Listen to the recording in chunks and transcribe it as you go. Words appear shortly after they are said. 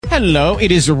Hello,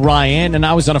 it is Ryan, and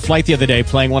I was on a flight the other day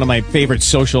playing one of my favorite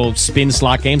social spin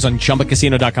slot games on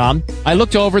ChumbaCasino.com. I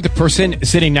looked over at the person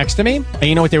sitting next to me, and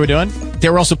you know what they were doing? They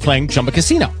were also playing Chumba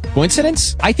Casino.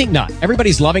 Coincidence? I think not.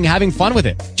 Everybody's loving having fun with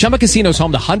it. Chumba Casino is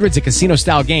home to hundreds of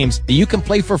casino-style games that you can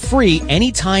play for free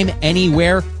anytime,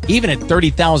 anywhere, even at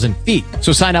 30,000 feet.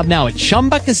 So sign up now at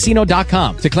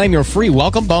ChumbaCasino.com to claim your free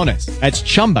welcome bonus. That's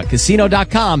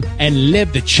ChumbaCasino.com and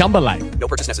live the Chumba life. No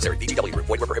purchase necessary. VGW. Void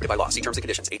where prohibited by law. See terms and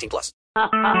conditions. 18+.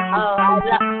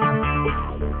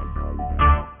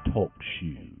 Talk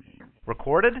shoes.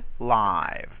 Recorded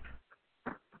live.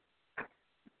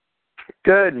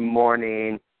 Good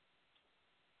morning.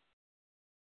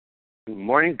 Good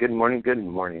morning, good morning, good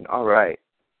morning. All right.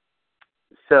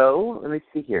 So, let me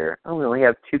see here. Oh, we only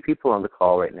have two people on the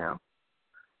call right now.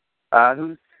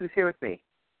 Who's here with me?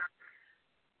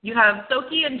 You have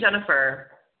Soki and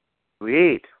Jennifer.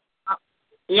 Sweet.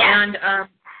 Yeah. And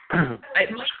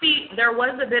it might be, there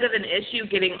was a bit of an issue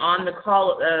getting on the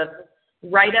call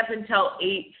right up until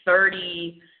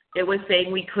 8:30. It was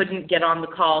saying we couldn't get on the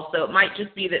call, so it might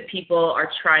just be that people are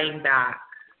trying back.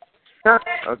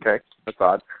 Okay, that's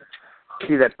odd.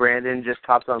 See that Brandon just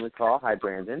hopped on the call. Hi,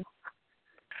 Brandon.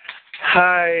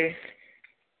 Hi.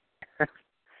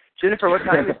 Jennifer, what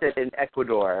time is it in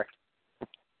Ecuador?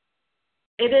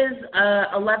 It is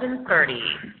 11:30.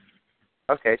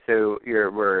 Okay, so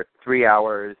we're 3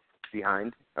 hours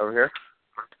behind over here?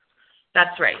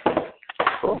 That's right.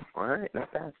 Cool. All right,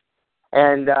 not bad.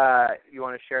 And you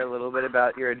want to share a little bit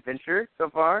about your adventure so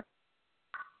far?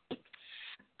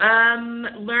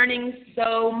 Learning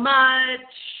so much.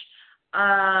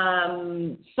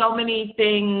 So many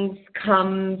things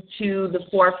come to the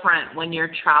forefront when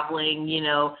you're traveling, you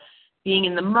know, being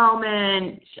in the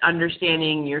moment,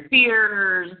 understanding your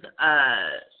fears,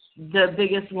 the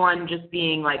biggest one just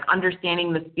being like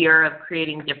understanding the fear of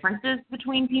creating differences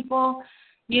between people,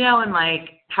 you know, and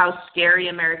like how scary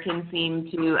Americans seem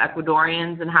to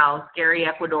Ecuadorians and how scary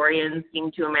Ecuadorians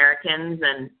seem to Americans,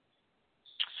 and,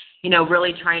 you know,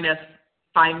 really trying to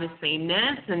find the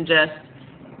sameness and just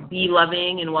be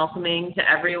loving and welcoming to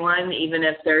everyone, even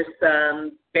if there's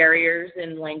some barriers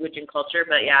in language and culture.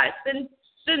 But yeah, it's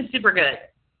been super good.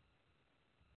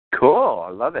 Cool.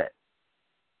 I love it.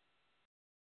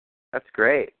 That's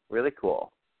great. Really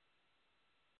cool.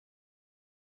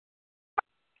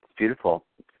 It's beautiful.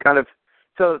 It's kind of,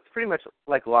 so it's pretty much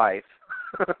like life,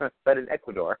 but in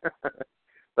Ecuador,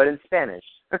 but in Spanish.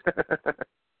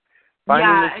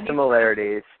 Finding the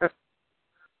similarities.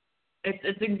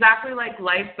 It's exactly like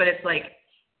life, but it's like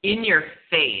in your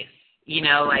face, you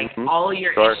know, like all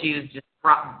your issues just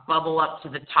bubble up to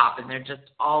the top, and they're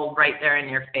just all right there in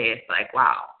your face. Like,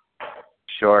 wow.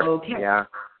 Sure. Okay. Yeah.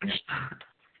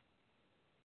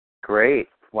 Great.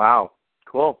 Wow.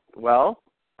 Cool. Well,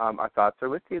 our thoughts are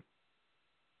with you.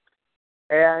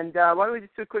 And why don't we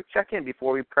just do a quick check-in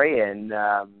before we pray in?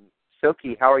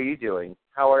 Soki, how are you doing?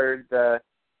 How are the,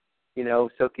 you know,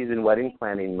 Soki's in wedding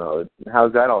planning mode?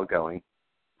 How's that all going?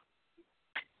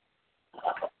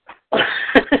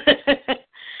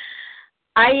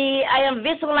 I am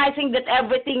visualizing that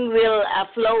everything will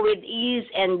flow with ease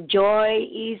and joy,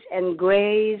 ease and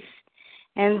grace,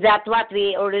 and that what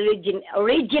we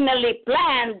originally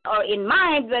planned or in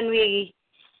mind when we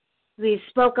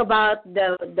spoke about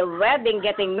the wedding,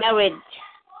 getting married,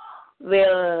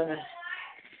 will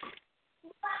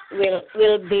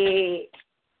be,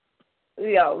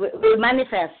 you know, will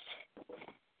manifest.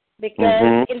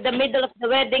 Because in the middle of the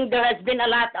wedding, there has been a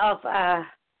lot of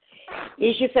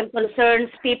issues and concerns.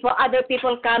 Other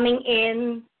people coming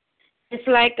in. It's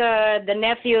like the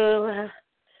nephew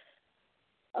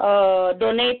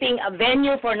donating a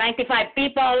venue for 95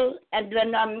 people, and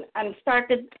when I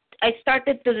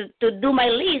started to do my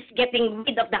list, getting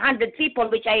rid of the 100 people,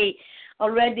 which I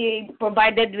already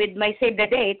provided with my save the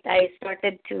date. I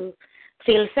started to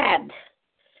feel sad.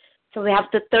 So we have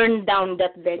to turn down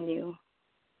that venue.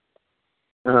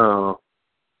 Oh.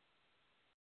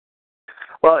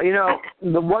 Well, you know,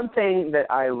 the one thing that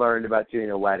I learned about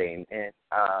doing a wedding, and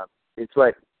it's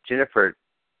what Jennifer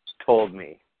told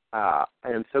me, and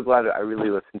I'm so glad that I really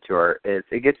listened to her, is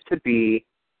it gets to be,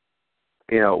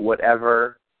 you know,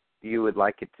 whatever you would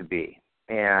like it to be.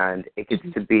 And it gets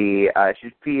to be, it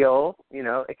should feel, you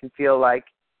know, it can feel like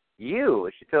you.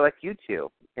 It should feel like you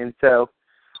two. And so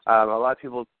a lot of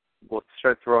people will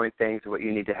start throwing things, what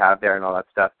you need to have there and all that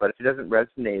stuff. But if it doesn't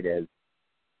resonate as,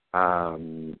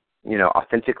 you know,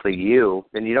 authentically you,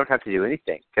 then you don't have to do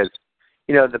anything. Because,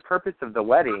 you know, the purpose of the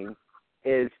wedding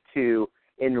is to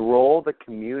enroll the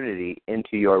community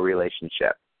into your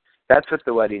relationship. That's what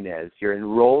the wedding is. You're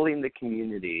enrolling the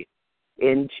community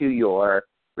into your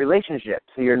relationship.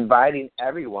 So you're inviting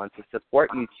everyone to support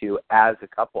you two as a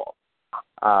couple.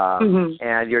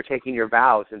 And you're taking your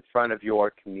vows in front of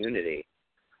your community.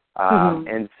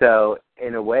 And so,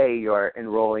 in a way, you're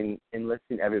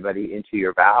enlisting everybody into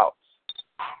your vows.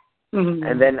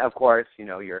 And then, of course,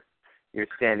 you're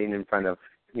standing in front of,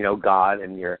 God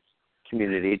and your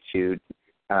community to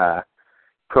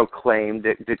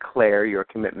declare your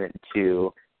commitment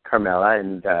to Carmela,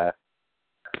 and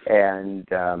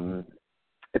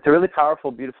it's a really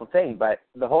powerful, beautiful thing. But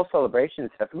the whole celebration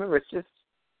stuff, remember, it's just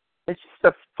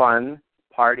a fun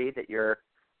party that you're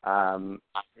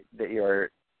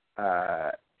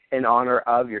in honor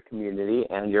of your community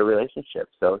and your relationship.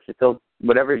 So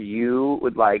whatever you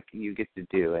would like, you get to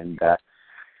do. And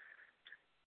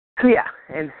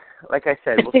and like I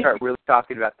said, we'll start really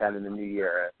talking about that in the new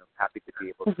year. And I'm happy to be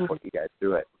able to support you guys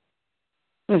through it.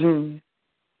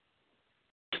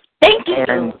 Thank you.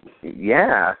 And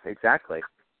yeah, exactly.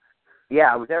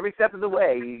 Yeah, with every step of the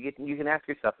way, you can ask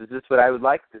yourself, is this what I would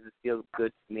like? Does this feel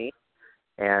good to me?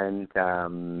 And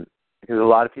because a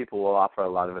lot of people will offer a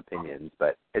lot of opinions,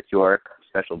 but it's your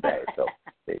special day, so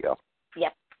there you go.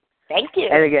 Yep. Thank you.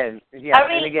 And again, I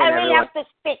really have to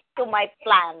stick to my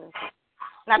plans,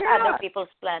 not other people's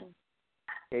plans.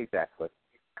 Exactly.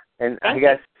 And Thank I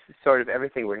guess sort of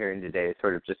everything we're hearing today is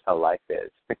sort of just how life is.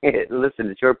 Listen,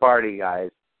 it's your party,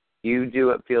 guys. You do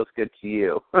what feels good to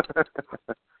you.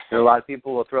 And a lot of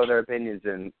people will throw their opinions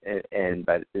in,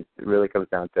 but it really comes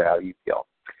down to how you feel.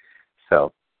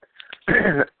 So,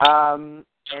 and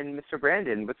Mr.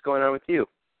 Brandon, what's going on with you?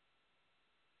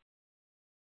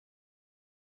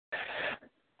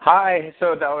 Hi.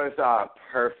 So that was a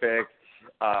perfect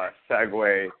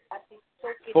segue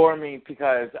for me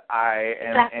because I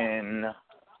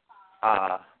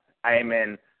am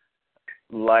in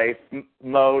life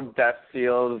mode that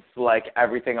feels like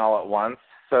everything all at once.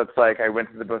 So it's like I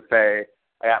went to the buffet,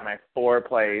 I got my 4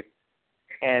 plates,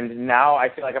 and now I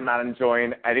feel like I'm not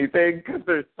enjoying anything because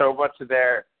there's so much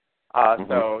there.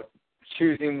 So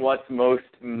choosing what's most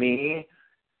me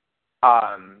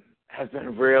has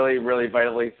been really, really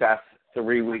vitally the last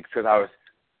 3 weeks because I was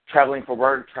traveling for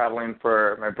work, traveling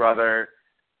for my brother,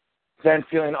 then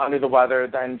feeling under the weather,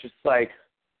 then just like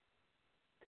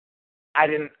I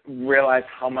didn't realize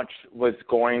how much was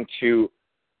going to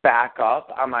back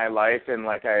up on my life, and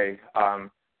like I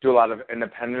do a lot of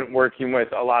independent working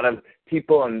with a lot of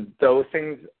people, and those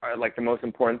things are like the most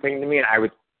important thing to me, and I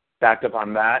was backed up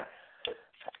on that.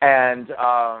 And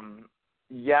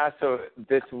so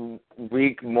this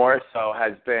week more so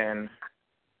has been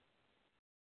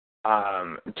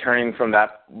turning from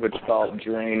that which felt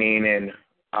draining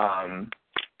and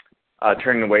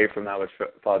turning away from that which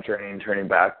felt draining, turning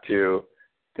back to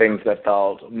things that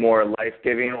felt more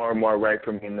life-giving or more right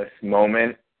for me in this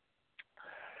moment.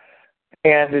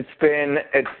 And it's been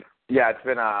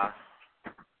a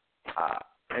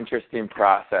interesting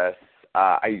process.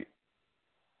 I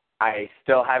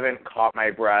still haven't caught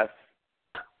my breath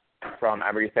from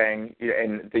everything,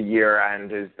 and the year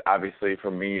end is obviously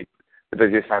for me the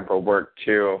busiest time for work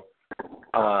too.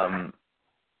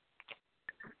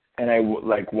 And I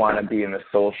want to be in the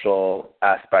social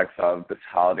aspects of this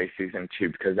holiday season too,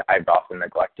 because I've often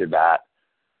neglected that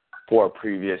for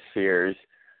previous years.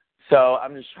 So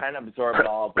I'm just trying to absorb it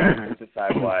all, but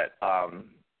decide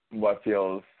what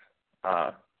feels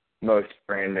most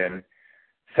Brandon.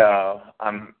 So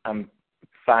I'm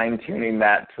fine tuning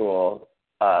that tool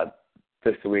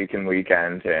this week and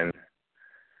weekend, and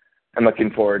I'm looking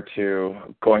forward to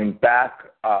going back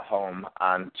home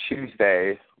on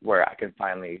Tuesday, where I can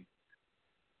finally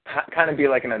kind of be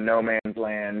like in a no man's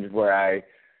land where I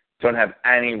don't have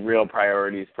any real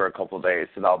priorities for a couple of days,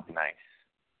 so that'll be nice.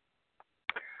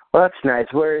 Well, that's nice.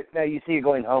 Now you see you're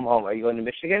going home. Are you going to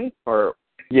Michigan, or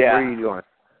where are you going?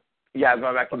 Yeah, I'm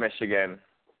going back to Michigan.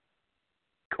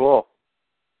 Cool.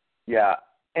 Yeah,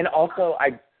 and also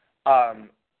I'm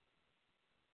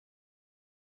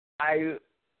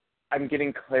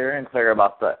getting clearer and clearer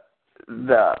about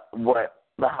what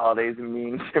the holidays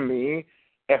mean to me,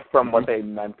 from what they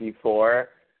meant before.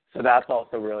 So that's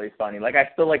also really funny. Like I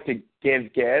still like to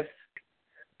give gifts,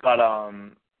 but I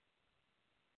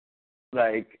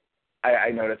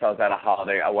noticed I was at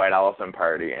a white elephant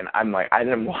party, and I'm like, I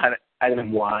didn't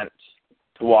want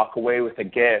to walk away with a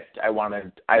gift.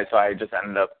 So I just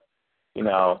ended up,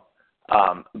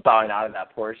 bowing out of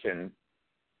that portion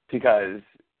because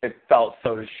it felt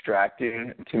so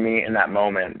distracting to me in that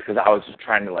moment, because I was just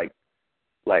trying to like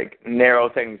narrow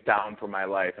things down for my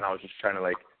life, and I was just trying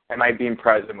to am I being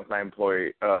present with my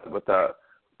employee, with the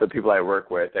people I work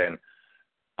with, and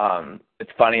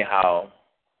it's funny how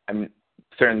I'm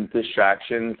certain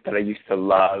distractions that I used to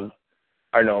love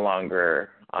are no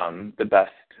longer the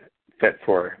best fit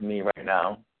for me right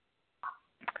now.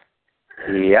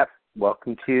 Yep.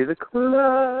 Welcome to the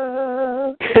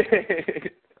club.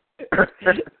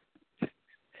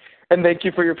 And thank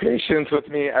you for your patience with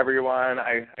me, everyone.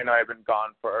 I know I've been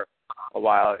gone for a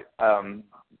while.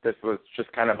 This was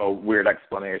just kind of a weird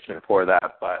explanation for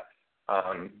that, but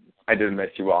I did miss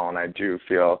you all, and I do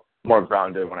feel more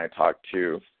grounded when I talk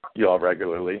to you all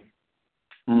regularly.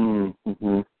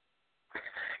 Mm-hmm.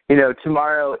 You know,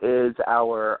 tomorrow is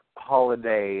our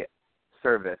holiday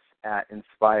service at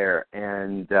Inspire,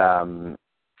 and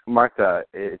Martha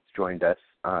has joined us.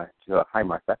 Hi,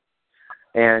 Martha.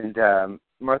 And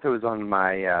Martha was on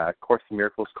my Course in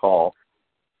Miracles call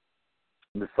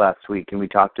this last week, and we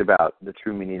talked about the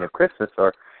true meaning of Christmas,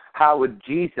 or how would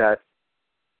Jesus,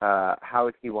 how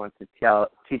would he want to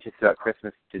teach us about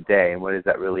Christmas today, and what is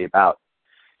that really about?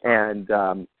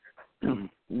 And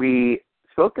we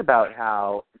spoke about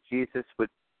how Jesus would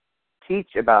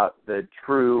teach about the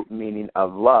true meaning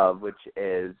of love, which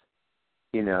is,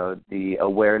 you know, the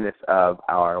awareness of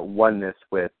our oneness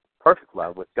with perfect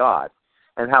love with God,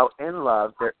 and how in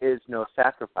love there is no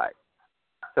sacrifice.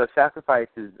 So sacrifice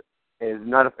is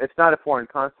not it's not a foreign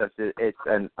concept. It's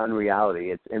an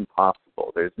unreality. It's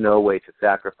impossible. There's no way to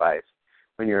sacrifice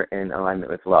when you're in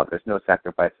alignment with love. There's no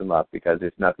sacrifice in love because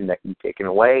there's nothing that can be taken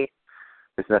away.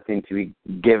 There's nothing to be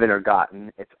given or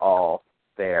gotten. It's all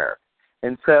there.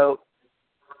 And so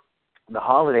the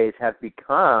holidays have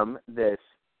become this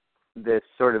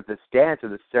sort of this dance or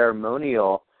the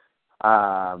ceremonial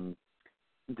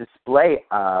display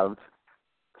of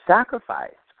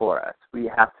sacrifice for us. We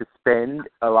have to spend,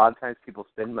 a lot of times people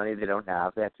spend money they don't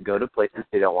have. They have to go to places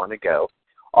they don't want to go,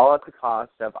 all at the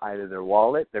cost of either their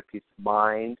wallet, their peace of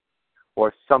mind,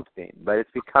 or something. But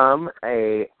it's become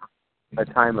a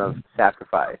time of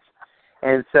sacrifice.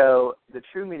 And so the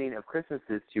true meaning of Christmas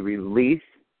is to release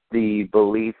the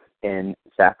belief in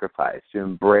sacrifice, to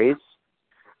embrace,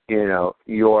 you know,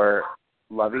 your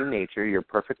loving nature, your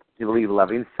perfectly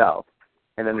loving self,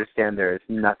 and understand there is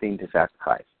nothing to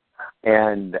sacrifice.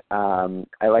 And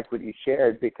I like what you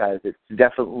shared because it's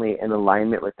definitely in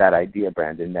alignment with that idea,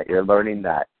 Brandon, that you're learning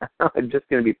that I'm just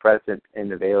going to be present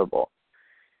and available.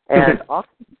 And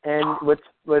and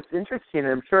what's interesting, and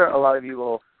I'm sure a lot of you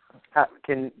will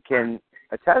can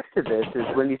attest to this, is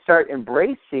when you start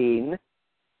embracing,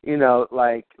 you know,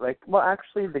 like well,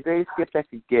 actually, the greatest gift I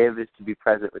could give is to be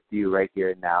present with you right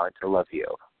here and now and to love you.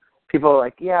 People are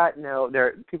like, yeah, no,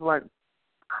 people aren't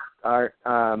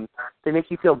they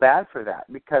make you feel bad for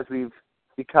that because we've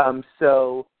become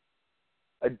so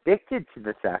addicted to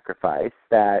the sacrifice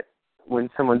that when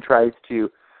someone tries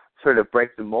to sort of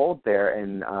break the mold there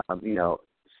and you know,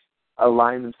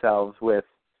 align themselves with,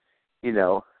 you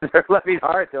know, their loving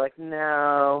heart, they're like,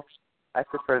 no, I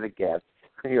prefer the gift.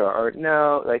 Or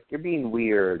no, like, you're being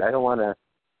weird. I don't want to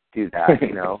do that,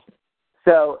 you know.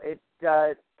 So it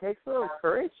takes a little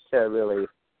courage to really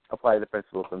apply the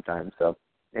principle sometimes. So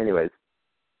anyways,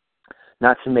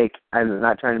 I'm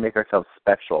not trying to make ourselves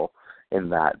special in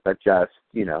that, but just,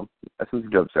 you know, something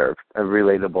to observe, a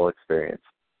relatable experience.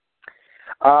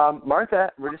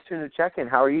 Martha, we're just doing a check-in.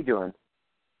 How are you doing?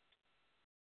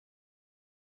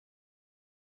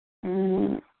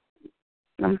 I'm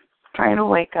trying to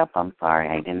wake up. I'm sorry.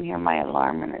 I didn't hear my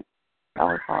alarm, and that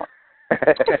was all.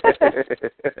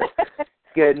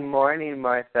 Good morning,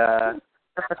 Martha.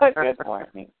 Good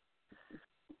morning.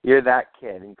 You're that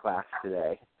kid in class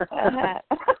today.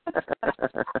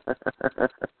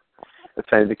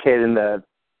 That's right, the kid in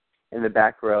the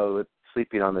back row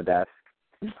sleeping on the desk.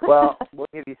 Well, we'll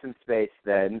give you some space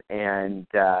then, and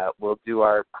we'll do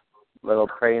our little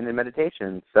praying and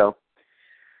meditation. So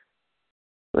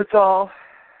let's all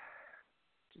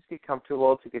just get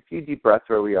comfortable, take a few deep breaths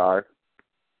where we are.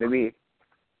 Maybe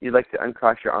you'd like to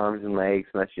uncross your arms and legs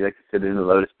unless you like to sit in the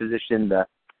lotus position. The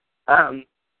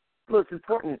most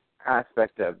important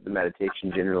aspect of the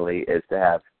meditation generally is to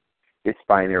have your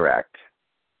spine erect.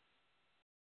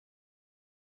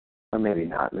 Or maybe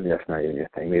not. Maybe that's not even your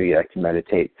thing. Maybe you like to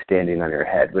meditate standing on your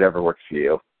head, whatever works for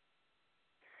you.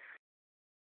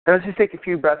 Now let's just take a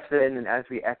few breaths in, and as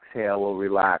we exhale, we'll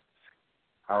relax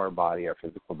our body, our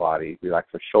physical body. Relax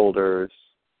our shoulders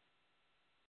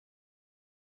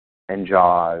and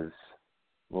jaws.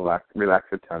 Relax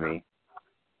our tummy.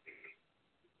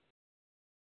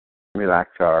 Relax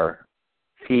our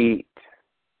feet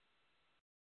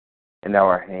and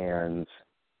our hands,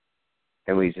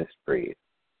 and we just breathe.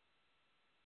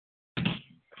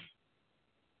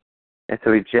 And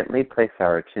so we gently place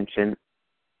our attention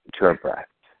to our breath.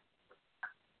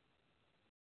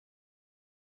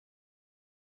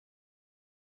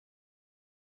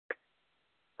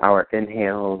 our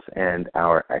inhales and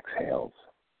our exhales.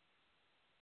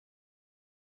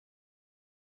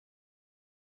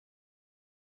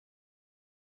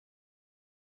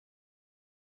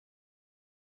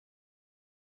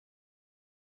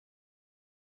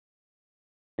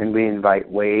 And we invite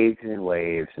waves and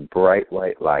waves of bright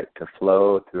white light to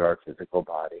flow through our physical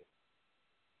body,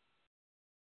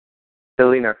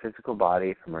 filling our physical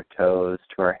body from our toes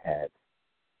to our head.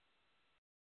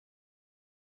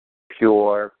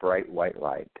 Pure, bright white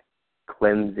light,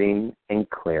 cleansing and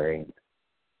clearing.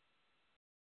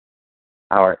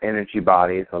 Our energy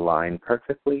bodies align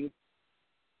perfectly.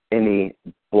 Any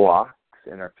blocks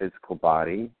in our physical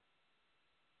body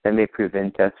that may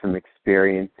prevent us from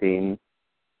experiencing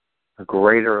a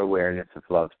greater awareness of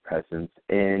love's presence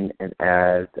in and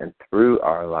as and through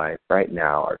our life right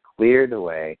now are cleared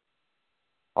away.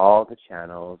 All the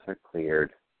channels are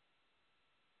cleared.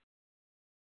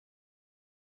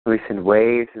 We send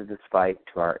waves of this light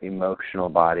to our emotional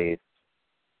bodies,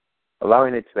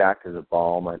 allowing it to act as a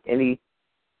balm on anything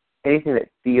that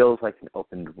feels like an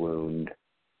opened wound.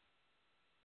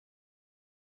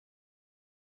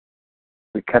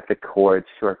 We cut the cords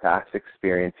to our past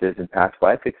experiences and past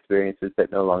life experiences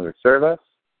that no longer serve us,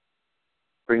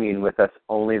 bringing with us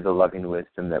only the loving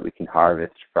wisdom that we can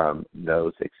harvest from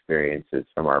those experiences,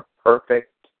 from our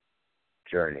perfect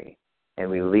journey. And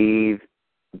we leave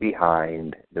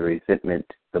behind the resentment,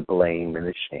 the blame, and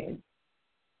the shame.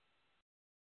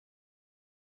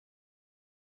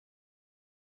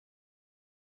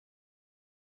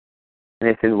 And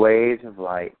it's in waves of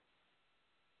light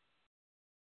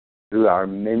through our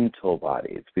mental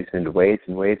bodies. We send waves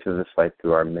and waves of this light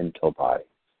through our mental bodies,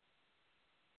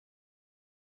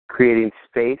 creating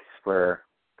space where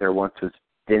there once was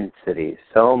density,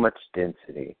 so much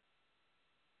density,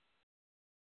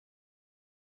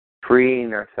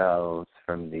 freeing ourselves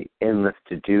from the endless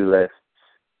to-do lists,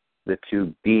 the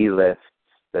to-be lists,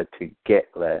 the to-get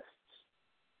lists,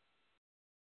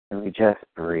 and we just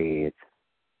breathe.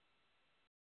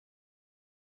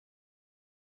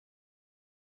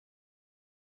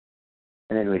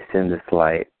 And then we send this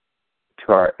light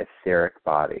to our etheric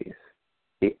bodies,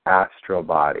 the astral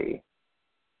body,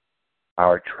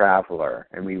 our traveler,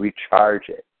 and we recharge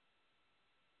it,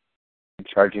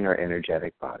 recharging our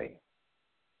energetic body.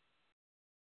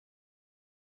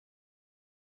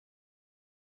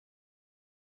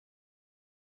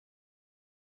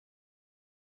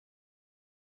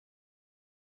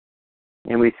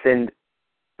 And we send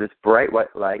this bright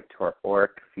white light to our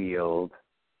auric field,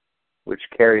 which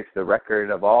carries the record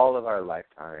of all of our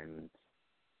lifetimes.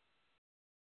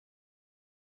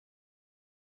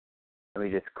 And we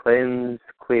just cleanse,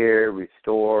 clear,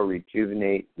 restore,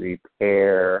 rejuvenate,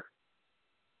 repair,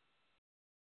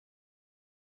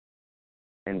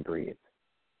 and breathe.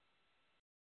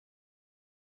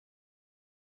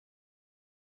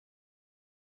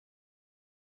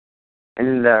 And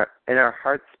in our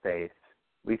heart space,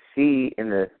 we see in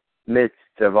the midst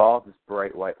of all this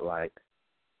bright white light,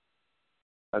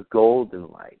 a golden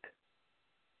light,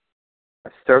 a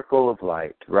circle of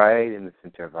light right in the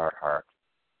center of our heart,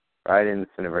 right in the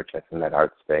center of our chest, in that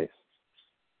heart space.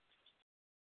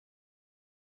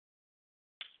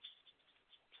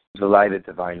 The light of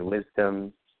divine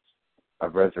wisdom,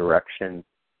 of resurrection.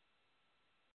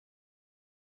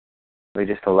 We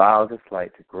just allow this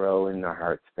light to grow in our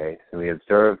heart space, and we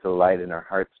observe the light in our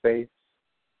heart space.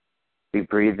 We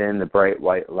breathe in the bright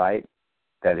white light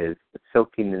that is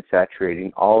soaking and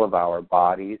saturating all of our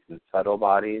bodies and subtle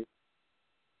bodies.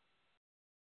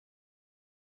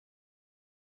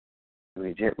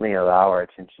 We gently allow our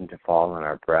attention to fall on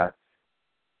our breath.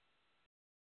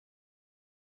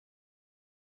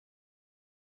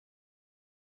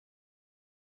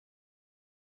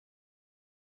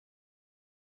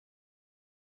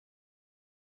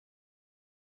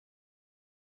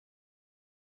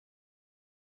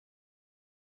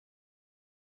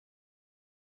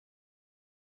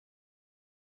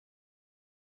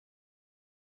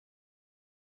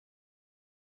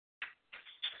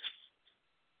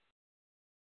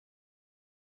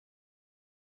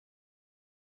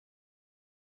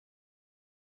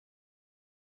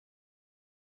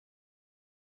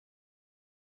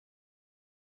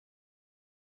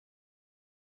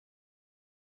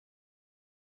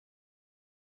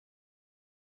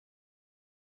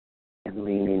 And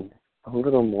leaning a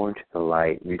little more into the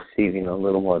light, receiving a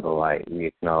little more of the light, we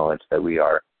acknowledge that we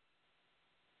are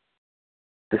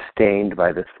sustained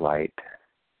by this light,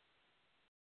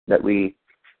 that we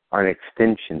are an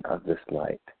extension of this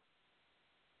light.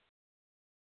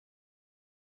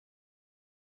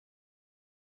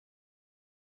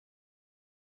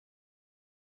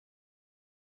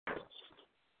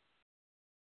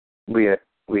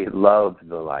 We love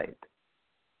the light.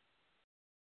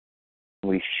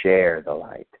 We share the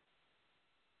light.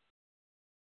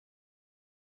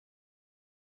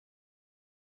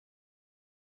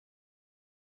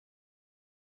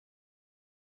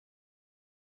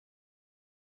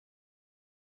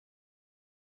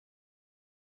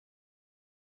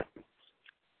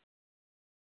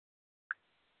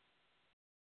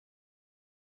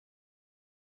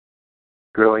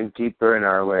 Growing deeper in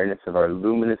our awareness of our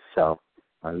luminous self,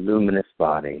 our luminous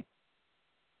body.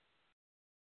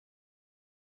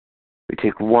 We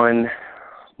take one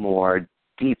more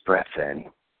deep breath in,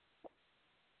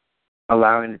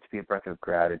 allowing it to be a breath of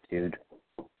gratitude.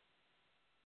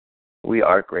 We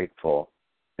are grateful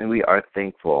and we are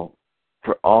thankful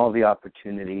for all the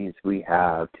opportunities we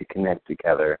have to connect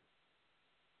together,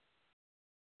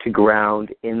 to ground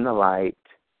in the light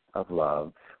of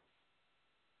love,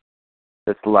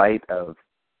 this light of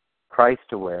Christ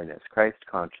awareness, Christ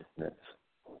consciousness.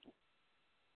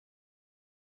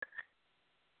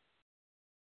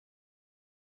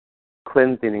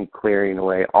 Cleansing and clearing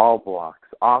away all blocks,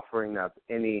 offering up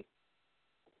any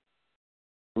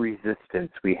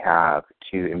resistance we have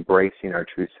to embracing our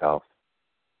true self.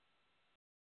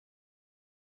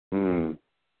 And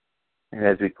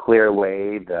as we clear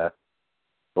away the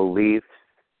beliefs,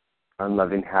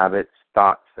 unloving habits,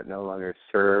 thoughts that no longer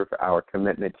serve our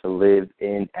commitment to live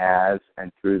in, as, and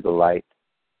through the light,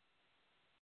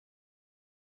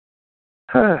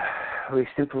 we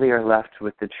simply are left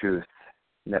with the truth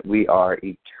that we are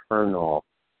eternal,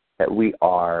 that we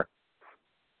are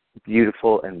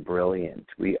beautiful and brilliant.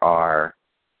 We are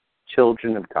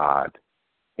children of God,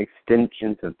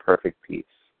 extensions of perfect peace.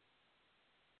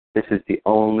 This is the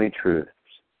only truth.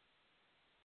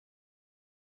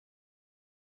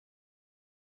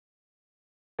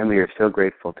 And we are so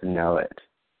grateful to know it,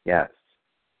 yes,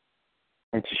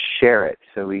 and to share it.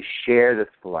 So we share this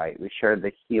light. We share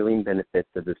the healing benefits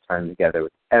of this time together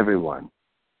with everyone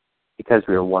because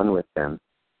we are one with them.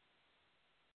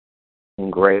 In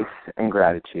grace and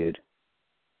gratitude,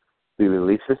 we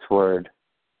release this word,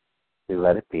 we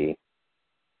let it be,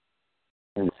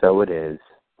 and so it is.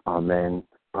 Amen,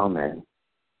 amen,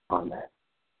 amen.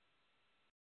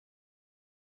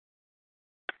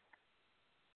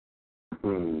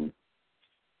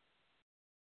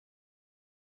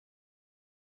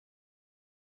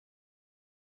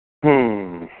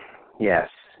 Yes,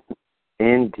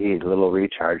 indeed, a little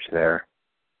recharge there.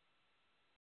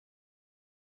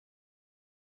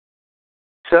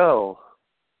 So,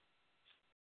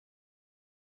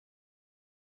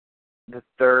 the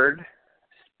third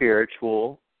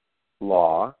spiritual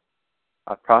law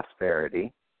of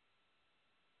prosperity,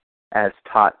 as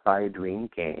taught by Edwin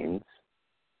Gaines,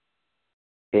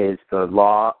 is the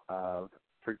law of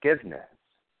forgiveness.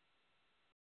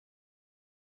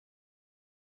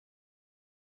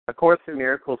 A Course in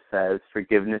Miracles says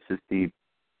forgiveness is the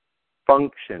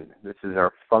function. This is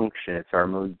our function. It's our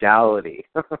modality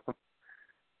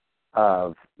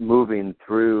of moving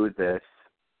through this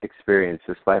experience,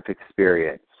 this life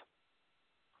experience.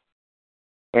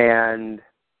 And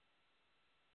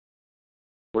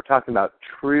we're talking about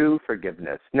true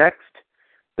forgiveness. The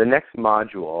next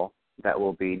module that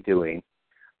we'll be doing,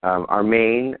 our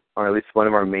main, or at least one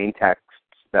of our main texts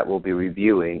that we'll be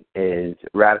reviewing is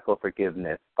Radical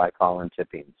Forgiveness by Colin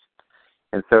Tippings.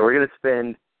 And so we're going to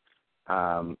spend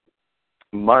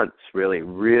months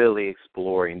really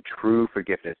exploring true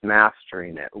forgiveness,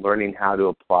 mastering it, learning how to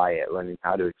apply it, learning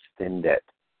how to extend it,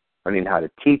 learning how to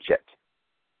teach it.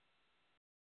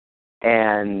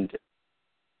 And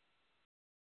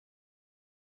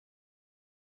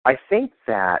I think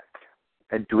that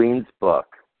Edwin's book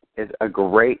is a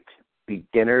great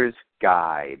beginner's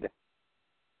guide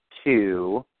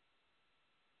to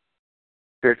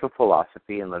spiritual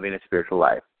philosophy and living a spiritual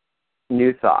life.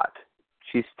 New Thought.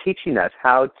 She's teaching us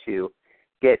how to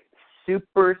get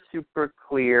super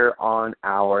clear on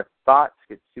our thoughts,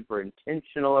 get super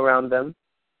intentional around them,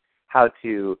 how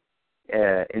to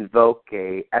invoke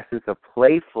a essence of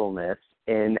playfulness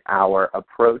in our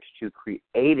approach to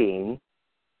creating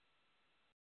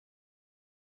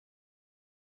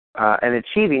and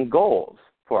achieving goals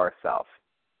for ourselves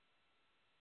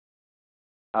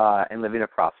and living a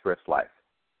prosperous life.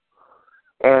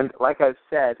 And like I've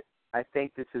said, I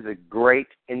think this is a great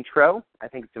intro. I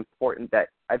think it's important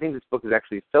I think this book is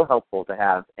actually so helpful to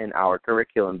have in our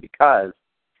curriculum because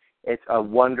it's a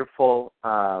wonderful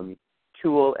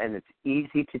tool and it's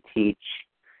easy to teach.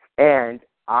 And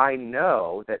I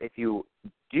know that if you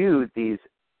do the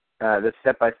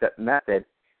step-by-step method,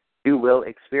 you will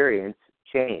experience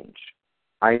change.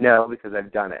 I know because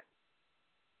I've done it.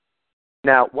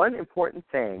 Now, one important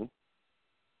thing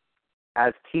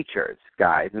as teachers,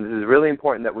 guys, and this is really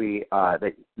important that we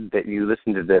that you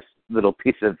listen to this little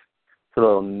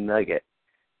little nugget.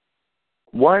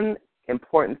 One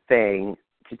important thing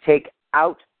to take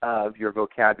out of your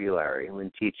vocabulary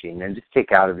when teaching, and just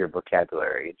take out of your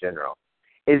vocabulary in general,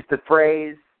 is the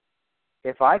phrase,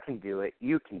 "If I can do it,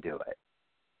 you can do it,"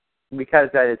 because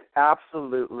that is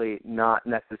absolutely not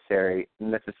necessarily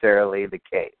the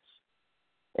case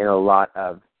in a lot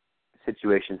of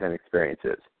situations and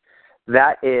experiences.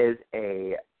 That is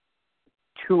a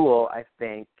tool, I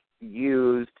think,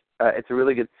 used. It's a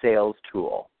really good sales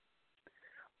tool,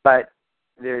 but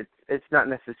it's not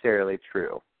necessarily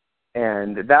true.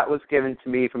 And that was given to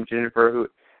me from Jennifer,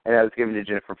 and that was given to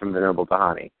Jennifer from Venerable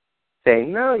Tahani,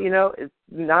 saying, no, it's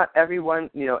not everyone,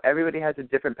 everybody has a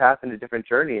different path and a different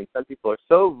journey, and some people are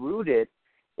so rooted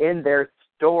in their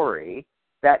story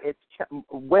that it's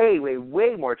way, way,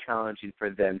 way more challenging for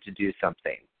them to do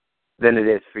something than it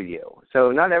is for you.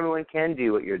 So not everyone can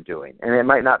do what you're doing, and it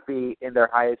might not be in their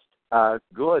highest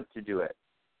good to do it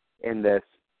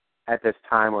at this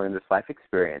time or in this life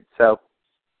experience. So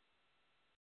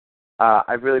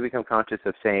I've really become conscious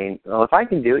of saying, well, if I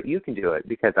can do it, you can do it,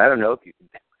 because I don't know if you can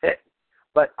do it.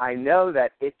 But I know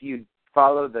that if you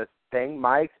follow the thing,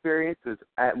 my experience was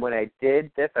when I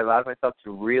did this, I allowed myself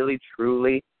to really,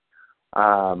 truly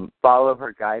follow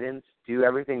her guidance, do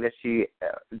everything that she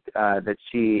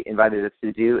invited us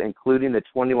to do, including the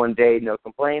 21-day no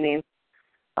complaining,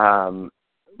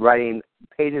 writing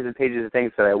pages and pages of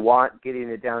things that I want, getting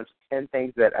it down to 10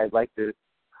 things that I'd like to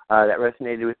that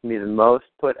resonated with me the most,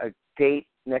 put a date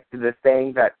next to the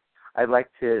thing that I'd like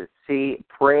to see,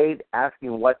 prayed,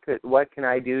 asking what can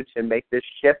I do to make this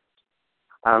shift.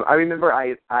 I remember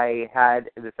I had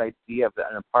this idea of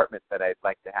an apartment that I'd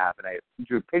like to have, and I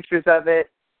drew pictures of it.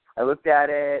 I looked at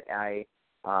it. I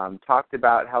talked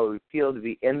about how it would feel to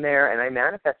be in there, and I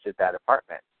manifested that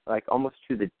apartment, like almost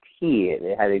to the T.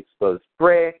 It had exposed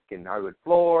brick and hardwood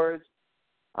floors,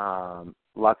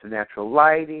 lots of natural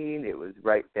lighting. It was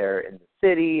right there in the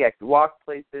city. I could walk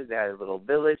places. They had a little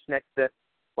village next to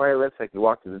where I lived, so I could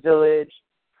walk to the village.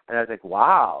 And I was like,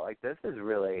 wow, this is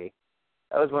really,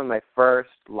 that was one of my first,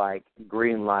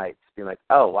 green lights, being like,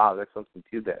 oh, wow, there's something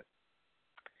to this.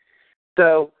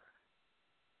 So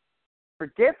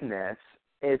forgiveness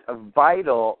is a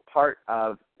vital part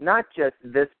of not just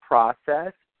this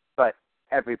process, but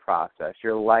every process,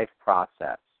 your life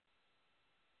process.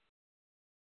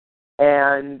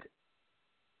 And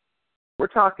we're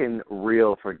talking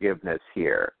real forgiveness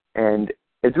here. And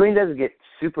Edwin doesn't get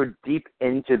super deep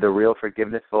into the real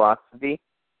forgiveness philosophy,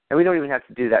 and we don't even have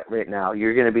to do that right now.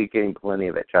 You're going to be getting plenty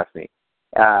of it, trust me,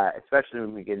 especially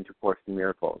when we get into Course in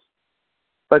Miracles.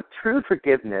 But true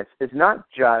forgiveness is not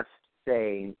just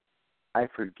saying, I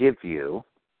forgive you,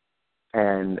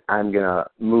 and I'm going to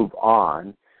move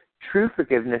on. True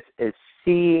forgiveness is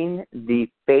seeing the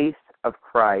face of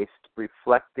Christ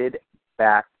reflected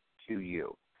back to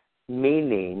you,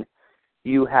 meaning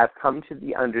you have come to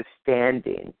the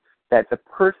understanding that the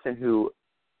person who,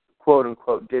 quote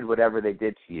unquote, did whatever they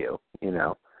did to you,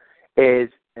 is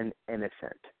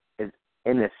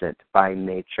innocent by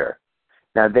nature.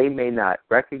 Now, they may not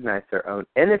recognize their own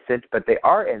innocence, but they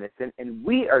are innocent, and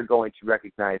we are going to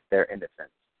recognize their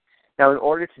innocence. Now, in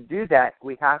order to do that,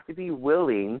 we have to be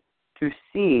willing to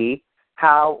see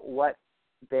how what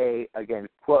they, again,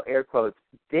 quote, air quotes,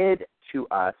 did to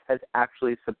us has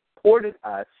actually supported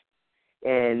us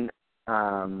in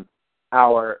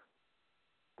our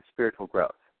spiritual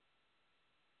growth.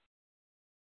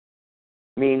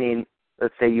 Meaning,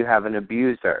 let's say you have an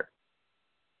abuser,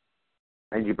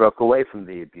 and you broke away from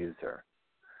the abuser.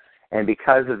 And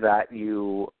because of that,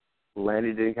 you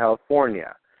landed in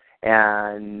California,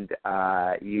 and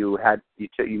you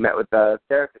met with a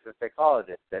therapist or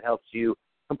psychologist that helps you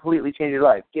completely change your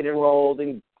life, get enrolled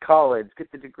in college,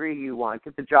 get the degree you want,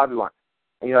 get the job you want.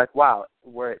 And you're like, wow,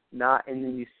 we're not, and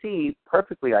then you see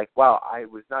perfectly like, wow, I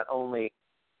was not only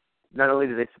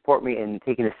did they support me in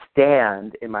taking a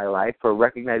stand in my life for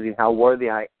recognizing how worthy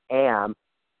I am,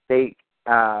 they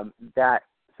that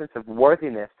sense of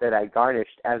worthiness that I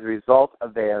garnished as a result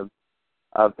of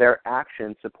their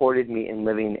actions supported me in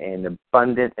living an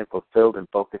abundant and fulfilled and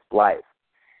focused life.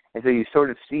 And so you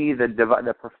sort of see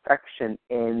the perfection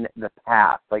in the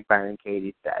path, like Byron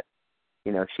Katie said.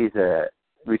 She's a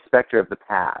respecter of the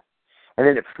path. And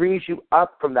then it frees you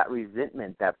up from that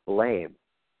resentment, that blame.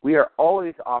 We are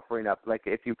always offering up, like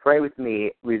if you pray with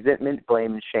me, resentment,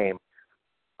 blame, and shame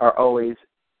are always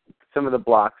some of the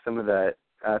blocks, some of the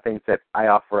things that I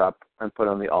offer up and put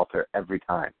on the altar every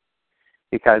time.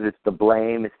 because it's the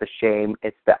blame, it's the shame,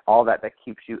 it's all that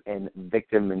keeps you in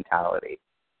victim mentality.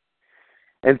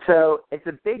 And so it's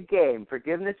a big game.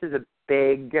 Forgiveness is a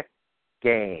big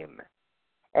game.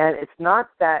 And it's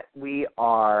not that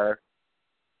we're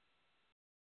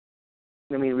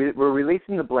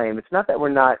releasing the blame. It's not that we're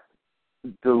not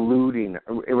deluding.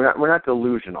 We're not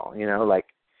delusional, like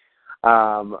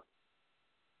some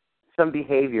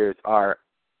behaviors are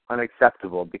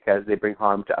unacceptable because they bring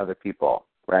harm to other people,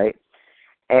 right?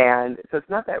 And so it's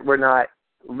not that we're not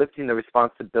lifting the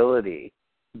responsibility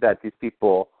that these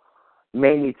people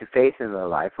may need to face in their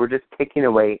life. We're just taking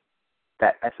away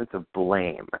that essence of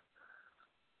blame.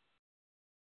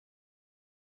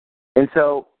 And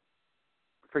so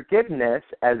forgiveness,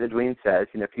 as Edwene says,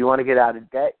 if you want to get out of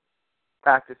debt,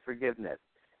 practice forgiveness.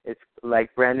 It's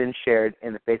like Brandon shared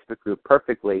in the Facebook group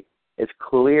perfectly. It's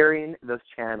clearing those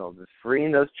channels. It's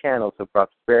freeing those channels so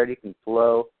prosperity can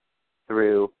flow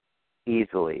through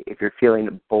easily. If you're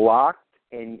feeling blocked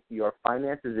in your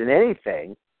finances in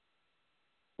anything,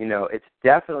 it's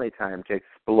definitely time to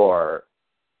explore,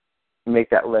 make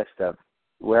that list of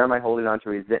where am I holding on to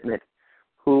resentment?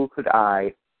 Who could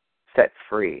I set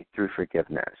free through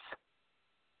forgiveness?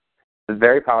 It's a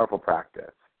very powerful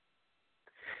practice.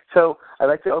 So I'd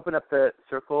like to open up the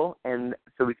circle and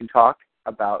so we can talk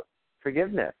about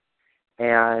forgiveness.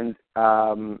 And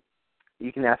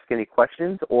you can ask any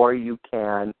questions or you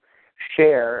can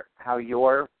share how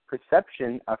your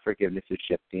perception of forgiveness is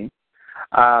shifting.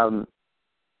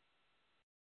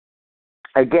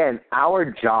 Again, our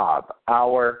job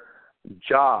on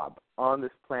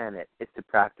this planet is to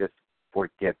practice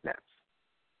forgiveness.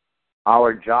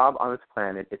 Our job on this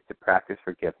planet is to practice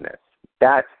forgiveness.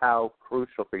 That's how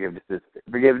crucial forgiveness is.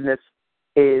 Forgiveness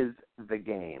is the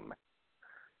game.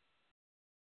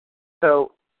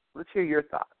 So let's hear your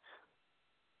thoughts.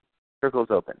 Circle's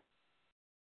open.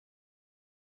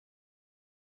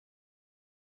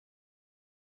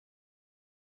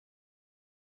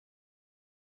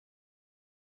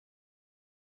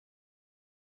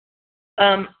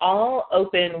 I'll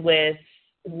open with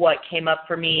what came up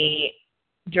for me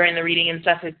during the reading and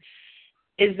stuff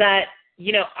is that,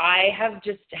 I've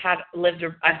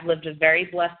lived a very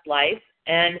blessed life,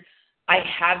 and I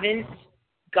haven't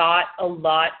got a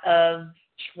lot of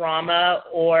trauma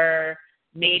or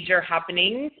major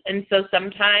happenings. And so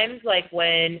sometimes, like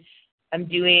when I'm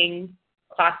doing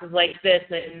classes like this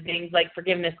and things like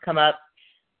forgiveness come up,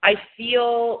 I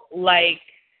feel like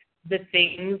the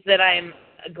things that I'm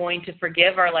going to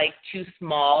forgive are like too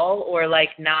small or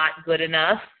like not good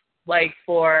enough like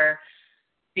for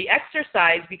the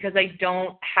exercise because I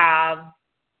don't have,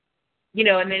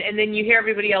 and then you hear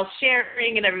everybody else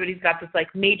sharing and everybody's got this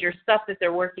like major stuff that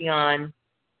they're working on.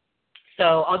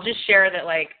 So I'll just share that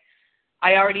like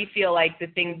I already feel like the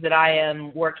things that I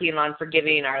am working on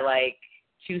forgiving are like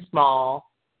too small.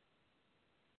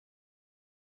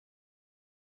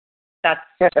 That's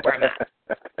where I'm at.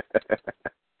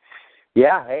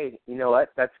 Yeah, hey, you know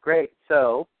what? That's great.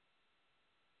 So,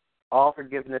 all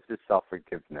forgiveness is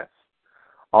self-forgiveness.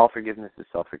 All forgiveness is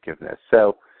self-forgiveness.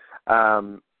 So,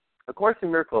 A Course in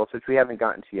Miracles, which we haven't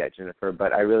gotten to yet, Jennifer,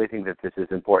 but I really think that this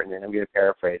is important, and I'm going to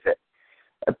paraphrase it.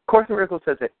 A Course in Miracles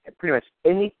says that pretty much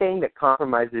anything that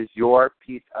compromises your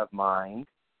peace of mind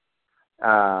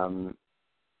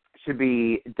should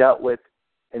be dealt with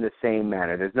in the same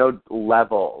manner. There's no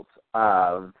levels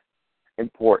of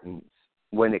importance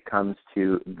when it comes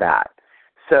to that.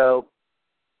 So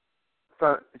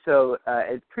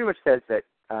it pretty much says that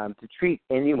to treat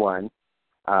anyone,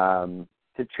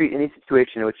 to treat any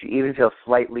situation in which you even feel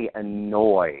slightly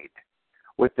annoyed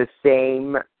with the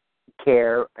same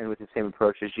care and with the same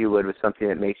approach as you would with something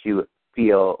that makes you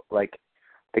feel like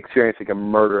experience like a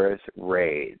murderous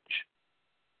rage.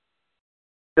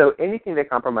 So anything that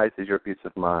compromises your peace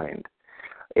of mind,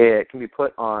 it can be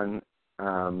put on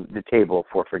the table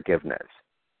for forgiveness.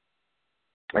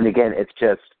 And again, it's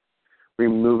just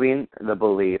removing the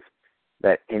belief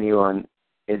that anyone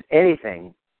is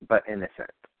anything but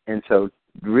innocent. And so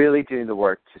really doing the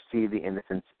work to see the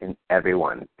innocence in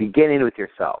everyone, beginning with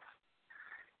yourself.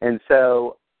 And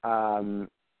so the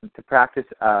practice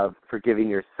of forgiving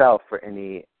yourself for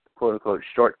any quote-unquote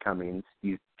shortcomings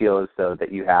you feel as though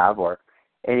that you have, or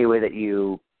any way that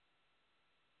you,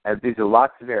 these are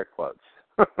lots of air quotes,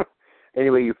 any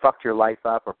way you fucked your life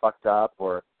up or fucked up,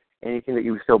 or anything that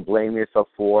you still blame yourself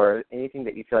for, anything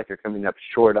that you feel like you're coming up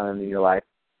short on in your life,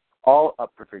 all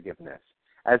up for forgiveness.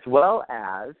 As well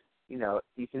as,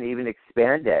 you can even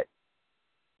expand it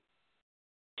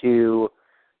to,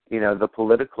 the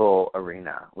political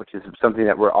arena, which is something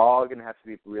that we're all going to have to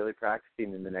be really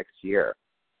practicing in the next year.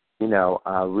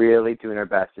 really doing our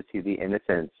best to see the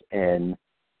innocence in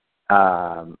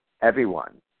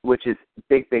everyone, which is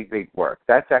big, big, big work.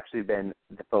 That's actually been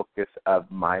the focus of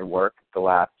my work the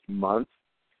last month,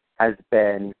 has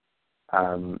been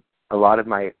a lot of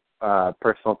my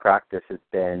personal practice has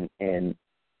been in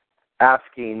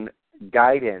asking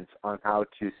guidance on how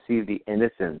to see the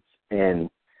innocence in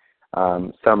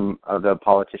some of the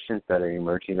politicians that are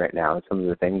emerging right now and some of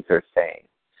the things they're saying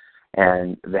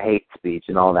and the hate speech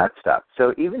and all that stuff.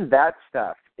 So even that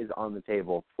stuff is on the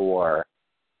table for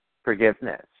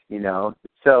forgiveness,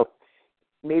 So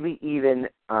maybe even,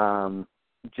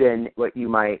 Jen, what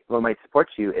might support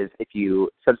you is if you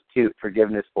substitute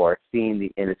forgiveness for seeing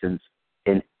the innocence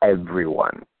in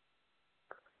everyone,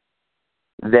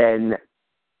 then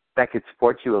that could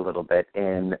support you a little bit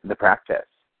in the practice.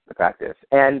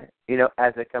 And,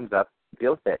 as it comes up,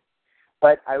 deal with it.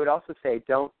 But I would also say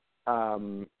don't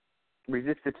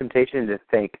resist the temptation to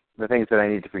think the things that I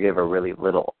need to forgive are really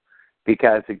little.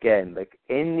 Because, again, like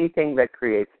anything that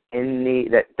creates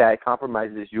that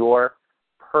compromises your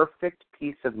perfect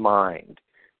peace of mind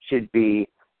should be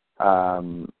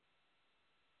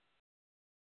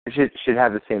should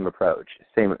have the same approach,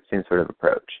 same sort of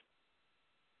approach.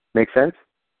 Make sense?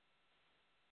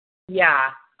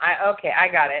 Yeah. I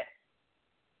got it.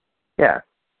 Yeah.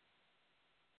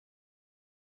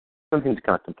 Something to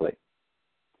contemplate.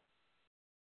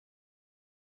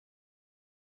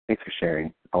 Thanks for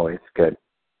sharing. Always good.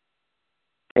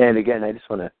 And again, I just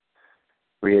want to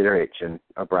reiterate, Jen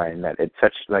O'Brien, that it's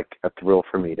such like a thrill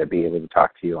for me to be able to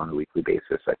talk to you on a weekly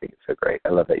basis. I think it's so great. I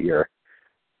love that you're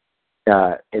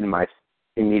in my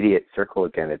immediate circle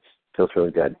again. It feels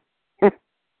really good.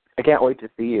 I can't wait to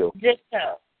see you.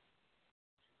 Ditto.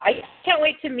 I can't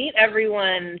wait to meet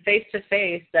everyone face to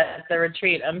face at the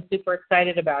retreat. I'm super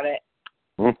excited about it.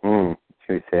 Mm-hmm.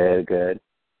 She said good.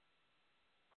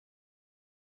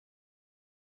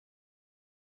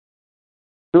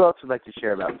 Who else would like to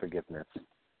share about forgiveness?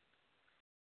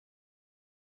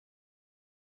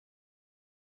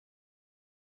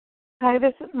 Hi,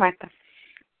 this is Martha.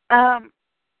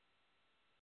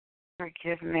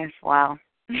 Forgiveness, wow.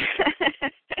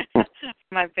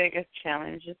 My biggest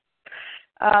challenge is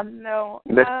no.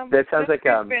 That sounds like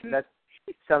that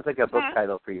sounds like a book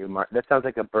title for you, Martha. That sounds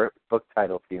like a book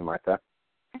title for you, Martha.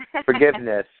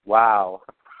 Forgiveness, wow.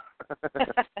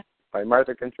 By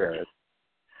Martha Contreras.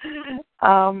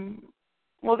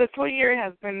 Well, this whole year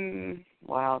has been,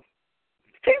 wow.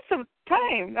 It takes some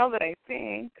time, now that I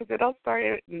think, because it all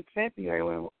started in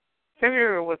February.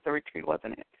 February was the retreat,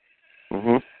 wasn't it?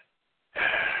 Mm-hmm.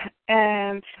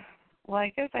 And, well, I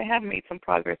guess I have made some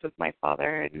progress with my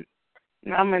father, and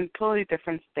I'm in totally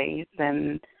different states,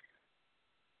 and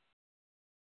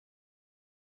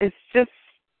it's just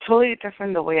totally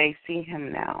different the way I see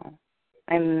him now.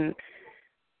 And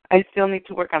I still need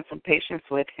to work on some patience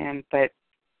with him, but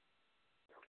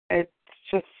it's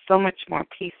just so much more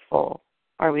peaceful,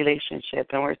 our relationship,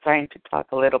 and we're starting to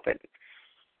talk a little bit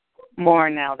more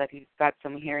now that he's got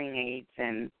some hearing aids,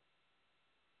 and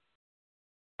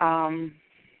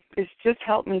it's just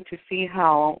helped me to see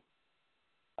how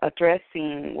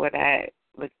addressing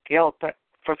the guilt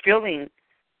for feeling,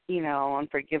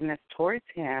 unforgiveness towards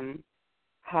him,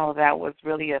 how that was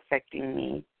really affecting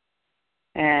me,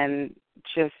 and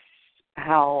just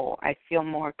how I feel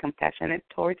more compassionate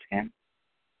towards him,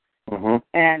 mm-hmm.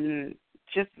 and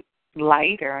just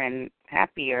lighter and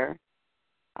happier.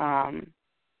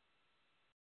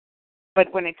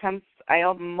 But when it comes, I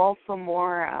am also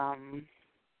more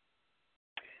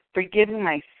forgiving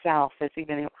myself is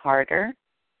even harder.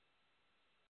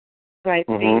 So I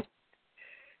think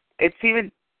it's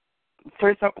even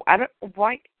first. I don't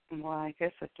why. Well, I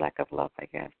guess it's lack of love. I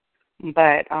guess,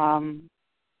 but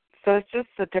so it's just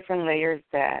the different layers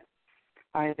that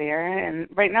are there. And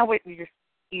right now, what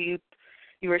you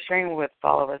were sharing with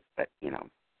all of us, but in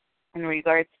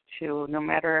regards to no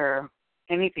matter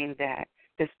anything that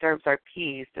disturbs our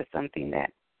peace is something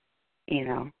that we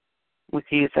can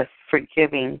use as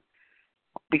forgiving,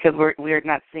 because we're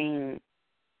not seeing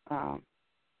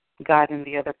God in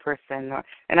the other person.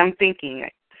 And I'm thinking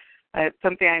it's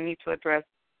something I need to address,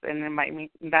 and it might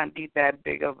not be that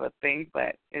big of a thing,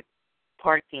 but it's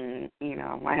parking.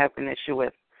 I have an issue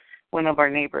with one of our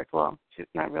neighbors. Well, she's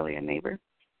not really a neighbor,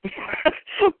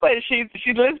 but she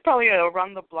lives probably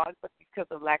around the block, but because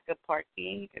of lack of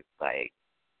parking, it's like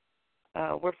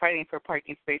we're fighting for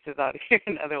parking spaces out here,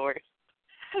 in other words.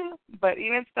 But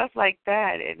even stuff like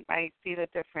that, I see the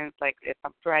difference. Like if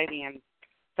I'm driving and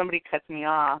somebody cuts me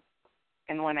off,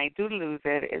 and when I do lose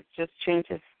it, it just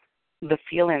changes the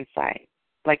feel inside.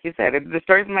 Like you said, it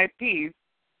disturbs my peace,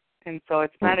 and so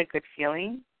it's not a good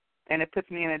feeling. and it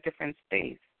puts me in a different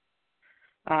space.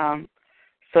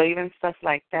 So even stuff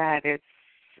like that,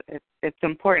 it's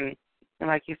important, and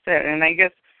like you said, and I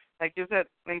guess like you said,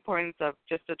 the importance of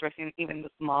just addressing even the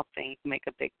small things make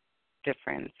a big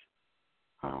difference,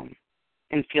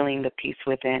 in feeling the peace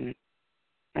within.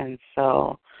 And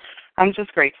so I'm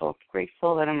just grateful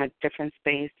that I'm in a different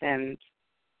space, and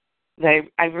that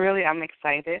I'm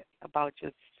excited about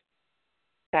just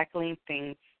tackling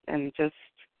things and just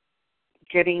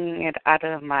getting it out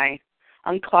of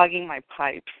unclogging my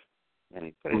pipes. Let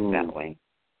me put it that way.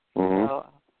 Mm-hmm.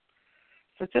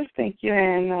 So just thank you,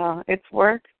 and it's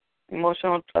work, a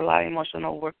lot of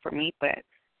emotional work for me, but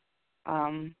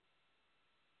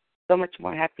so much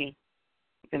more happy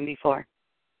than before.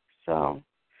 So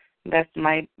that's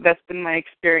been my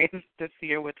experience this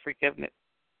year with forgiveness.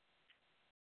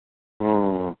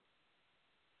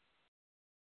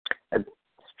 It's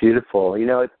beautiful.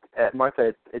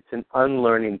 Martha, it's an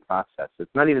unlearning process.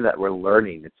 It's not even that we're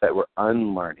learning; it's that we're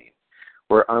unlearning.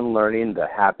 We're unlearning the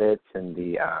habits and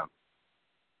the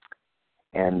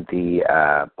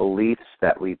beliefs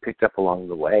that we picked up along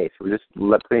the way. So we're just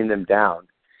putting them down.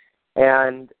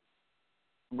 And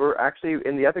we're actually,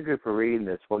 in the other group, we're reading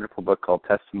this wonderful book called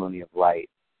Testimony of Light.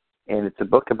 And it's a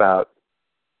book about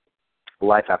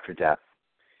life after death.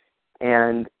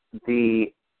 And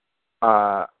it's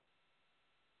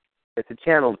a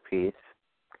channeled piece.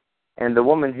 And the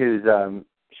woman who's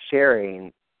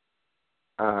sharing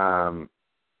the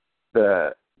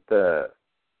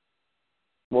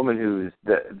woman who's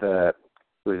the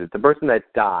person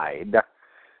that died,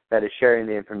 that is sharing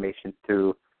the information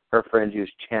through her friend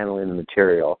who's channeling the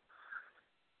material,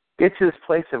 gets to this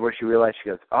place of where she realized, she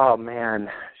goes, oh man,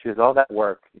 she goes, all that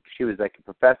work. She was like a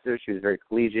professor, she was very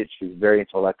collegiate, she was very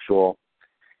intellectual,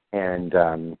 and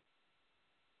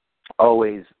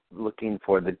always looking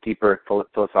for the deeper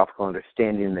philosophical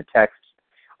understanding in the text,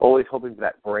 always hoping for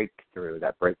that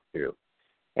breakthrough.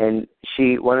 And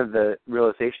one of the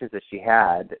realizations that she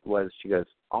had was, she goes,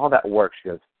 all that work, she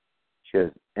goes,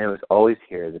 and it was always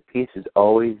here. The peace is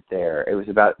always there. It was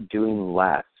about doing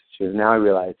less. She goes, now I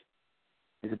realize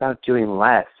it's about doing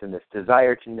less, and this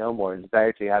desire to know more, and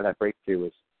desire to have that breakthrough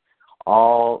was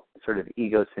all sort of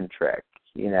egocentric,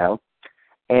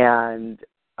 And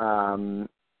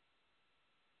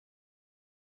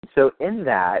so in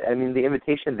that, the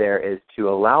invitation there is to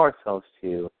allow ourselves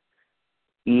to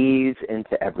ease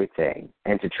into everything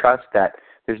and to trust that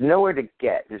there's nowhere to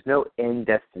get. There's no end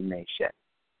destination.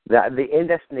 That the end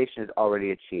destination is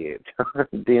already achieved.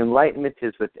 The enlightenment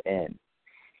is within.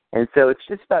 And so it's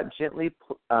just about gently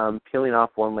peeling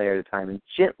off one layer at a time, and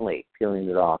gently peeling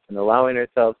it off and allowing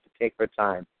ourselves to take our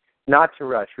time, not to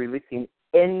rush, releasing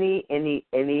any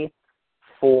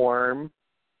form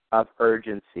of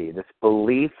urgency, this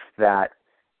belief that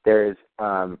there's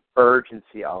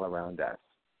urgency all around us.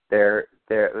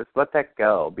 Let's let that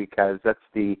go, because that's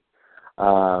the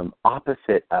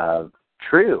opposite of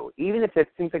true. Even if it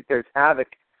seems like there's havoc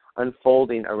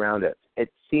unfolding around us,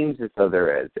 it seems as though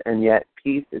there is, and yet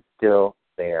peace is still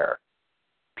there.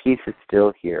 Peace is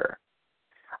still here.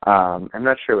 I'm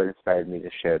not sure what inspired me to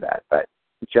share that, but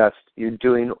you're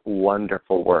doing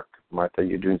wonderful work, Martha.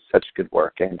 You're doing such good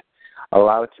work, and I'm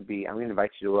going to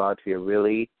invite you to allow it to be a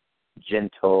really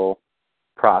gentle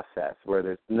process where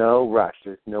there's no rush,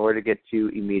 there's nowhere to get to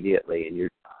immediately, and you're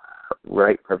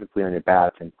right perfectly on your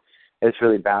path, and it's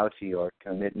really bow to your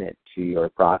commitment to your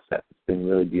process. It's been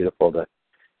really beautiful to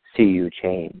see you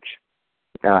change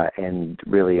and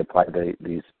really apply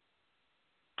this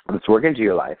work into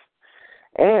your life.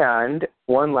 And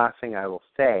one last thing I will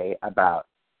say about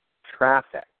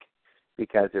traffic,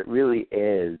 because it really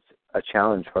is a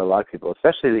challenge for a lot of people,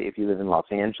 especially if you live in Los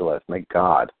Angeles. My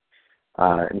God.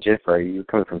 And Jennifer, you're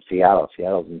coming from Seattle.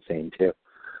 Seattle's insane too.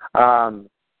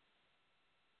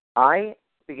 I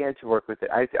began to work with it.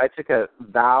 I took a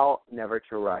vow never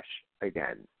to rush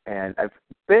again, and I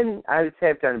would say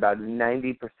I've done about a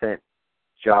 90%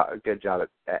 good job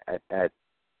at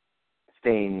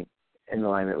staying in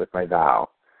alignment with my vow,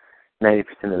 90%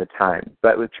 of the time.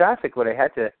 But with traffic, what I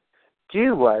had to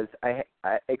do was I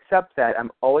accept that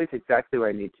I'm always exactly where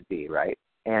I need to be, right?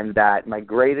 And that my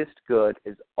greatest good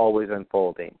is always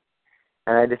unfolding.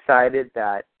 And I decided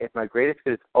that if my greatest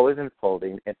good is always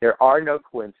unfolding, if there are no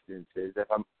coincidences, if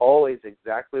I'm always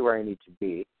exactly where I need to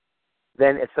be,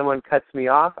 then if someone cuts me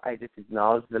off, I just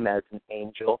acknowledge them as an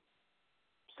angel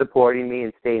supporting me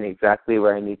and staying exactly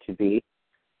where I need to be.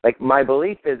 Like, my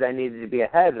belief is I needed to be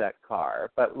ahead of that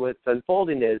car, but what's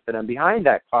unfolding is that I'm behind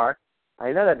that car.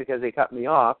 I know that because they cut me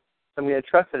off, so I'm going to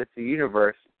trust that it's the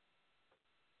universe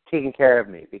taking care of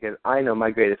me, because I know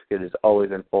my greatest good is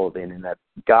always unfolding, and that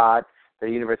God, The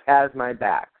universe has my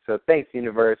back. So thanks,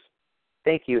 universe.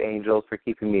 Thank you, angels, for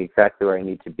keeping me exactly where I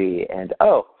need to be. And,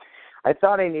 I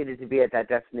thought I needed to be at that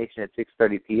destination at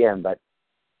 6:30 p.m., but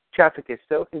traffic is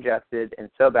so congested and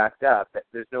so backed up that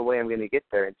there's no way I'm going to get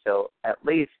there until at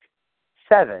least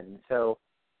 7. So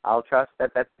I'll trust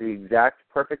that that's the exact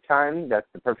perfect time. That's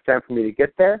the perfect time for me to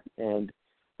get there. And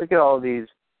look at all these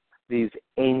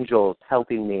angels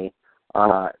helping me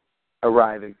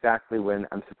arrive exactly when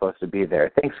I'm supposed to be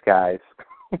there. Thanks, guys.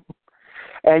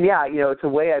 And, yeah, it's a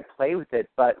way I play with it,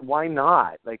 but why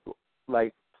not? Like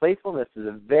playfulness is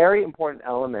a very important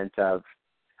element of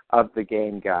the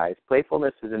game, guys.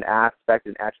 Playfulness is an aspect,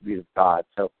 an attribute of God.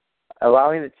 So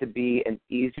allowing it to be an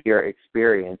easier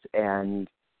experience and,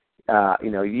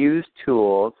 use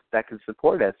tools that can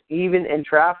support us, even in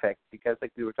traffic, because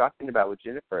like we were talking about with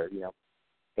Jennifer,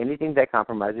 anything that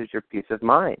compromises your peace of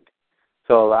mind.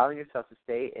 So allowing yourself to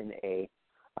stay in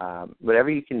whatever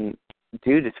you can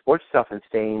do to support yourself in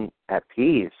staying at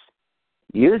peace,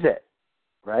 use it,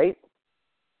 right?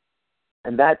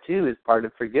 And that, too, is part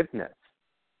of forgiveness.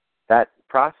 That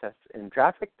process in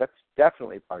traffic, that's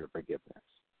definitely part of forgiveness.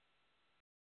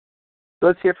 So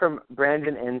let's hear from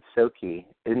Brandon and Soki.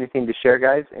 Anything to share,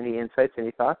 guys? Any insights, any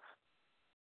thoughts?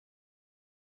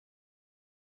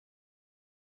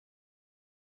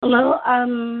 Hello.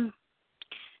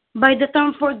 By the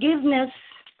term forgiveness,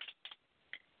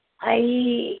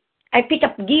 I pick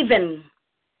up given.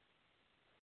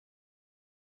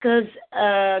 Because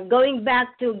going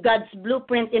back to God's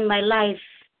blueprint in my life,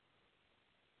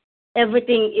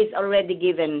 everything is already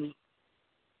given.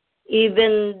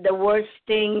 Even the worst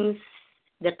things,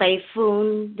 the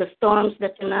typhoon, the storms, the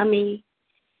tsunami,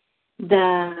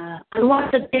 the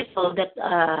unwanted people that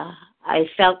I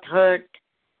felt hurt,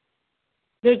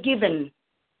 they're given.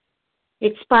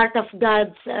 It's part of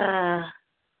God's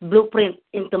blueprint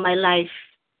into my life.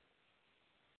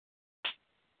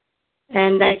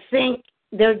 And I think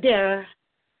they're there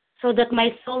so that my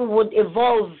soul would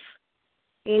evolve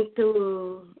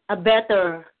into a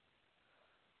better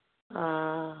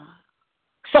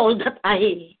soul that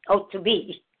I ought to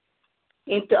be,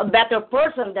 into a better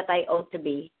person that I ought to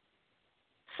be.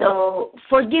 So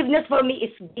forgiveness for me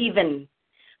is given.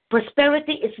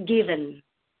 Prosperity is given.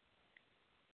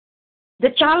 The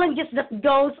challenges that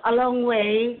goes a long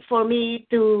way for me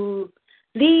to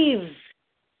live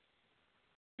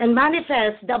and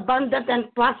manifest the abundant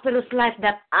and prosperous life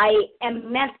that I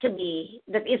am meant to be,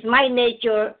 that is my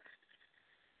nature.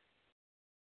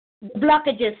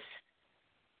 Blockages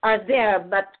are there,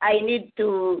 but I need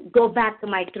to go back to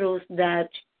my truth that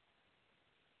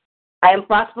I am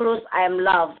prosperous, I am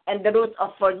loved. And the root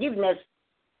of forgiveness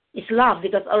is love,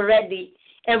 because already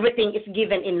everything is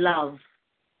given in love.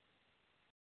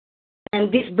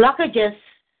 And these blockages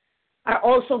are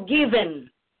also given.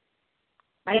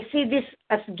 I see this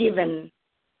as given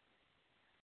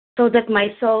so that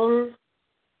my soul,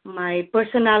 my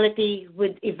personality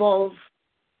would evolve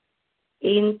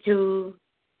into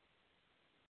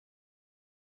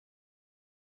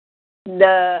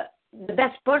the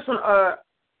best person, or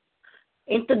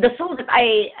into the soul that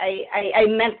I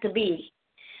meant to be.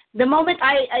 The moment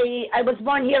I was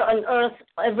born here on earth,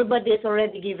 everybody is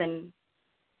already given.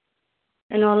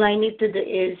 And all I need to do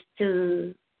is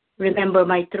to remember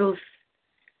my truth,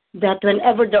 that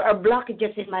whenever there are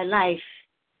blockages in my life,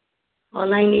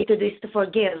 all I need to do is to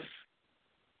forgive.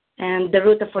 And the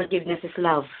root of forgiveness is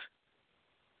love.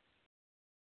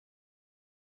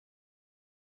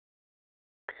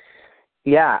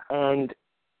 Yeah, and,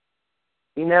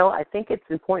 I think it's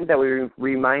important that we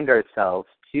remind ourselves,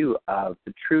 too, of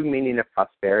the true meaning of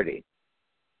prosperity.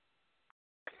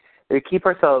 We keep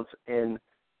ourselves in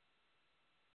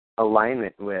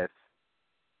alignment with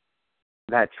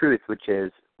that truth, which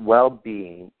is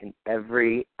well-being in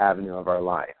every avenue of our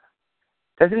life.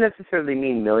 Doesn't necessarily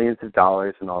mean millions of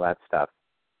dollars and all that stuff.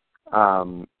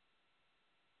 Now,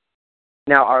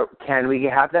 can we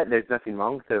have that? There's nothing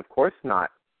wrong with it. Of course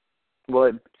not. Will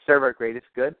it serve our greatest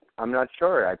good? I'm not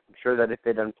sure. I'm sure that if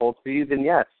it unfolds for you, then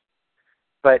yes.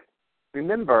 But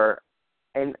remember,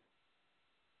 and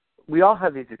we all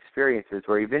have these experiences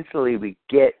where eventually we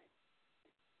get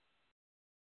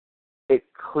it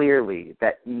clearly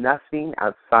that nothing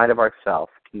outside of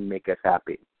ourselves can make us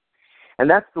happy. And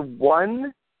that's the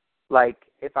one,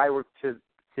 if I were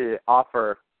to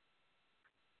offer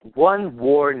one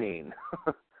warning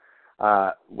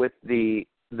with the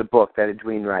book that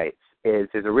Edwene writes, is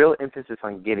there's a real emphasis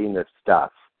on getting this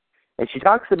stuff. And she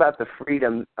talks about the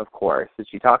freedom, of course, and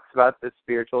she talks about the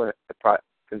spiritual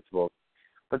principles.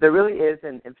 But there really is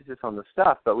an emphasis on the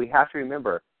stuff, but we have to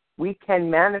remember we can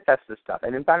manifest this stuff.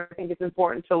 And in fact, I think it's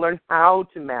important to learn how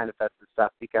to manifest this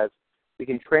stuff because we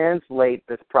can translate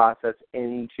this process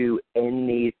into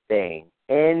anything,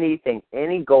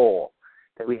 any goal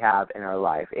that we have in our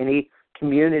life, any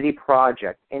community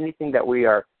project, anything that we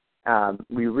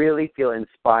really feel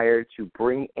inspired to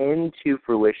bring into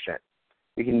fruition.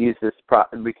 We can use this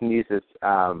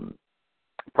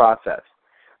process.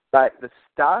 But the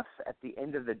stuff, at the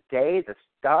end of the day, the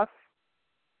stuff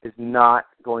is not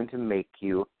going to make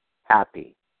you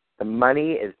happy. The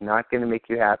money is not going to make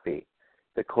you happy.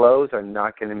 The clothes are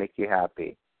not going to make you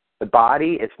happy. The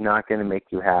body is not going to make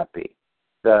you happy.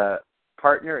 The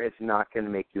partner is not going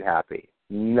to make you happy.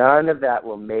 None of that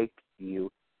will make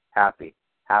you happy.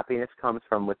 Happiness comes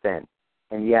from within.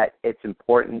 And yet it's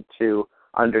important to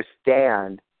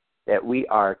understand that we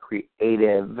are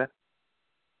creative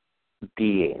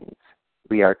beings.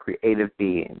 We are creative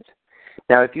beings.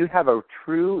 Now, if you have a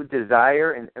true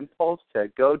desire and impulse to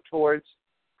go towards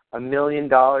 $1 million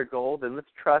goal, then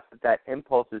let's trust that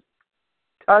impulse is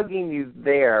tugging you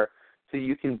there so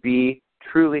you can be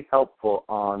truly helpful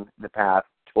on the path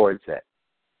towards it.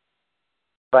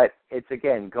 But it's,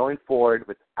 again, going forward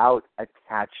without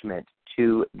attachment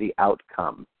to the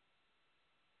outcome.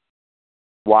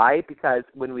 Why? Because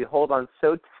when we hold on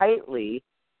so tightly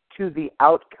to the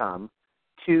outcome,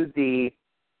 to the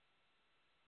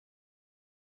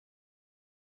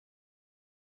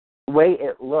way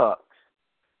it looks,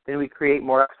 then we create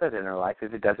more upset in our life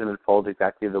if it doesn't unfold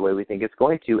exactly the way we think it's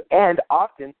going to. And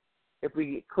often, if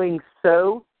we cling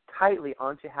so tightly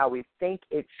onto how we think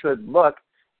it should look,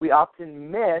 we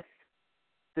often miss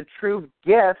the true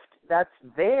gift that's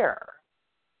there.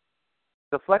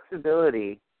 The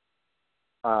flexibility,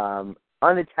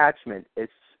 unattachment is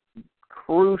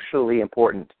crucially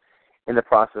important in the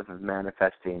process of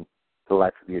manifesting the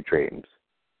life of your dreams.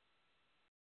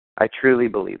 I truly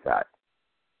believe that.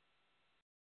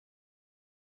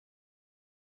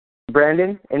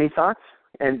 Brandon, any thoughts?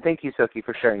 And thank you, Soki,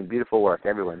 for sharing beautiful work.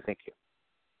 Everyone, thank you.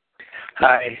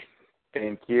 Hi,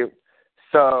 thank you.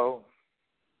 So,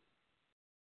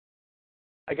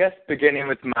 I guess beginning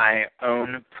with my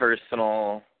own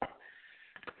personal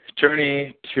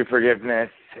journey to forgiveness,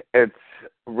 it's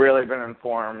really been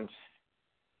informed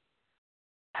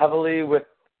heavily with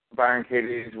Byron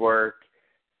Katie's work,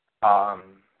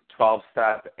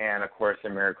 12-step, and A Course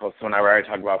in Miracles. So whenever I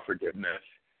talk about forgiveness,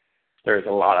 there's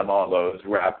a lot of all those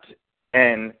wrapped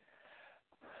in.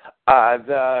 I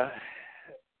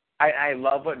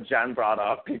love what Jen brought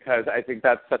up because I think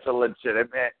that's such a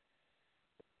legitimate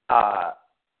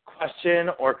question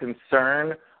or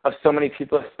concern of so many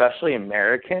people, especially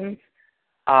Americans.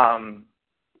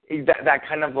 That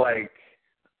kind of like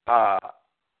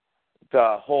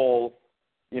the whole,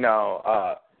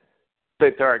 that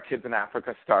there are kids in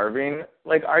Africa starving,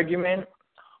 like, argument.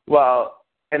 Well,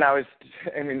 and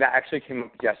that actually came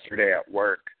up yesterday at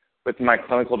work with my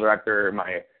clinical director,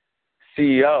 my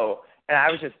CEO, and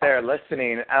I was just there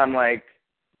listening, and I'm like,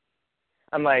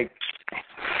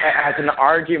 as an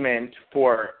argument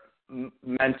for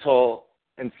mental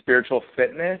and spiritual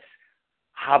fitness,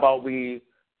 how about we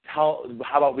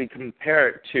compare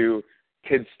it to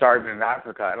kids starving in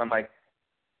Africa? And I'm like,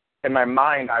 in my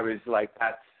mind, I was like,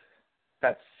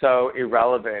 that's so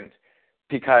irrelevant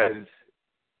because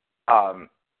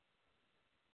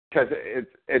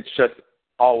it's just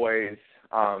always,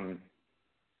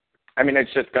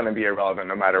 it's just going to be irrelevant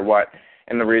no matter what.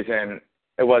 And the reason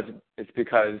it's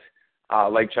because,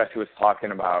 like Jesse was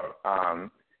talking about,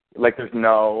 there's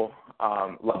no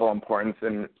level of importance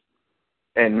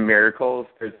in miracles.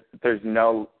 There's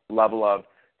no level of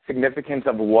significance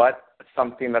of what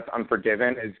something that's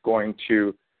unforgiven is going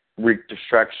to wreak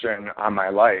destruction on my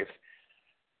life.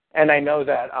 And I know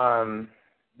that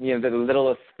the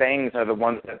littlest things are the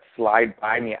ones that slide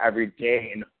by me every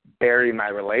day and bury my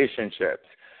relationships.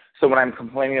 So when I'm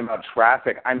complaining about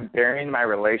traffic, I'm burying my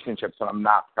relationships when I'm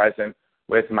not present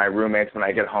with my roommates when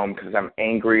I get home because I'm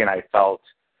angry and I felt,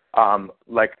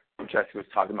 like Jesse was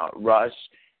talking about, rushed,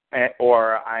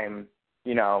 or I'm,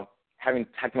 having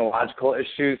technological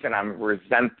issues and I'm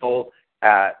resentful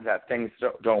that things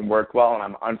don't work well and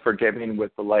I'm unforgiving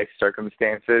with the life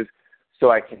circumstances.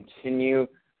 So I continue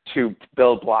to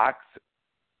build blocks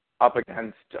up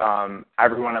against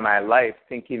everyone in my life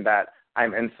thinking that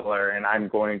I'm insular and I'm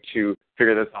going to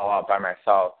figure this all out by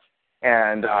myself.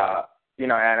 And,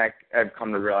 and I've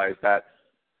come to realize that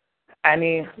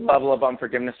any level of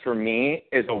unforgiveness for me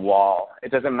is a wall.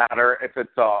 It doesn't matter if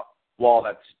it's a wall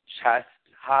that's chest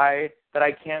high that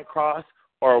I can't cross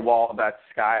or a wall that's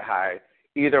sky high.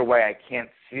 Either way,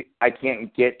 I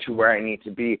can't get to where I need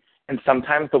to be. And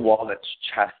sometimes the wall that's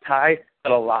chest high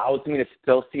that allows me to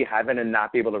still see heaven and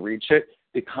not be able to reach it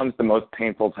becomes the most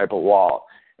painful type of wall.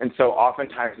 And so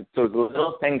oftentimes it's those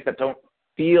little things that don't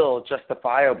feel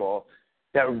justifiable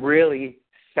that really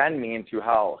send me into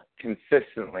hell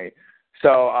consistently.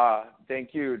 So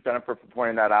thank you, Jennifer, for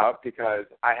pointing that out, because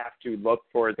I have to look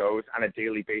for those on a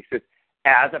daily basis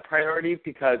as a priority,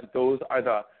 because those are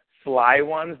the sly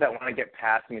ones that want to get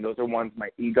past me. Those are ones my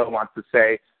ego wants to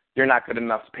say you're not good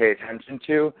enough to pay attention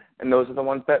to, and those are the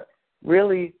ones that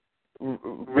really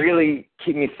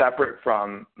keep me separate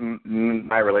from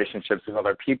my relationships with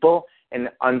other people and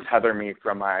untether me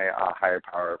from my higher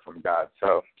power, from God.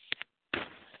 So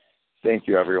thank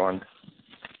you, everyone.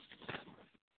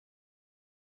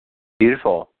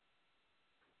 Beautiful.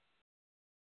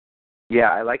 Yeah,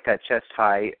 I like that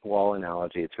chest-high wall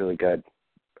analogy. It's really good.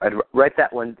 I'd write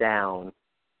that one down.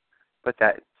 Put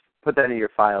that in your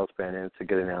files, Brandon. It's a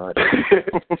good analogy.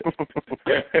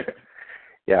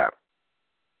 Yeah.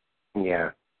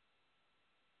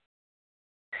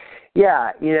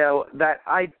 Yeah, that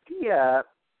idea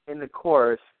in the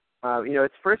Course,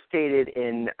 it's first stated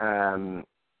in the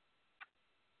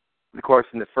Course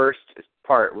in the first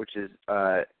part, which is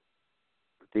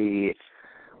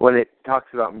when it talks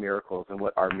about miracles and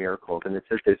what are miracles, and it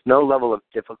says there's no level of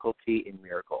difficulty in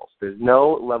miracles. There's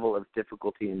no level of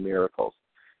difficulty in miracles.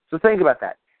 So think about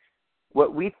that.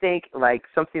 What we think like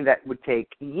something that would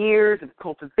take years of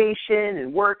cultivation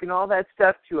and work and all that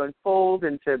stuff to unfold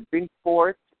and to bring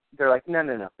forth, they're like,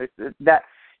 no. That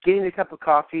getting a cup of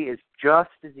coffee is just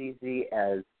as easy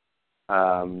as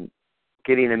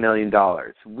getting $1 million.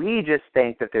 We just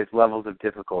think that there's levels of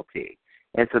difficulty,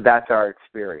 and so that's our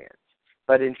experience.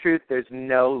 But in truth, there's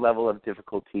no level of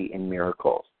difficulty in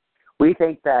miracles. We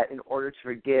think that in order to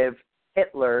forgive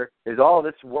Hitler, there's all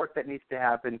this work that needs to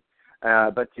happen,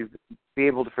 but to be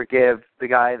able to forgive the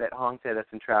guy that honked at us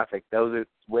in traffic, those are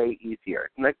way easier.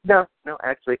 I'm like, no,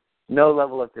 actually, no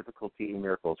level of difficulty in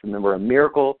miracles. Remember, a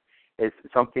miracle is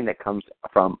something that comes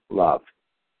from love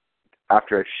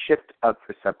after a shift of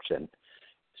perception.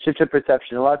 Shift of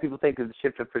perception. A lot of people think that the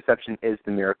shift of perception is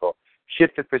the miracle.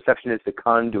 Shift of perception is the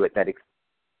conduit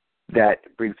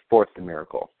that brings forth the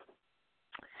miracle.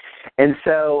 And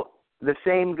so the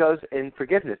same goes in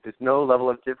forgiveness. There's no level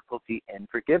of difficulty in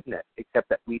forgiveness except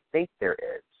that we think there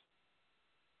is.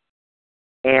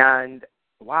 And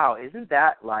wow, isn't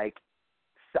that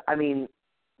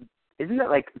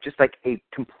just like a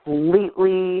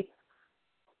completely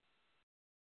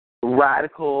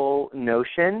radical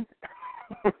notion?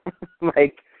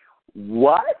 Like,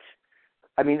 what?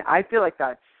 I mean, I feel like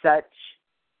that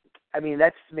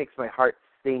just makes my heart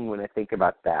sing when I think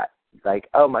about that. Like,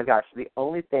 oh my gosh, the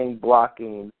only thing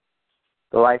blocking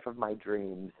the life of my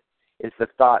dreams is the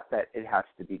thought that it has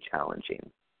to be challenging.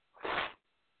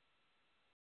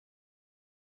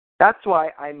 That's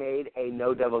why I made a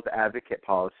no devil's advocate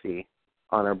policy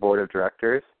on our board of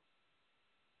directors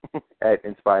at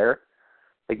Inspire.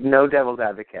 Like, no devil's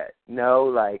advocate.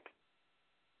 No,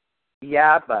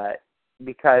 but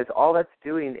because all that's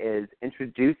doing is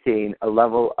introducing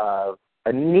a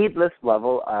needless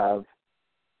level of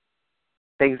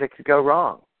things that could go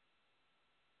wrong.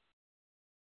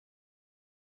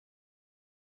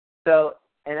 So,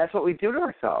 and that's what we do to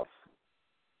ourselves.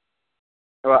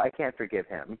 Well, I can't forgive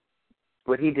him.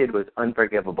 What he did was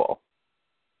unforgivable.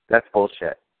 That's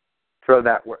bullshit.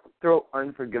 Throw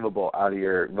unforgivable out of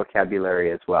your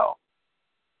vocabulary as well.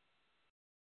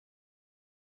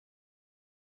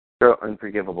 Throw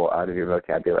unforgivable out of your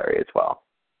vocabulary as well.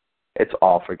 It's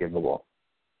all forgivable.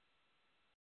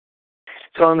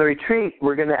 So on the retreat,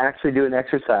 we're going to actually do an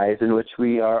exercise in which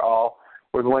we're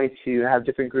going to have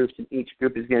different groups, and each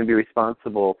group is going to be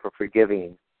responsible for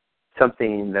forgiving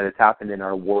something that has happened in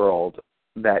our world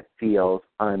that feels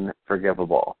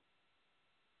unforgivable,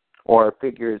 or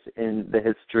figures in the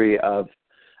history of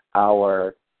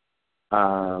our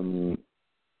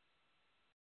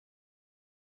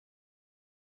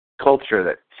culture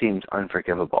that seems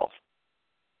unforgivable.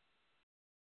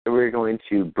 So we're going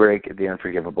to break the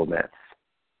unforgivable myths.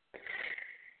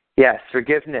 Yes,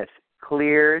 forgiveness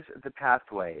clears the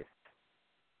pathways,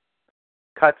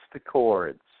 cuts the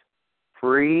cords,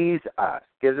 frees us,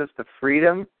 gives us the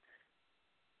freedom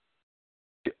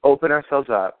to open ourselves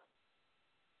up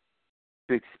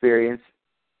to experience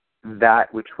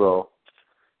that which will,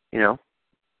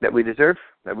 that we deserve,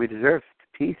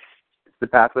 peace. It's the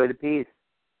pathway to peace.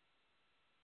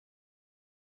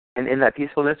 And in that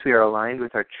peacefulness, we are aligned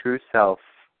with our true self.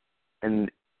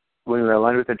 And when we're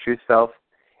aligned with our true self,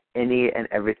 any and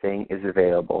everything is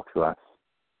available to us.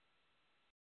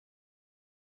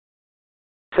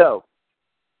 So,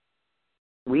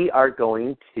 we are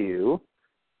going to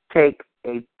take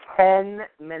a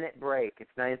 10-minute break.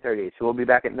 It's 9:30, so we'll be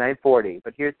back at 9:40.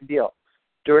 But here's the deal.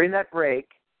 During that break,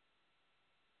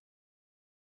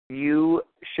 you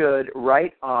should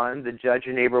write on the Judge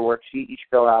Your Neighbor worksheet. Each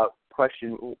fill out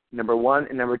question number 1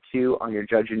 and number 2 on your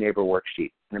Judge Your Neighbor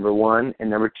worksheet. Number 1 and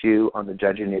number 2 on the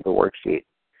Judge Your Neighbor worksheet.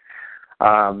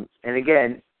 And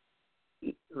again,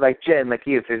 like Jen, like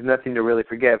you, if there's nothing to really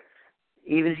forgive,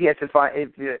 even if you have to find,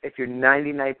 if you're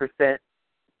 99%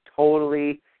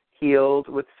 totally healed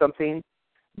with something,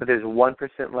 but there's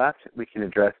 1% left, we can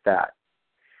address that.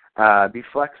 Be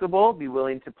flexible, be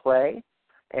willing to play,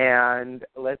 and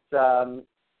let's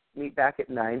meet back at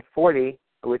 9:40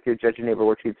 with your Judge Your Neighbor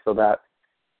worksheets filled out.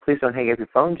 Please don't hang up your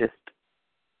phone. Just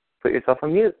put yourself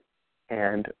on mute,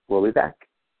 and we'll be back.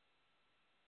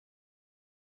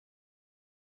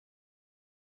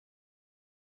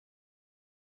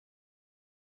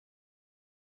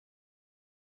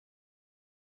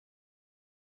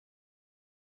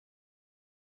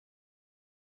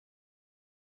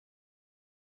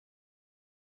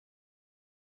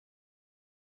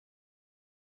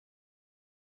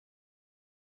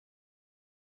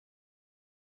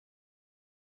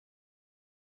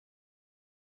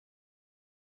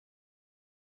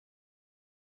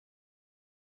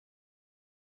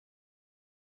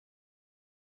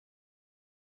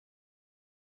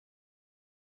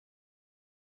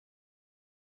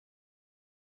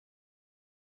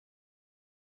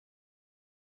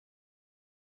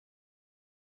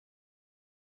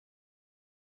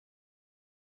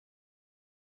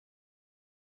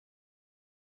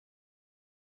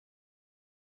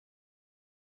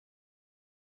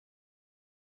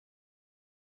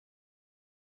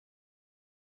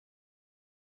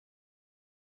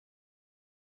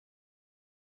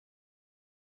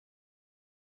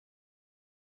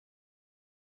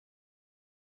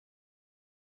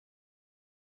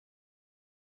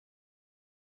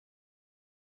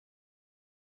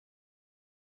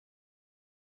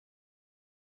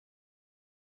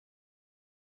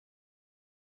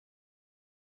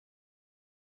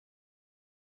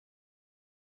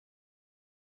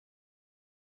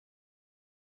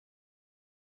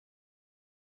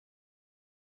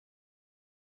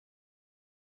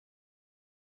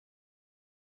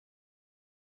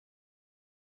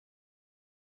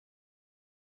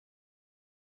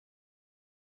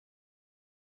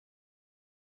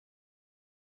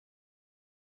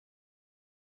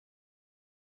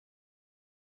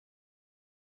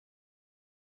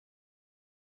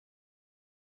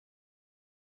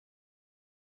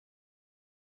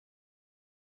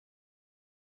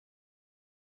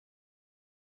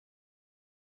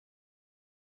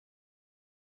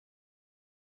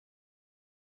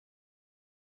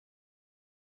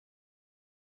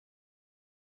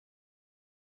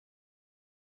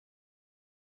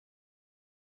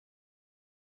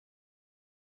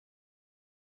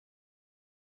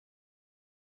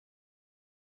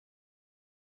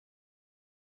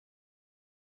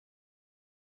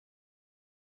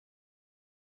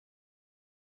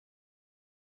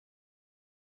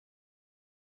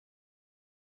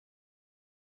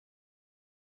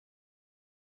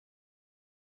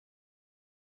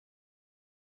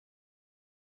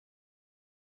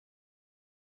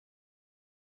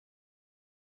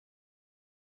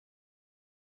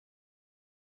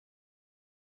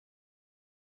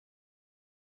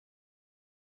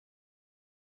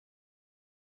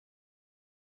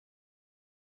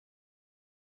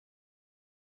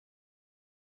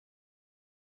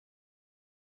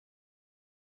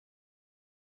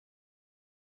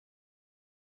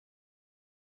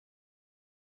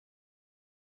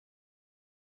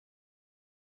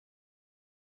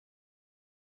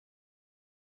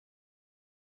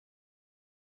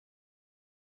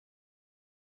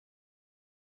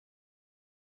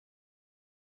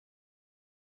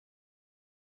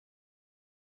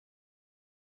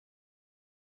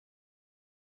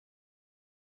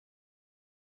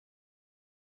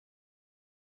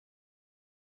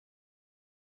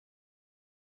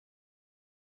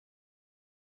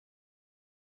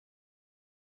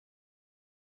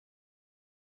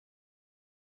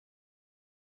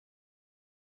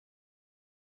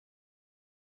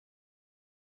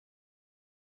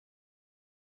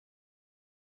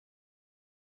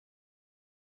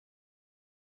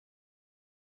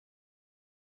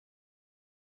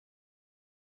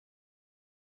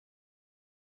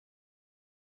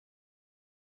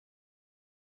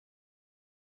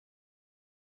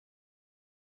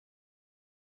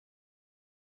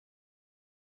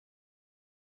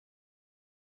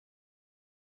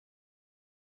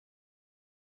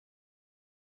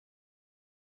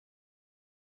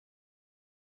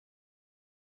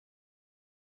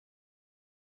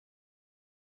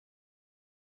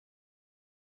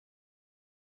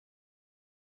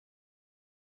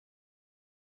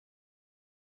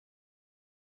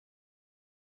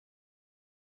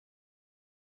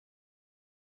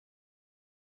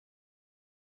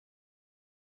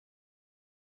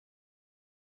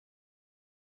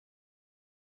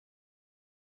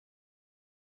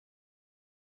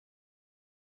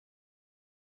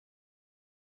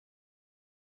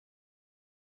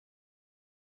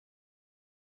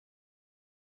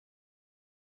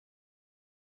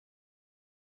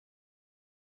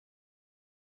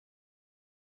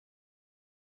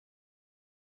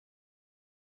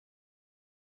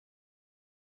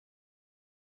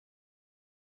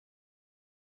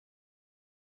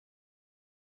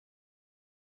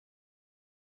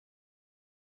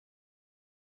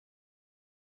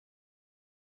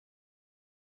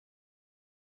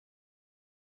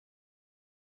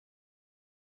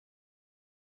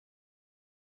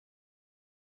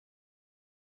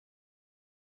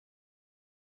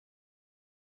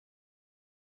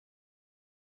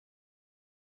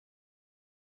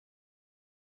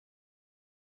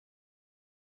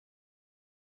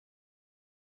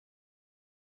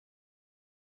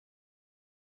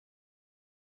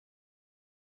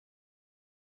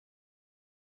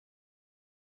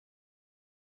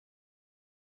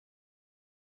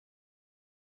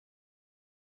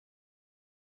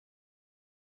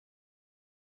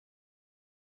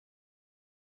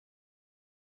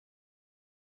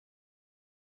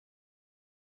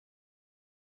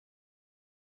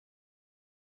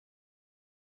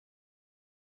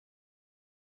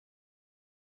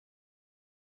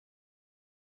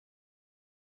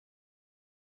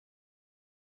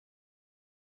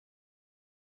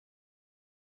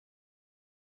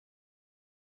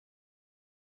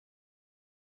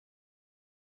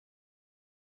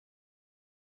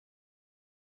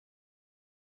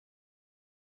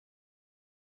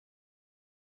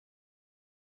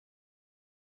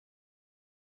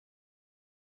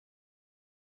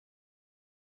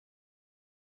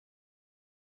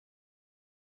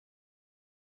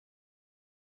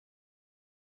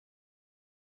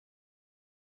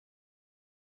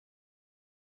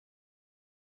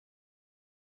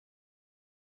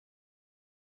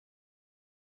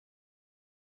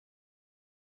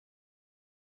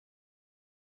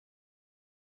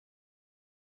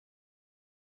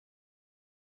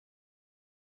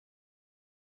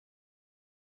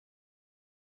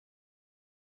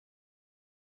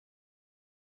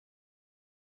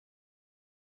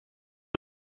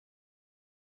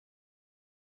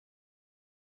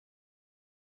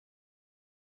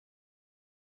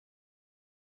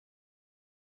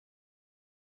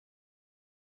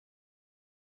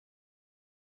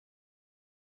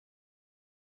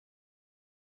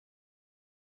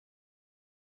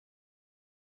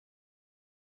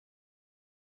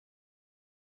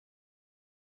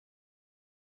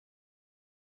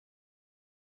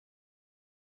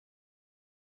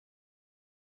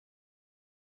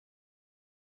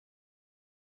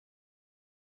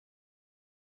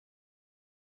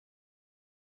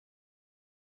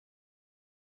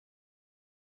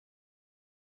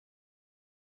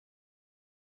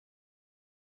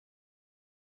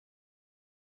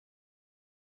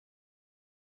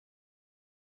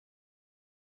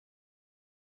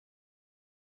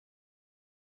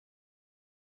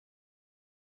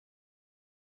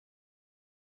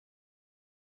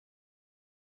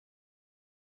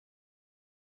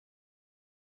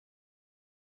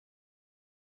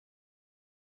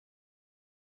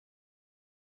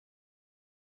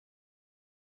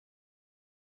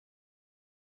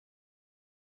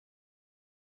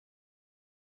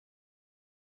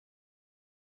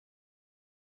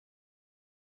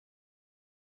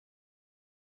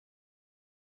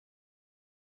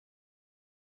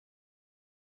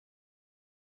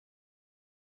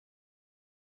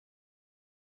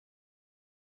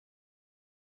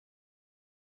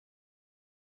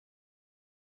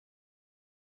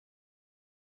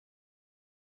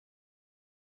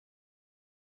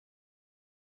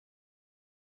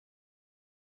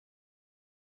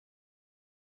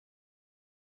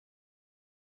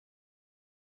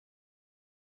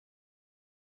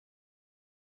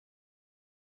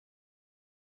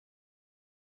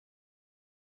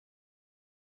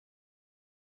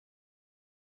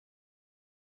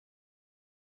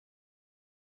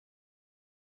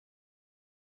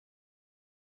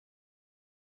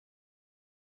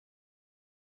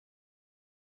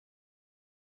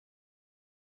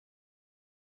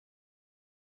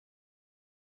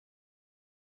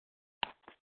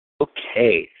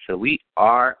 Okay, so we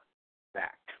are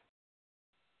back.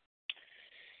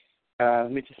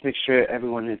 Let me just make sure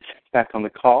everyone is back on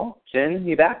the call. Jen,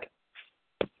 you back?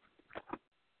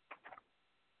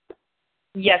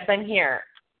 Yes, I'm here.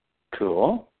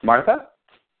 Cool. Martha?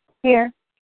 Here.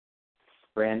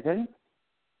 Brandon?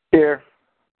 Here.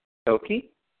 Toki?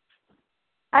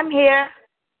 I'm here.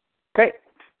 Great.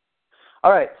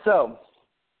 All right, so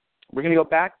we're going to go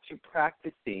back to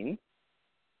practicing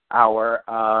our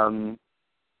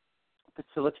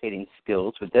facilitating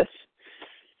skills with this.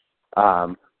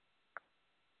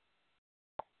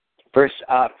 First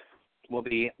up will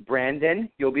be Brandon.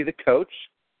 You'll be the coach.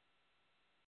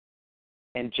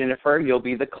 And Jennifer, you'll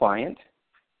be the client.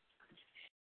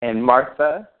 And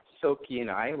Martha, Soki, and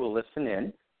I will listen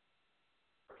in.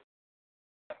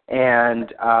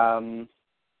 And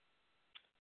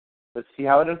let's see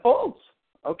how it unfolds.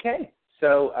 Okay,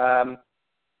 so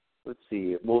let's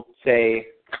see. We'll say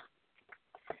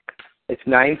it's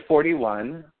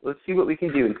 9:41. Let's see what we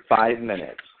can do in 5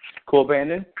 minutes. Cool,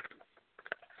 Brandon?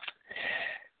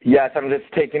 Yes, I'm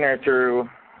just taking her through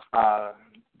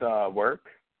the work.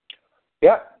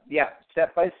 Yep, yeah,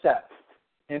 step by step.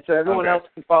 And so everyone Okay. else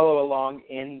can follow along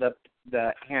in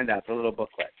the handout, the little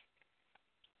booklet.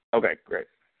 Okay, great.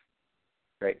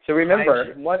 Great. So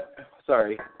remember,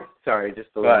 sorry, just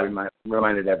a little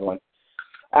reminder to everyone.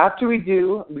 After we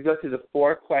go through the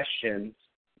 4 questions,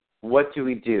 what do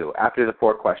we do after the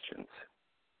 4 questions?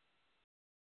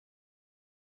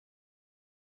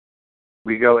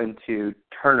 We go into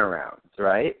turnarounds,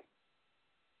 right?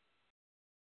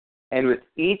 And with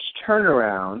each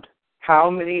turnaround,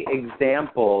 how many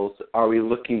examples are we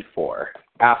looking for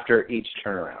after each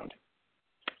turnaround?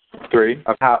 3.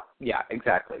 Of how? Yeah,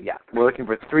 exactly. Yeah, we're looking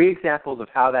for 3 examples of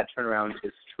how that turnaround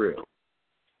is true.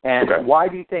 And Okay. why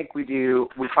do you think we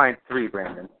find 3,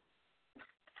 Brandon?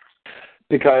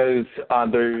 Because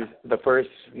there's the first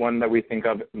one that we think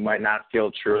of might not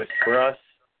feel truest for us.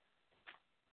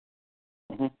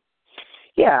 Mm-hmm.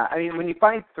 Yeah, I mean, when you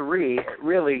find 3,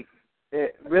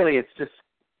 it's just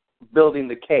building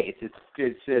the case.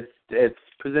 It's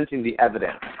presenting the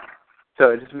evidence. So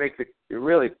it just makes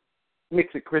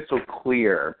it crystal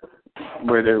clear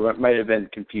where there might have been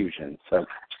confusion. So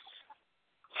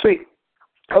sweet.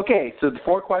 Okay, so the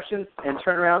 4 questions and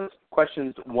turnarounds,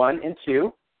 questions 1 and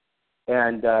 2,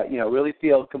 and really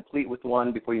feel complete with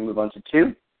 1 before you move on to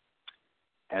 2.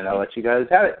 And I'll let you guys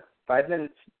have it. 5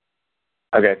 minutes.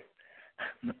 Okay.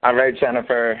 All right,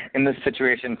 Jennifer. In this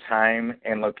situation, time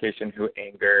and location, who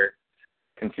anger,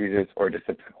 confuses, or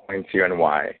disappoints you, and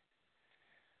why?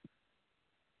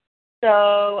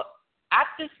 So at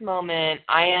this moment,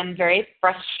 I am very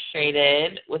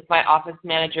frustrated with my office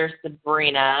manager,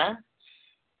 Sabrina,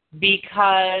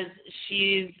 because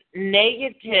she's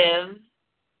negative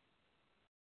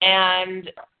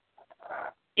and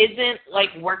isn't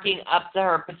working up to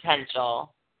her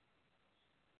potential.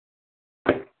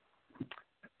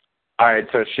 All right,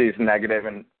 so she's negative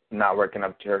and not working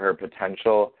up to her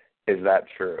potential. Is that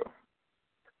true?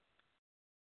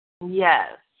 Yes.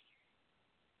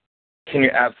 Can you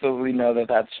absolutely know that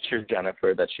that's true,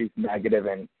 Jennifer, that she's negative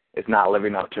and is not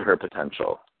living up to her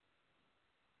potential?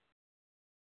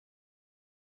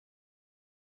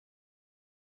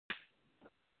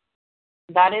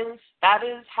 That is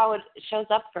how it shows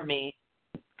up for me.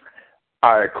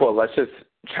 All right, cool. Let's just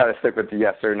try to stick with the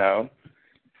yes or no.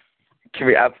 Can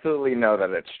we absolutely know that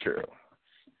it's true?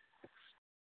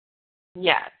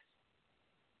 Yes.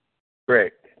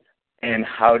 Great. And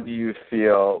how do you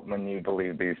feel when you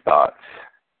believe these thoughts?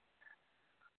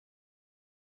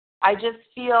 I just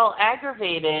feel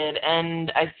aggravated,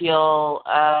 and I feel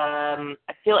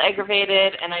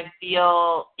aggravated, and I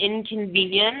feel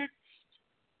inconvenienced,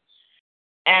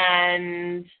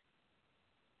 and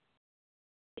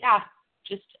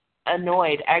just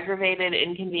annoyed, aggravated,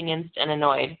 inconvenienced, and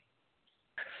annoyed.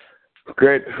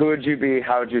 Great. Who would you be?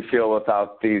 How would you feel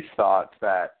without these thoughts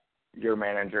that your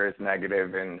manager is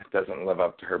negative and doesn't live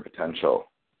up to her potential?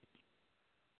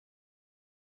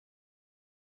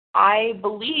 I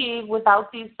believe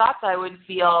without these thoughts, I would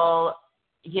feel,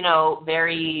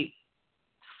 very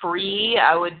free.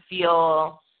 I would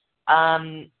feel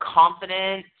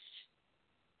confident,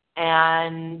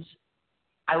 and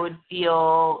I would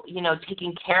feel,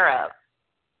 taken care of.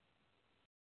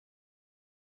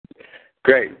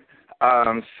 Great.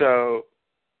 So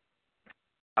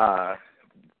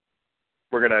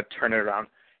we're going to turn it around.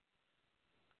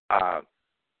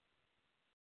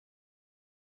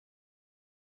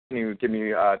 Can you give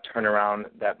me a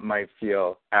turnaround that might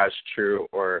feel as true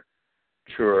or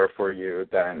truer for you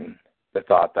than the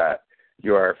thought that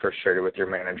you are frustrated with your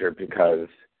manager because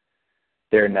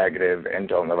they're negative and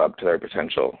don't live up to their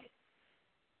potential?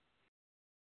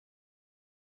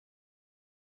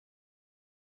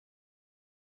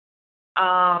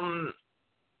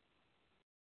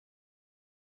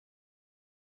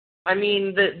 I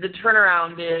mean, the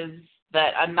turnaround is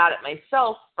that I'm mad at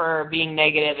myself for being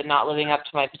negative and not living up to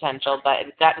my potential, but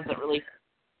that doesn't really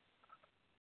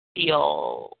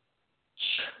feel.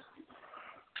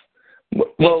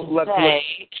 Well,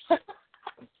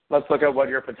 let's look at what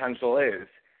your potential is.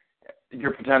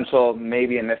 Your potential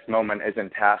maybe in this moment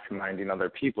isn't task minding other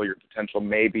people. Your potential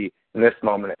maybe in this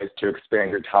moment is to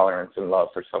expand your tolerance and love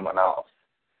for someone else.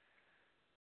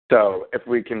 So if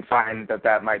we can find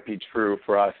that might be true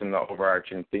for us in the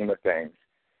overarching theme of things,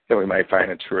 then we might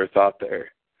find a truer thought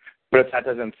there. But if that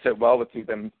doesn't sit well with you,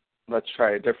 then let's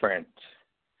try a different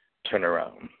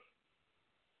turnaround.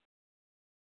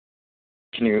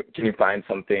 Can you find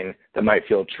something that might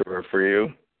feel truer for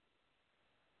you?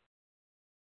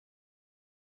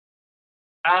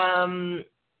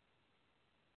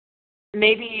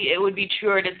 Maybe it would be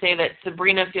truer to say that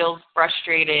Sabrina feels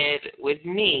frustrated with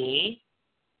me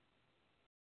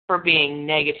for being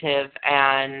negative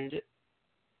and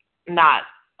not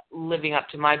living up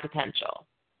to my potential.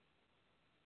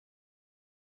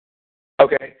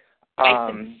 Okay. I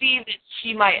can see that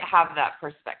she might have that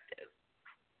perspective.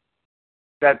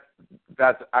 That's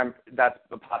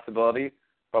a possibility,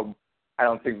 but I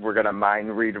don't think we're gonna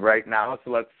mind read right now.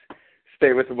 So let's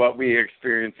stay with what we're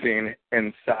experiencing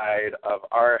inside of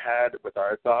our head with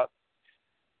our thoughts.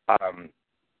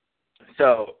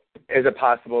 So is it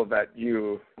possible that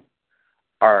you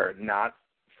are not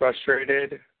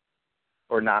frustrated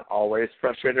or not always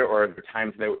frustrated, or are there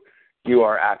times that you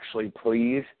are actually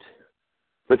pleased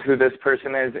with who this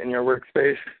person is in your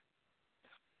workspace?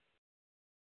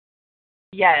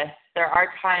 Yes, there are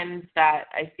times that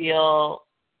I feel,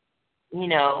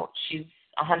 she's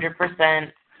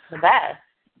 100% the best.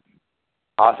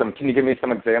 Awesome. Can you give me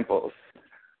some examples?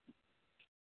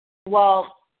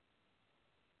 Well,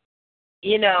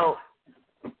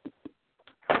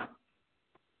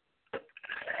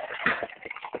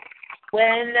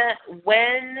 when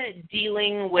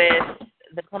dealing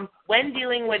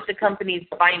with the company's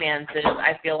finances,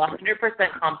 I feel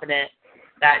 100% confident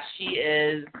that she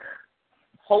is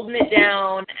holding it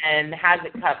down and has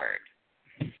it covered.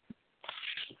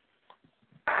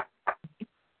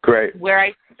 Great. Where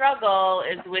I struggle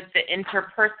is with the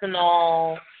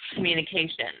interpersonal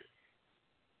communication.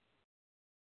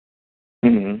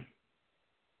 Mm-hmm.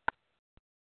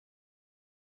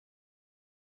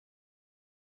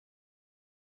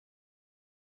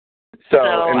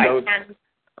 Go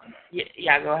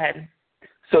ahead.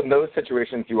 So in those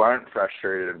situations, you aren't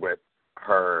frustrated with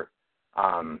her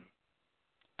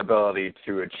ability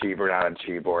to achieve or not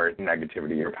achieve, or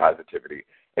negativity or positivity.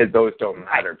 Those don't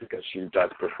matter because she does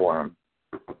perform.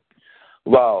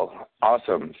 Well,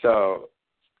 awesome. So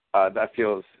that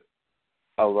feels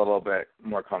a little bit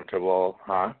more comfortable,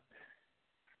 huh?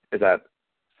 Is that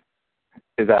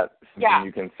something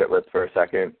you can sit with for a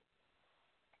second?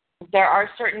 There are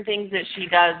certain things that she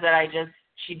does that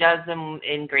she does them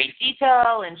in great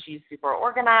detail, and she's super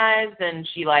organized, and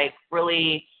she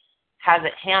really has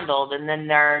it handled. And then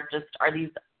there just are these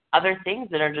other things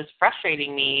that are just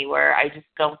frustrating me, where I just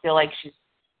don't feel like she's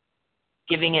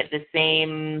giving it the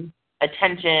same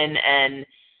attention, and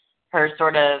her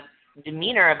sort of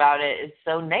demeanor about it is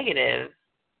so negative.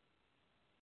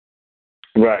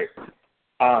 Right.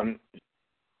 All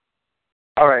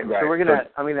right. So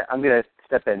I'm gonna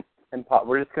step in and pause.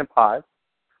 We're just gonna pause.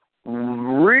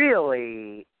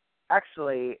 Really,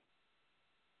 actually,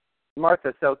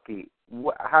 Martha Soki,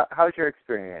 how's your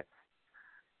experience?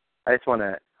 I just want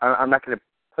to. I'm not going to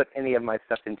put any of my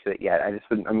stuff into it yet.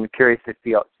 I'm curious to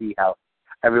see how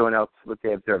everyone else, what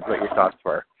they observed, what your thoughts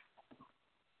were.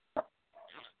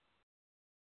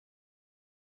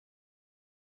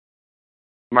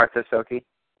 Martha Soki,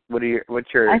 what do you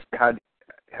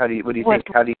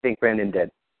think Brandon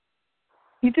did?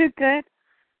 He did good.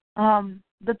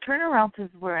 The turnaround is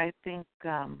where I think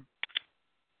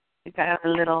it got a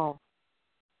little,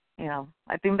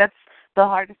 I think that's the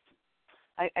hardest.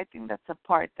 I think that's a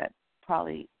part that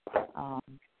probably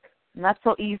not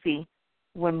so easy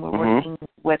when we're working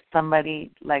with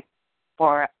somebody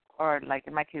or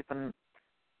in my case when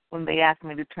they ask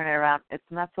me to turn it around,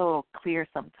 it's not so clear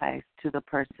sometimes to the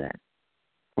person.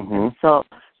 So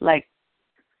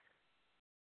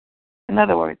in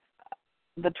other words,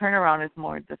 the turnaround is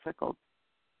more difficult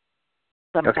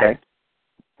sometimes.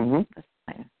 Okay.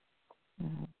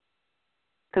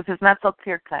 Because it's not so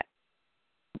clear cut.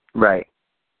 Right.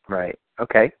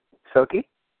 Okay. Soki?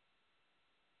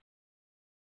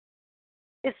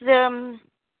 It's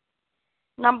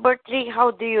number 3.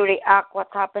 How do you react? What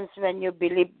happens when you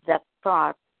believe that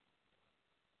thought?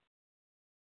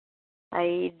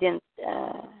 I didn't.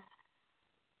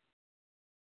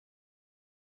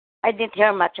 I didn't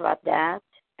hear much about that.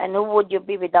 And who would you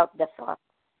be without the thought?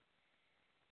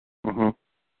 Mhm.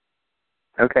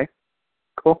 Okay.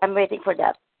 Cool. I'm waiting for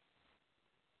that.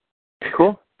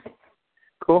 Cool.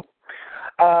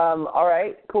 All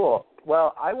right. Cool.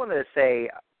 Well, I wanted to say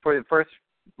for the first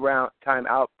time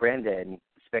out, Brandon,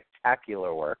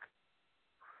 spectacular work.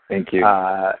 Thank you.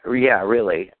 Yeah,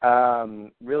 really,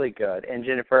 really good. And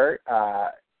Jennifer,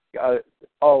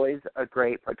 always a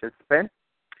great participant.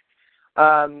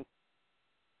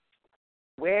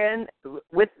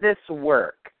 With this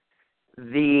work,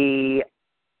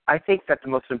 I think that the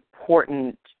most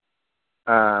important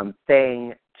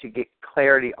thing to get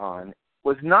clarity on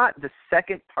was not the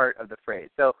second part of the phrase.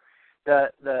 So,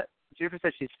 Jennifer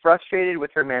said she's frustrated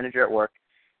with her manager at work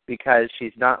because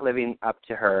she's not living up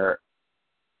to her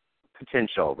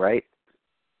potential, right?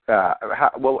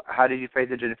 How did you phrase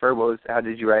it, Jennifer? How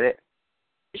did you write it?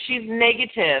 She's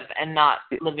negative and not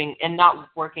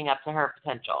working up to her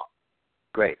potential.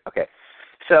 Great. Okay.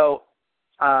 So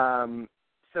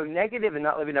negative and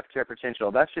not living up to her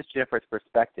potential, that's just Jennifer's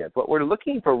perspective. What we're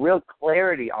looking for real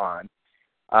clarity on,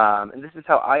 and this is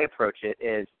how I approach it,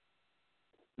 is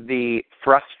the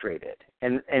frustrated.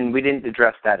 And we didn't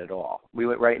address that at all. We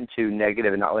went right into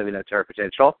negative and not living up to her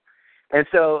potential. And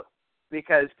so,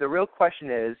 because the real question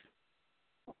is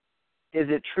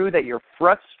it true that you're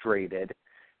frustrated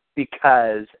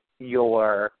because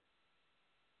your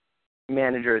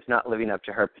manager is not living up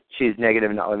to her, she's negative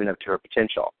and not living up to her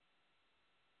potential?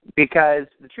 Because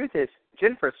the truth is,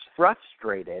 Jennifer's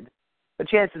frustrated, but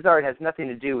chances are it has nothing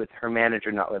to do with her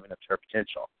manager not living up to her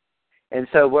potential. And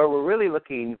so where we're really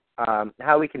looking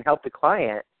how we can help the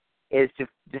client is to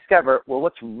discover, well,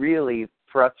 what's really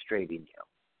frustrating you?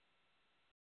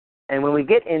 And when we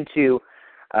get into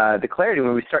the clarity,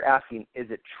 when we start asking, is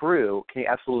it true? Can you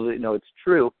absolutely know it's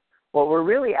true? What we're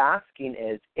really asking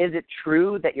is it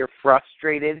true that you're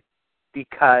frustrated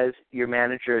because your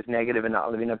manager is negative and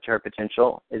not living up to her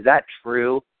potential? Is that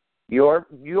true? You're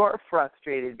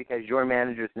frustrated because your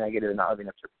manager is negative and not living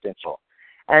up to her potential.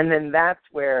 And then that's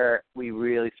where we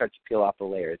really start to peel off the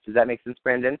layers. Does that make sense,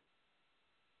 Brandon?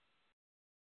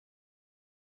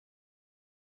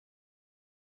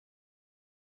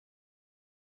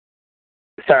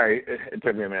 Sorry, it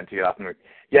took me a minute to get off mute.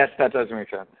 Yes, that does make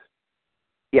sense.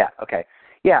 Yeah, okay.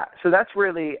 Yeah, so that's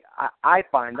really, I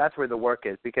find that's where the work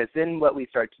is, because then what we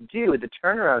start to do with the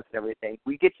turnarounds and everything,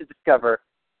 we get to discover,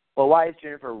 well, why is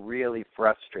Jennifer really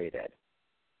frustrated?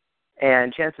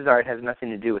 And chances are it has nothing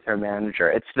to do with her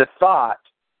manager. It's the thought,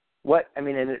 and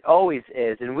it always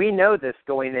is, and we know this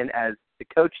going in as the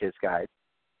coaches, guys.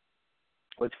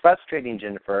 What's frustrating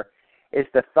Jennifer is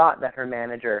the thought that her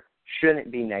manager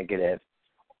shouldn't be negative,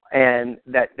 and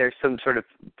that there's some sort of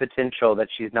potential that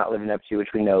she's not living up to,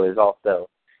 which we know is also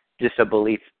just a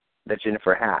belief that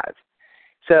Jennifer has.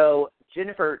 So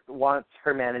Jennifer wants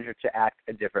her manager to act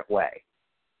a different way.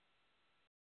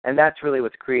 And that's really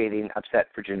what's creating upset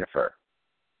for Jennifer.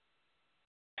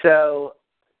 So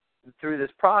through this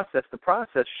process, the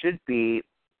process should be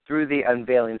through the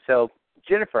unveiling. So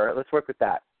Jennifer, let's work with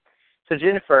that. So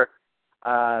Jennifer,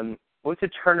 what's a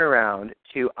turnaround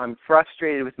to I'm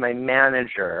frustrated with my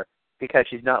manager because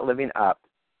she's not living up,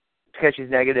 because she's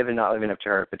negative and not living up to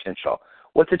her potential?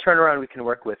 What's a turnaround we can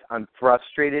work with? I'm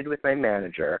frustrated with my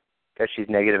manager because she's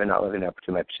negative and not living up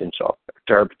to my potential,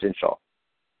 to her potential.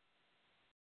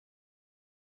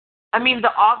 I mean,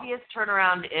 the obvious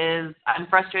turnaround is I'm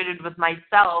frustrated with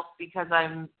myself because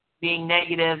I'm being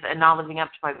negative and not living up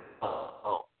to my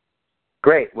goal.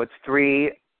 Great.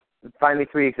 Find me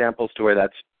 3 examples to where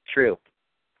that's true.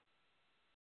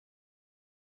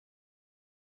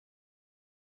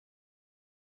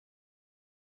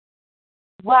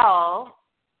 Well,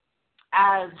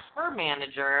 as her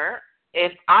manager,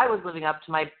 if I was living up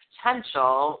to my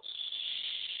potential,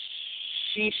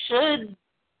 she should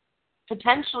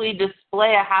potentially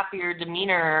display a happier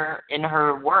demeanor in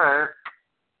her work,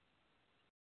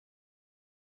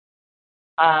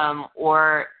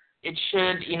 or it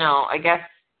should, I guess,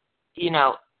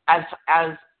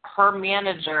 as her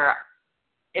manager,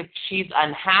 if she's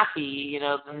unhappy,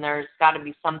 then there's got to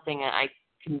be something that I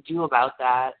can do about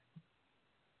that.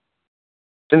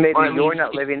 So maybe you're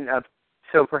not living up.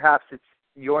 So perhaps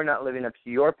you're not living up to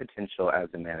your potential as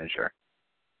a manager.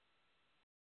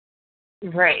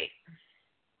 Right.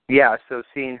 Yeah, so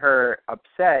seeing her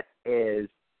upset is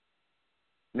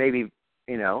maybe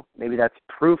that's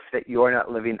proof that you're not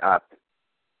living up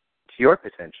to your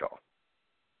potential.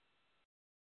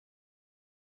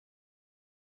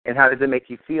 And how does it make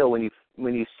you feel when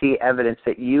you see evidence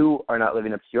that you are not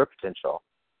living up to your potential?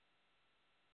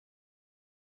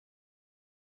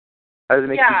 How does it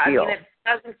make you feel? I mean, it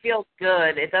doesn't feel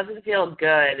good. It doesn't feel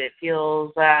good. It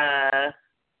feels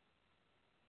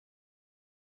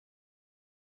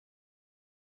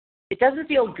it doesn't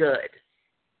feel good.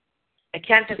 I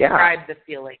can't describe the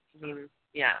feeling. I mean,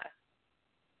 yeah.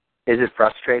 Is it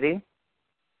frustrating?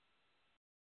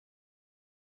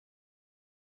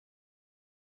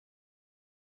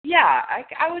 Yeah,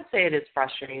 I would say it is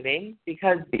frustrating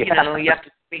because, you have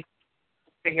to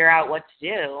figure out what to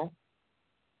do.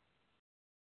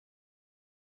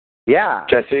 Yeah.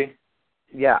 Jesse?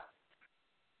 Yeah.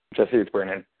 Jesse, it's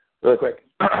Brandon. Really quick.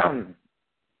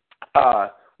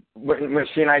 When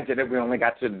she and I did it, we only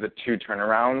got to the 2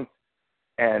 turnarounds,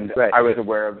 and I was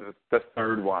aware of the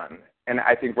third one. And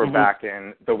I think we're back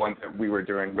in the ones that we were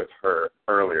doing with her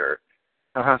earlier.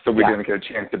 So we didn't get a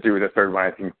chance to do the third one.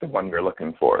 I think the one we're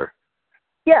looking for.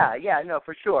 Yeah, no,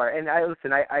 for sure. And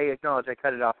I acknowledge I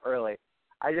cut it off early.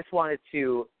 I just wanted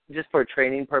to, just for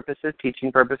training purposes,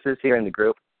 teaching purposes here in the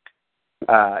group,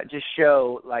 just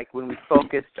show, like, when we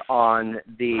focused on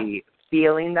the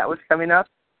feeling that was coming up,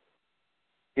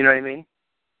 you know what I mean?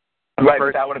 Right,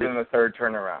 but that would have been the third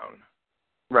turnaround.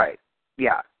 Right,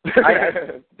 yeah.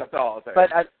 That's all I'll say.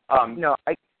 But,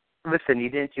 listen, you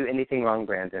didn't do anything wrong,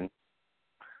 Brandon.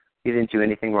 You didn't do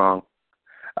anything wrong.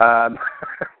 I'm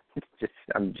just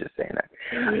saying that.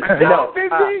 Don't be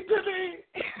mean to me.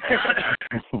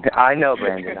 I know,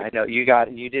 Brandon. I know. You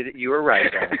did it. You were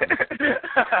right, Brandon.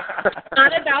 It's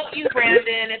not about you,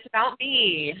 Brandon. It's about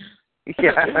me.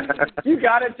 Yeah. You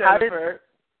got it, Jennifer.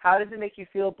 How does it make you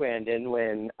feel, Brandon,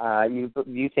 when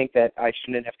you think that I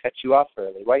shouldn't have cut you off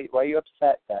early? Why are you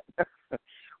upset that?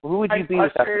 Who would you be?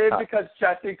 I'm frustrated because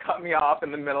Jesse cut me off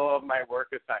in the middle of my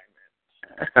work assignment.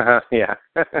 Yeah.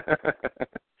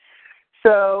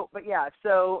 So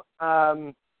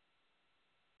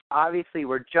obviously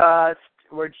we're just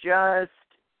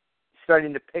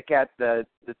starting to pick at the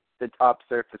top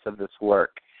surface of this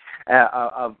work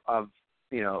of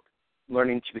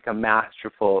learning to become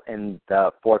masterful in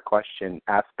the 4-question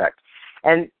aspect.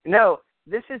 And no,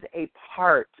 this is a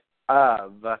part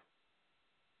of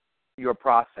your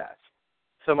process.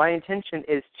 So my intention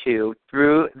is to,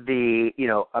 through a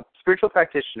spiritual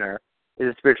practitioner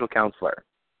is a spiritual counselor.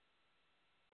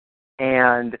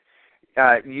 And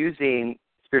using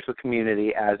spiritual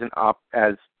community as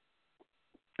as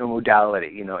a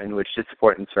modality, in which to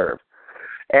support and serve.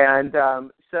 And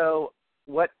so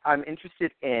what I'm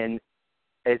interested in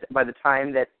is by the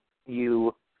time that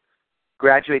you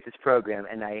graduate this program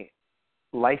and I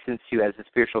license you as a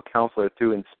spiritual counselor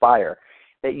through Inspire,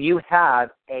 that you have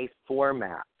a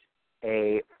format,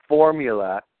 a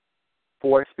formula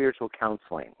for spiritual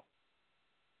counseling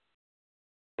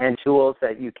and tools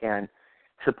that you can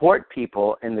support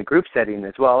people in the group setting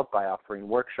as well by offering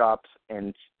workshops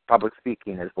and public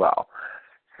speaking as well.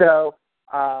 So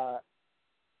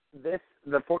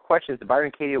the 4 questions, the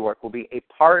Byron Katie work, will be a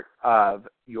part of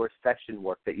your session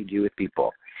work that you do with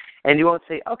people. And you won't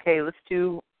say, okay, let's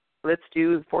do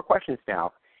 4 questions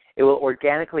now. It will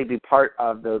organically be part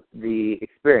of the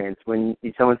experience. When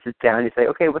someone sits down, you say,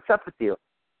 okay, what's up with you?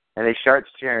 And they start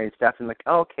sharing stuff and like,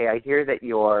 oh, okay, I hear that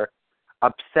you're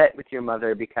upset with your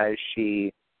mother because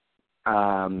she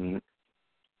forgot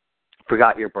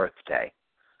your birthday.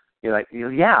 You're like,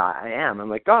 yeah, I am. I'm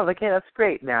like, oh, okay, that's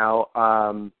great. Now,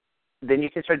 then you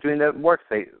can start doing the work.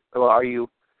 Say, well, are you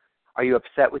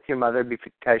upset with your mother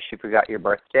because she forgot your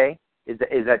birthday? Is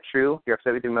that true? You're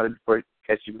upset with your mother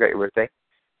because she forgot your birthday?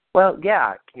 Well,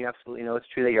 yeah. Can you absolutely know it's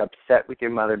true that you're upset with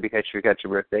your mother because she forgot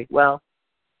your birthday? Well,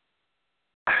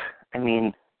 I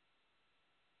mean,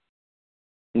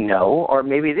 no, or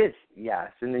maybe it is, yes.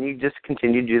 And then you just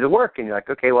continue to do the work, and you're like,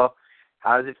 okay, well,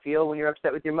 how does it feel when you're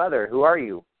upset with your mother? Who are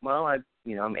you? Well, I'm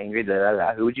angry,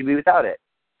 Who would you be without it?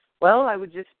 Well, I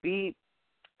would just be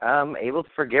able to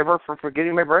forgive her for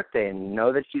forgetting my birthday and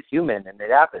know that she's human and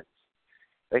it happens.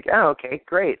 Like, oh, okay,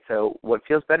 great. So what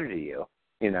feels better to you?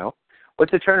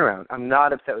 What's the turnaround? I'm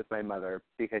not upset with my mother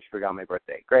because she forgot my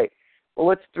birthday. Great. Well,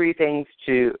 what's 3 things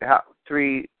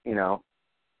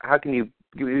how can you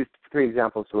give me 3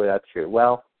 examples of where that's true?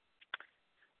 Well,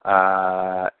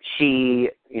 she,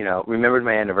 remembered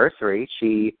my anniversary.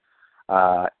 She,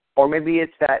 or maybe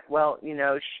it's that,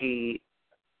 she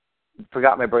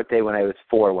forgot my birthday when I was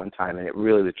 4 one time, and it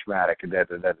really was traumatic.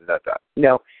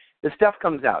 The stuff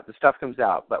comes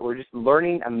out. But we're just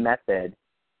learning a method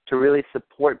to really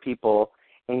support people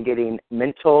in getting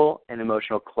mental and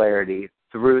emotional clarity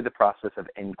through the process of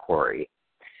inquiry.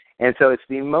 And so it's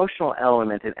the emotional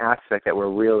element and aspect that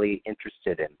we're really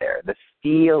interested in there, the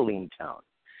feeling tone.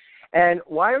 And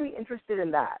why are we interested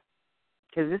in that?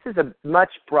 Because this is a much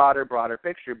broader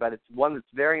picture, but it's one that's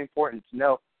very important to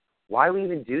know why we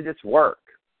even do this work.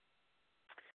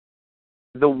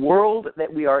 The world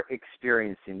that we are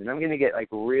experiencing, and I'm going to get like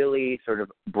really sort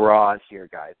of broad here,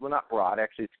 guys. Well, not broad,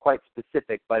 actually, it's quite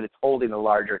specific, but it's holding a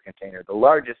larger container, the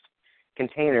largest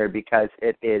container, because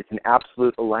it is in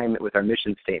absolute alignment with our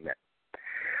mission statement.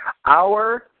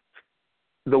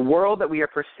 The world that we are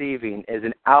perceiving is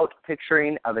an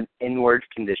out-picturing of an inward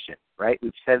condition, right?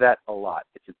 We've said that a lot.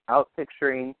 It's an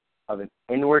out-picturing of an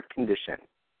inward condition.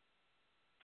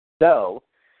 So,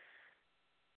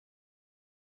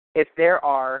 if there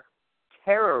are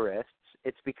terrorists,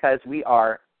 it's because we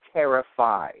are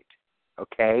terrified,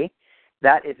 okay?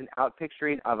 That is an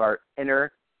out-picturing of our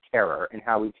inner terror and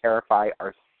how we terrify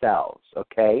ourselves,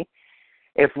 okay?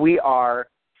 If we are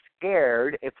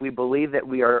scared, if we believe that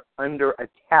we are under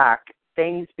attack,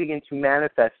 things begin to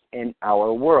manifest in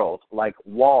our world, like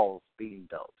walls being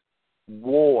built,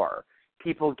 war,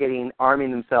 people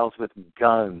arming themselves with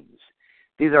guns.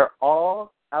 These are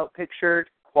all outpictured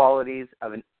qualities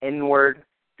of an inward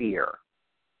fear.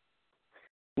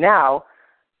 Now,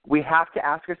 we have to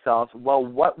ask ourselves, well,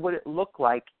 what would it look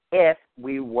like if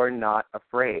we were not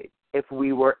afraid, if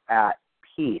we were at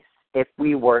peace, if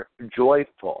we were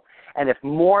joyful? And if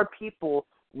more people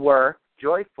were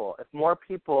joyful, if more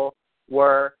people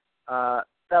were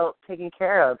felt taken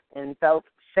care of and felt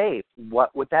safe,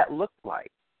 what would that look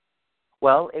like?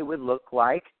 Well, it would look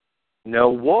like no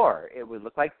war. It would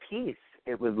look like peace.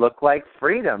 It would look like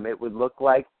freedom. It would look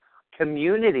like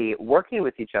community, working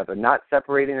with each other, not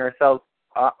separating ourselves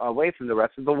away from the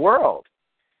rest of the world.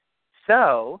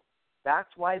 So that's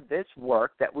why this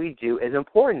work that we do is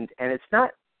important. And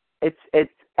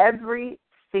it's every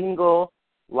single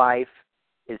life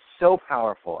is so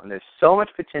powerful, and there's so much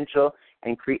potential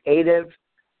and creative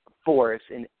force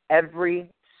in every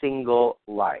single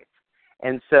life.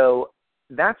 And so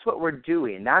that's what we're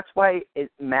doing. That's why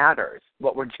it matters.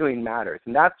 What we're doing matters.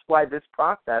 And that's why this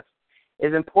process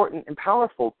is important and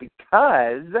powerful,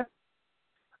 because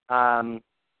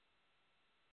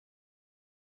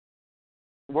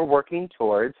we're working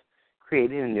towards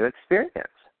creating a new experience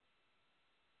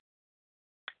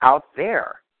out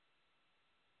there,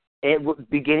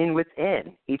 beginning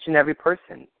within each and every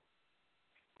person.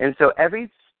 And so every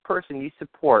person you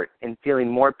support in feeling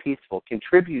more peaceful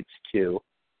contributes to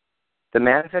the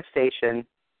manifestation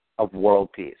of world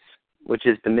peace, which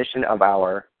is the mission of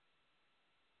our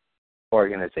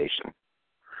organization.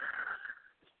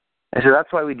 And so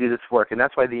that's why we do this work, and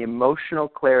that's why the emotional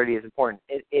clarity is important.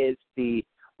 It is the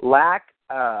lack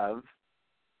of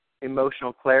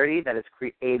emotional clarity that is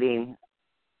creating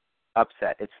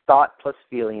upset. It's thought plus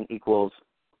feeling equals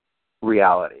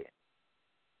reality.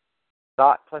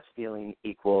 Thought plus feeling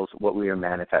equals what we are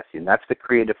manifesting. That's the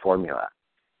creative formula.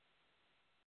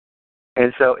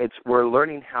 And so we're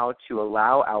learning how to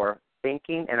allow our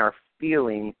thinking and our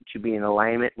feeling to be in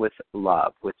alignment with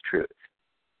love, with truth,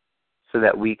 so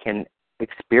that we can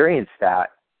experience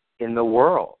that in the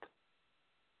world.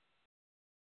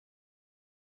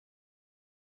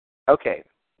 Okay,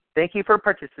 thank you for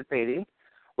participating.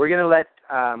 We're gonna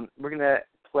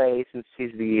play, since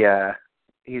he's the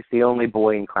only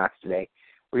boy in class today.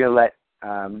 We're gonna let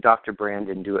Dr.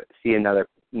 Brandon see another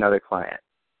client.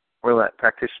 We're gonna let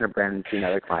Practitioner Brandon see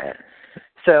another client.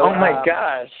 So, oh my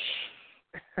gosh,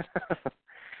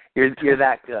 you're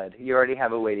that good. You already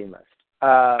have a waiting list.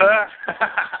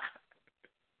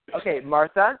 Okay,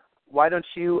 Martha, why don't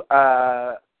you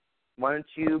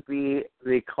be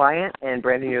the client, and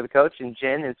Brandon, you're the coach, and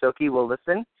Jen and Soki will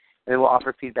listen, and then we'll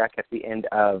offer feedback at the end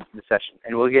of the session,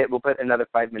 and we'll put another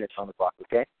 5 minutes on the clock.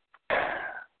 Okay?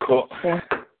 Cool. Yeah.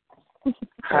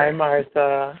 Hi,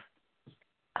 Martha.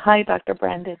 Hi, Dr.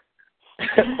 Brandon.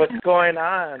 What's going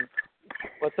on?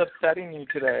 What's upsetting you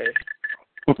today?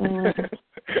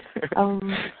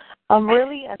 I'm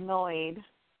really annoyed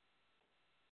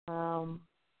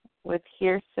with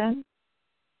Hirson.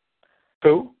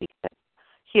 Who?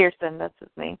 Hirson, that's his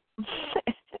name.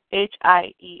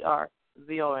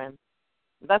 Hierzon.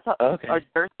 That's okay. Or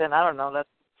Jerson, I don't know. That's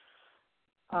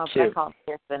I call him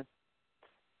Hirson.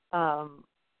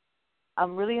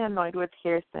 I'm really annoyed with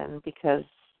Hirson because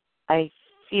I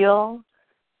feel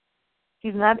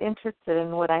he's not interested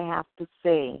in what I have to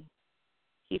say.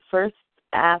 He first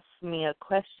asks me a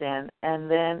question,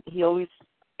 and then he always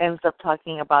ends up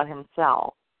talking about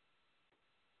himself.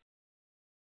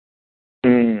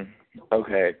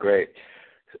 Okay, great.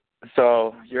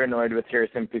 So you're annoyed with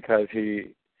Harrison because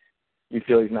you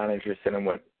feel he's not interested in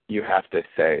what you have to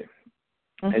say.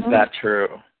 Mm-hmm. Is that true?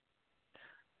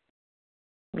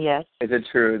 Yes. Is it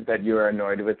true that you are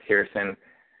annoyed with Kirsten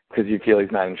because you feel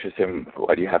he's not interested in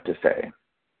what you have to say?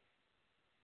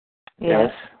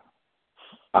 Yes.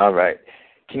 All right.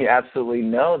 Can you absolutely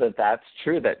know that that's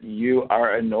true, that you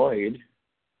are annoyed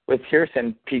with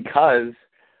Kirsten because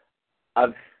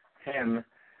of him,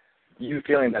 you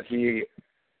feeling that he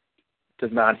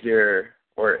does not hear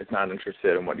or is not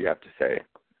interested in what you have to say?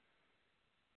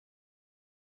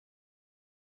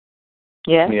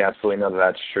 Yes. Can you absolutely know that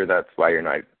that's true? That's why you're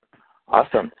annoyed.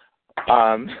 Awesome.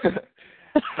 How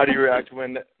do you react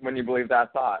when you believe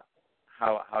that thought?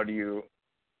 How are you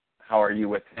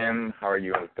with him? How are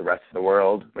you with the rest of the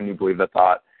world when you believe the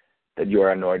thought that you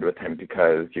are annoyed with him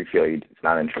because you feel he's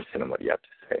not interested in what you have to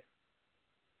say?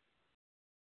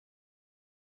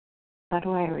 How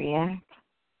do I react?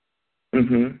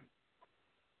 Mm-hmm.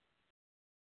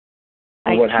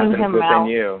 I What tune happens him within out.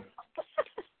 you?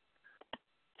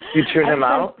 You tune him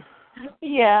out?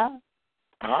 Yeah.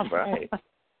 All right.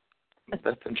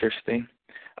 That's interesting.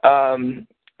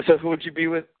 So who would you be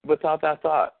without that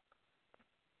thought?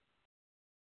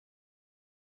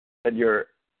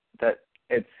 That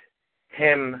it's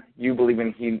him, you believe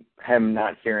in him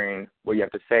not hearing what you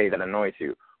have to say that annoys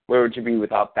you. Where would you be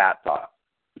without that thought?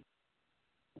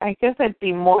 I guess I'd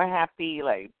be more happy,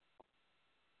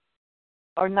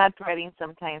 or not dreading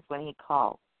sometimes when he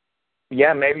calls.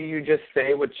 Yeah, maybe you just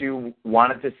say what you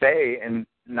wanted to say and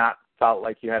not felt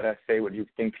like you had to say what you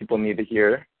think people need to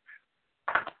hear.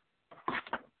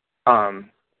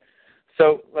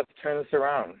 So let's turn this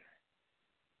around.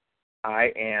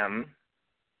 I am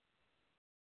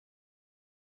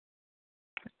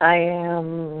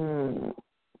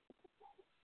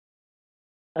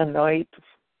annoyed.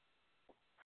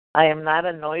 I am not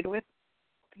annoyed with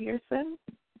Pearson.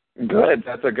 good.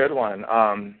 That's a good one.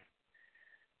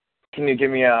 Can you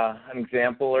give me an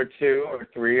example or two or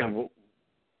three of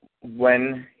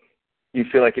when you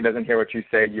feel like he doesn't hear what you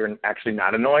say, you're actually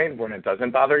not annoyed, when it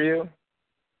doesn't bother you?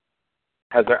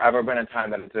 Has there ever been a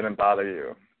time that it didn't bother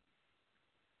you?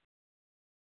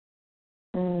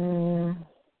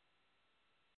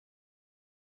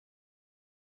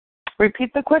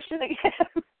 Repeat the question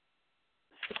again.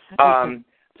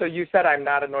 So you said I'm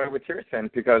not annoyed with Kirsten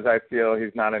because I feel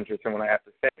he's not interested in what I have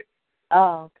to say.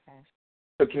 Oh, okay.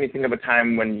 So can you think of a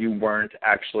time when you weren't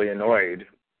actually annoyed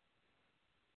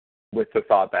with the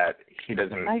thought that he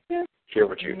doesn't hear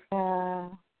what you... Yeah.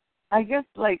 I guess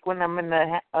when I'm in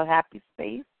a happy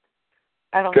space,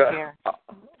 I don't Good. care.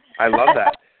 I love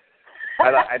that.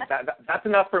 That's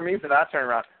enough for me for that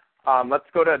turnaround. Let's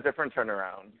go to a different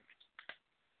turnaround.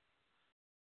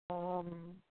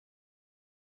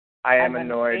 I am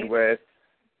annoyed with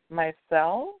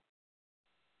myself.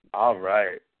 All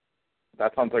right.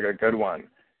 That sounds like a good one.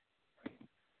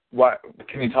 What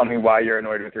can you tell me why you're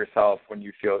annoyed with yourself when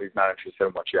you feel he's not interested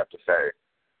in what you have to say?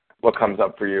 What comes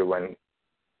up for you when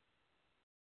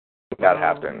that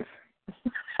happens?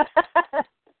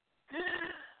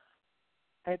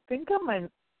 I think I'm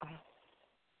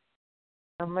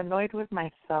annoyed with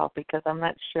myself because I'm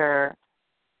not sure.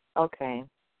 Okay.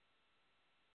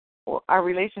 Well, our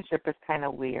relationship is kind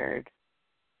of weird.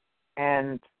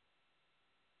 And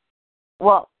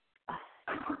well,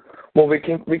 we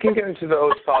can get into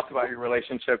those thoughts about your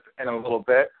relationship in a little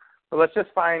bit, but let's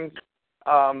just find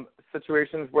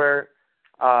situations where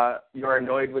you're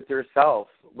annoyed with yourself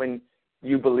when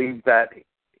you believe that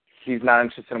he's not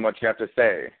interested in what you have to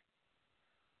say.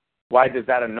 Why does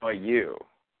that annoy you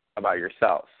about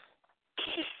yourself?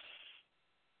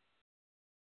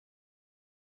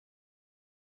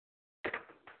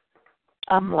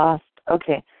 I'm lost.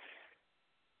 Okay.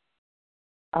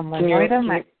 I'm annoyed at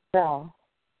myself.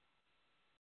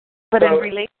 But in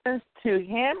relation to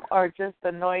him or just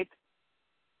annoyed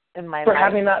in my life? For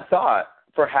having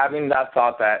that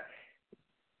thought that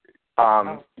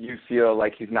you feel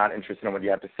like he's not interested in what you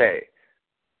have to say.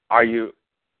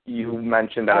 You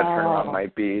mentioned that a turnaround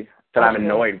might be that I'm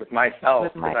annoyed with myself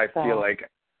because I feel like...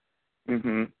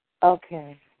 Mm-hmm.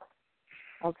 Okay.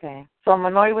 So I'm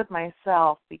annoyed with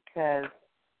myself because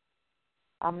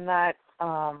I'm not...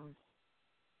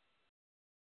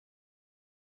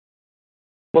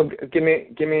 Well, give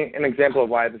me an example of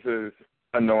why this is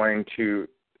annoying to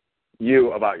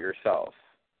you about yourself.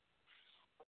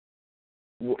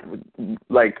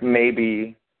 Like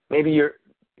maybe you're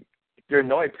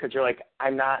annoyed because you're like,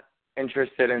 I'm not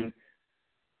interested in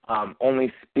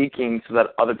only speaking so that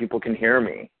other people can hear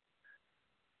me.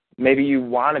 Maybe you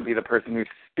want to be the person who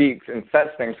speaks and says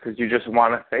things because you just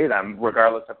want to say them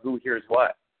regardless of who hears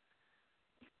what.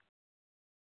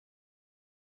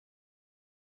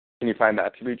 Can you find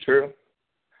that to be true?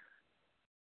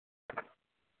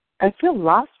 I feel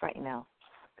lost right now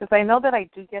because I know that I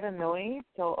do get annoyed.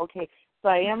 So, okay, so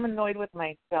I am annoyed with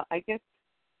myself. I guess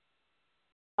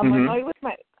I'm annoyed with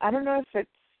I don't know if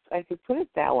I could put it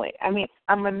that way. I mean,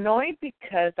 I'm annoyed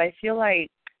because I feel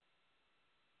like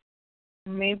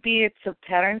maybe it's a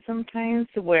pattern sometimes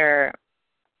where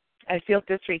I feel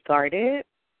disregarded.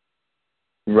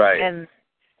 Right. And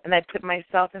I put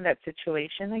myself in that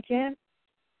situation again.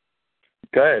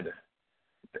 Good.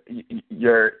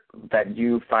 That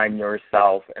you find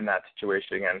yourself in that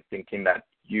situation again, thinking that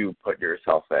you put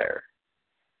yourself there.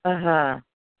 Uh-huh.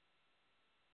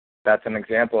 That's an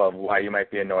example of why you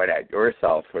might be annoyed at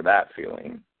yourself for that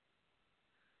feeling.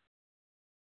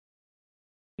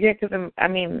 Yeah, because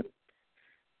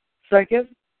so I guess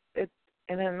it's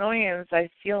an annoyance. I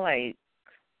feel like.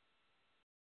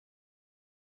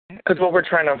 Because what we're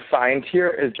trying to find here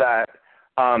is that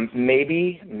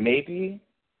maybe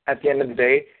at the end of the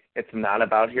day, it's not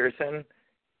about Hirson.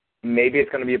 Maybe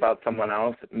it's going to be about someone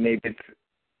else. Maybe it's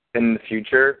in the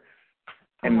future.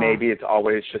 And maybe it's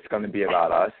always just going to be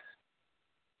about us.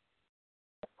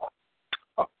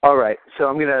 All right. So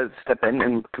I'm going to step in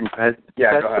and press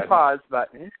the pause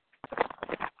button.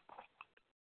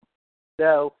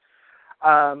 So,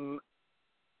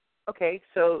 okay.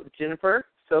 So, Jennifer,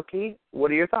 Silky,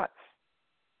 what are your thoughts?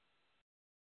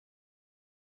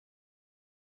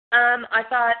 I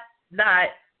thought that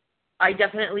I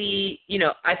definitely,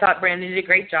 I thought Brandon did a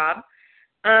great job.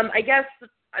 I guess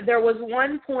there was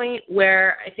one point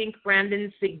where I think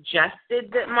Brandon suggested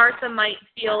that Martha might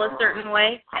feel a certain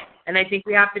way, and I think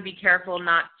we have to be careful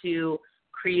not to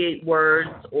create words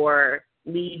or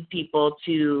lead people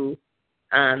to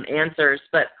answers.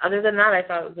 But other than that, I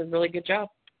thought it was a really good job.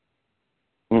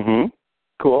 Mm-hmm.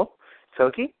 Cool.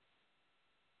 Silky?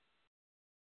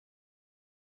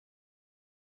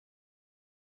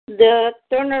 The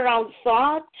turnaround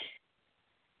thought,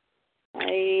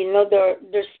 I know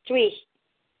there's three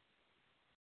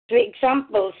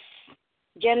examples,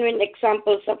 genuine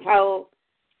examples of how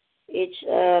each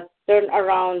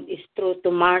turnaround is true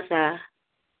to Martha.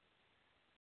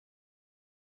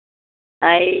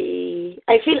 I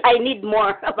feel I need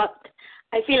more about.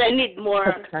 I feel I need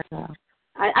more.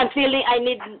 I'm feeling I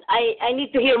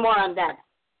need to hear more on that.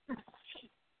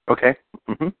 Okay.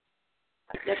 Mm-hmm.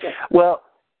 That's it. Well,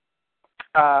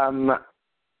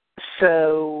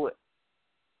 so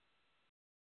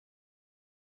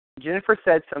Jennifer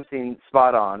said something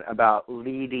spot on about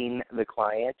leading the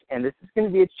client, and this is going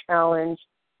to be a challenge.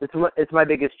 It's my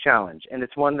biggest challenge, and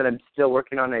it's one that I'm still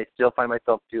working on and I still find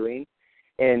myself doing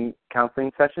in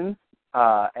counseling sessions,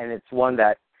 and it's one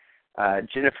that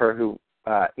Jennifer, who,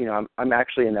 I'm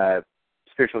actually in a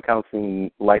spiritual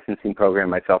counseling licensing program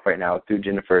myself right now through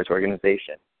Jennifer's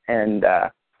organization, and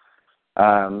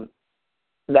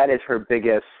that is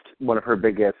one of her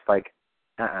biggest,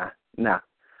 nah.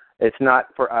 It's not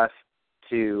for us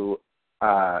to,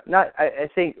 I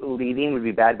think leading would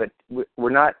be bad, but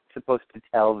we're not supposed to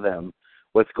tell them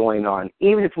what's going on,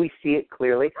 even if we see it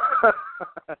clearly,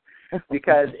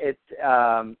 because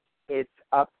it's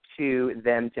up to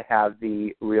them to have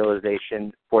the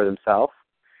realization for themselves,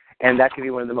 and that can be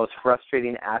one of the most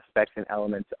frustrating aspects and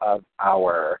elements of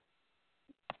our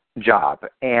job.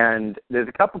 And there's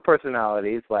a couple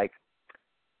personalities like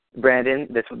Brandon,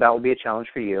 that will be a challenge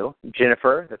for you.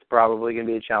 Jennifer, that's probably going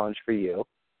to be a challenge for you.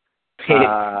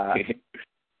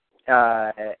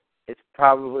 It's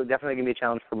probably definitely going to be a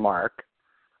challenge for Mark,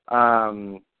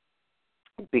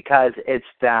 because it's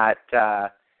that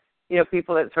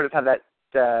people that sort of have that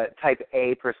type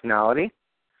A personality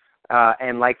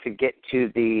and like to get to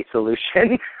the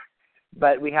solution.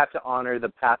 But we have to honor the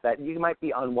path that you might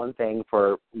be on one thing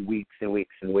for weeks and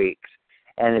weeks and weeks,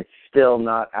 and it's still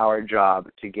not our job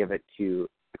to give it to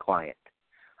the client.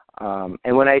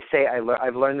 And when I say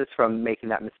I've learned this from making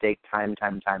that mistake time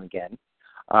and time again.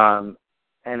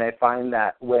 And I find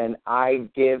that when I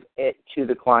give it to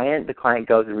the client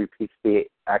goes and repeats the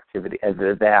activity,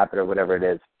 the habit or whatever it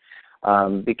is.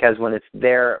 Because when it's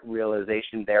their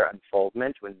realization, their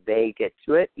unfoldment, when they get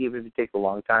to it, even if it takes a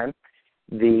long time,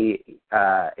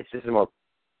 it's just a more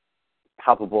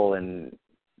palpable and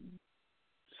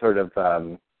sort of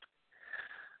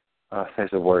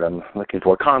there's a word I'm looking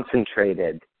for,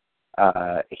 concentrated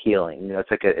healing.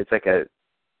 It's like a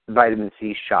vitamin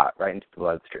C shot right into the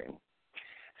bloodstream.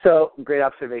 So great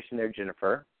observation there,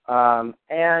 Jennifer.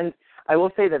 And I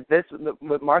will say that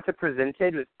what Martha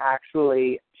presented was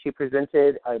actually she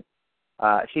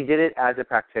did it as a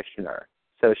practitioner.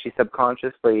 So she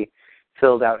subconsciously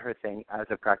filled out her thing as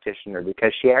a practitioner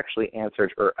because she actually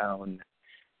answered her own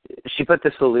she put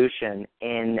the solution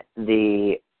in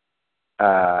the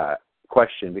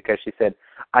question because she said,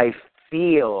 I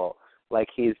feel like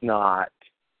he's not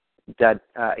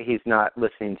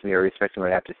listening to me or respecting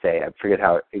what I have to say. I forget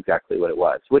exactly what it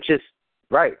was, which is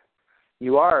right.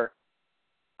 You are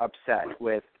upset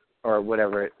with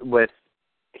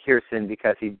Kirsten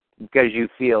because you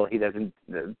feel he doesn't.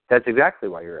 That's exactly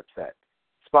why you're upset.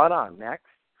 Spot on. Next.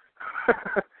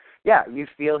 Yeah, you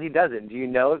feel he doesn't. Do you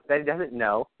know that he doesn't?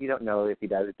 No, you don't know if he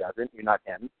does or doesn't. You're not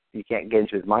him. You can't get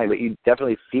into his mind, but you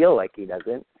definitely feel like he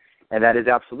doesn't, and that is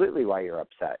absolutely why you're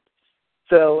upset.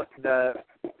 So the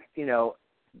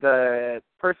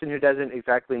person who doesn't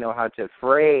exactly know how to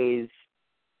phrase,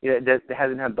 that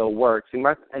hasn't had the work, and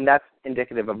that's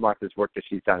indicative of Martha's work that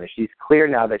she's done. She's clear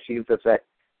now that she's upset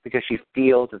because she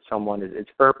feels that it's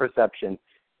her perception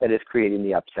that is creating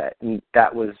the upset, and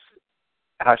that was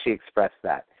how she expressed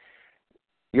that.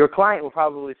 Your client will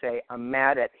probably say, I'm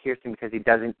mad at Kirsten because he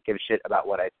doesn't give a shit about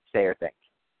what I say or think.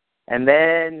 And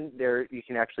then you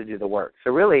can actually do the work.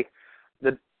 So really,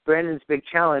 Brandon's big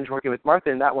challenge working with Martha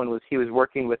in that one was he was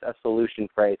working with a solution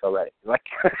phrase already.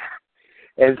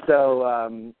 And so,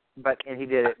 and he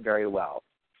did it very well.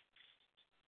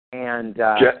 And,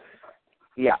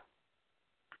 yeah.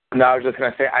 No, I was just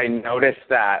going to say, I noticed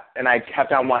that, and I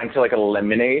kept on wanting to,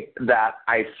 eliminate that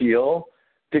I feel,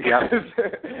 because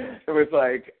it was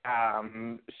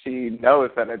she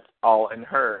knows that it's all in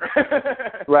her.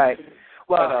 Right.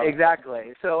 Well,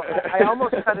 exactly. So I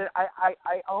almost cut it.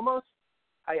 I almost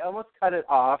cut it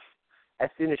off as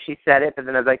soon as she said it, but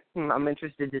then I was like, I'm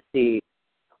interested to see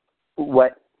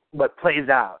what plays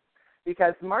out,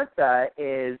 because Martha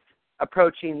is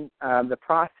approaching the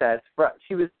process.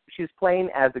 She was playing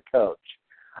as a coach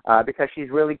because she's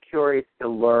really curious to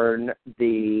learn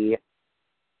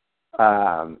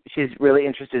she's really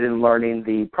interested in learning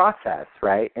the process,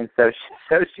 right? And so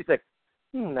she's like,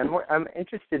 I'm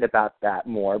interested about that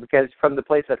more, because from the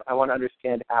place of I want to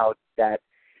understand how that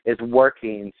is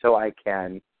working so I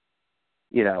can,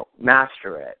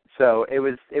 master it. So it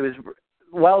was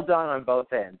well done on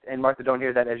both ends. And Martha, don't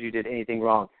hear that as you did anything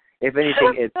wrong. If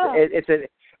anything,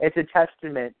 it's a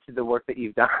testament to the work that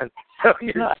you've done. So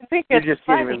I think it's just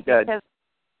funny because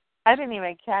I didn't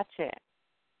even catch it.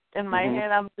 In my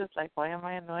head, I'm just like, why am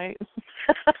I annoyed?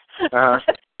 I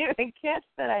didn't even catch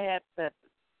that I had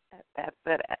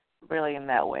said really in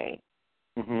that way.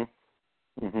 So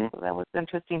that was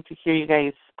interesting to hear you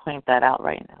guys point that out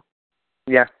right now.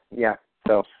 Yeah.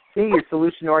 So, see, you're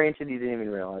solution-oriented. You didn't even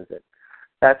realize it.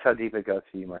 That's how deep it goes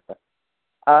for you, Martha.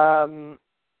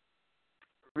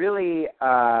 Really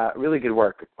good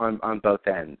work on both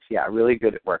ends. Yeah, really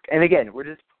good work. And again, we're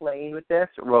just playing with this.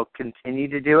 We'll continue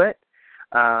to do it.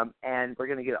 And we're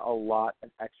going to get a lot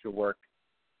of extra work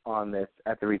on this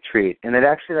at the retreat. And I'd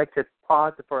actually like to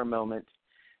pause for a moment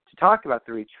to talk about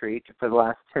the retreat for the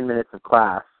last 10 minutes of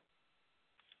class.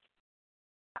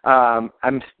 Can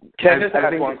I just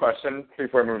ask one question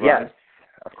before we move on? Yes,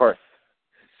 of course.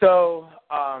 So,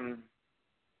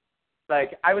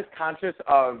 I was conscious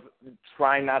of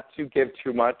trying not to give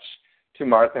too much to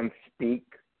Martha and speak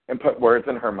and put words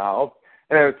in her mouth.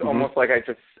 And it was almost like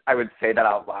I would say that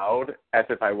out loud as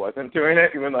if I wasn't doing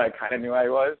it, even though I kind of knew I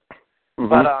was.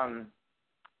 But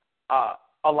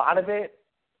a lot of it,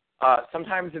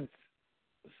 sometimes,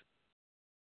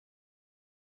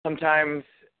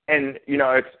 and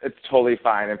it's totally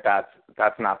fine if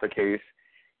that's not the case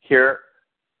here.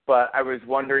 But I was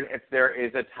wondering if there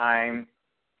is a time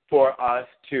for us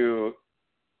to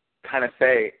kind of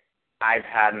say, I've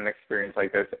had an experience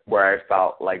like this where I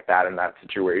felt like that in that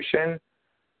situation,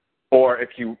 or if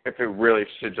it really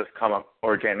should just come up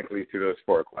organically through those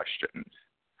 4 questions.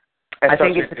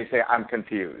 Especially if they say, I'm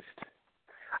confused.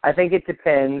 I think it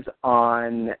depends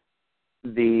on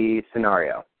the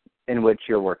scenario in which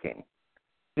you're working.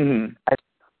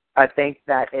 I think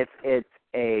that if it's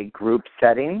a group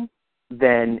setting,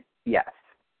 then yes.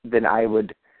 Then I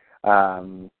would, I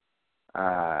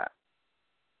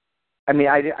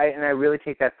really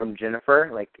take that from Jennifer.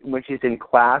 Like when she's in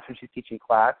class, when she's teaching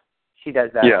class, she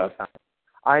does that all the time.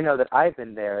 I know that I've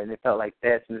been there and it felt like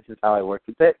this, and this is how I worked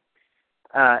with it.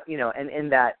 And in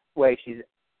that way, she's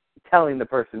telling the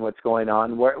person what's going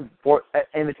on, for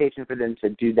invitation for them to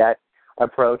do that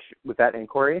approach with that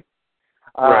inquiry.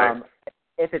 Right.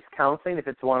 If it's counseling, if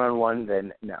it's one-on-one,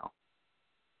 then no.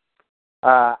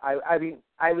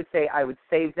 I would say I would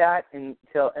save that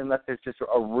unless there's just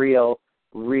a real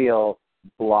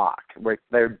block where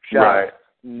they're just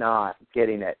not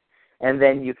getting it, and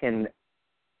then you can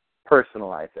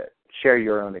personalize it, share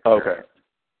your own experience. Okay.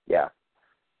 Yeah.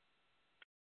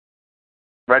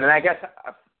 Right, and I guess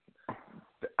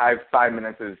 5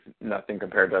 minutes is nothing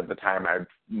compared to the time I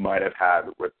might have had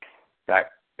with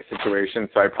that situation,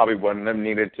 so I probably wouldn't have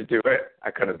needed to do it.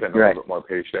 I could have been a little bit more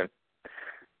patient.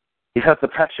 You felt the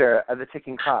pressure of the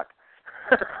ticking clock.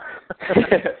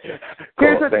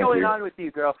 Here's what's going on with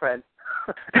you, girlfriend.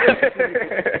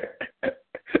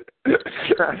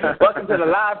 Welcome to the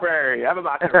library. I'm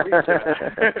about to read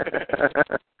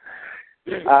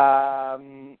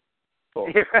you. Cool.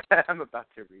 I'm about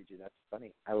to read you. That's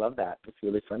funny. I love that. It's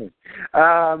really funny.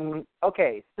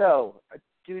 Okay, so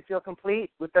do you feel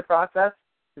complete with the process?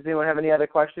 Does anyone have any other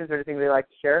questions or anything they'd like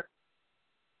to share?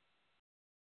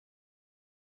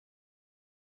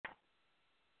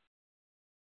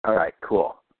 All right,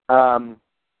 cool.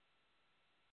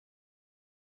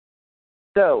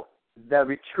 So the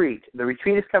retreat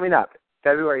is coming up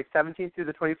February 17th through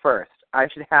the 21st. I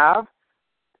should have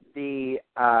the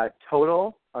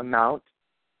total amount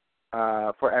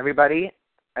for everybody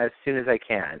as soon as I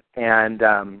can. And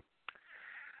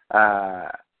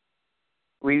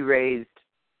we raised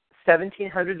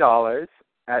 $1,700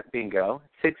 at bingo.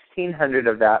 $1,600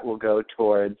 of that will go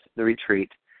towards the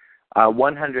retreat.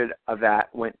 100 of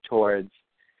that went towards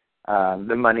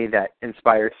the money that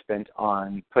Inspire spent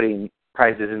on putting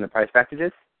prizes in the prize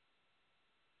packages.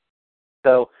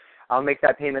 So I'll make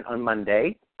that payment on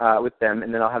Monday with them,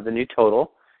 and then I'll have the new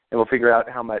total, and we'll figure out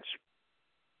how much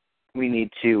we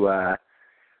need to,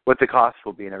 what the cost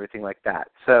will be and everything like that.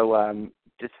 So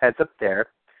just heads up there.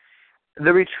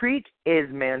 The retreat is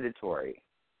mandatory.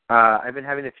 I've been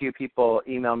having a few people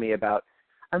email me about,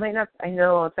 I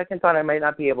know on second thought I might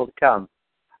not be able to come.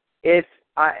 And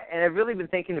I've really been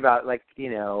thinking about,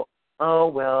 oh,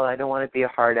 well, I don't want to be a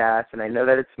hard ass, and I know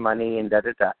that it's money and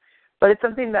da-da-da. But it's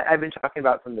something that I've been talking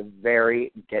about from the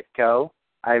very get-go.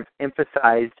 I've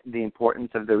emphasized the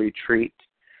importance of the retreat.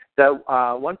 So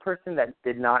one person that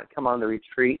did not come on the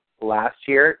retreat last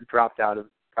year dropped out of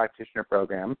the Practitioner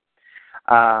program.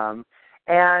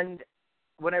 And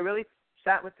when I really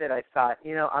sat with it, I thought,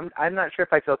 I'm not sure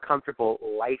if I feel comfortable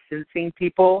licensing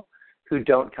people who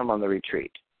don't come on the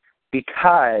retreat.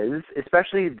 Because,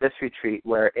 especially this retreat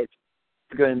where it's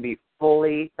going to be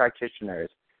fully practitioners,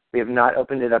 we have not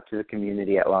opened it up to the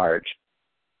community at large.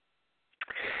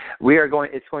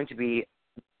 It's going to be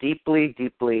deeply,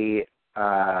 it's going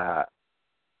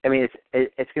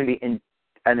to be an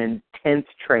intense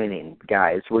training,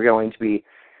 guys. We're going to be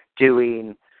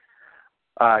doing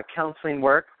counseling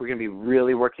work. We're going to be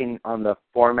really working on the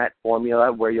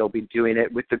formula where you'll be doing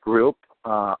it with the group.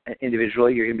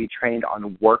 Individually, you're going to be trained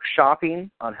on workshopping,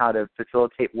 on how to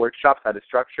facilitate workshops, how to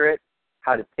structure it,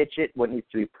 how to pitch it, what needs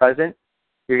to be present.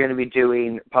 You're going to be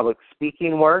doing public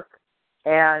speaking work,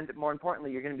 and more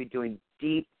importantly, you're going to be doing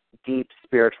deep, deep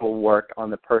spiritual work on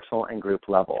the personal and group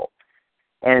level.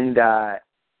 I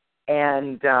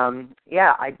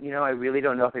really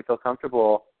don't know if I feel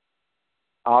comfortable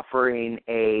offering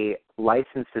a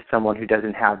license to someone who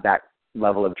doesn't have that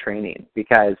level of training,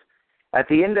 because at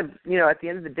the end of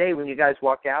the day, when you guys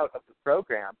walk out of the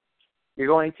program, you're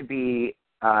going to be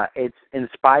it's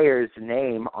Inspire's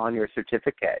name on your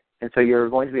certificate, and so you're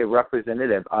going to be a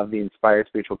representative of the Inspire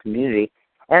spiritual community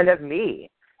and of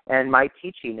me and my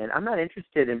teaching. And I'm not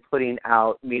interested in putting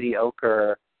out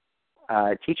mediocre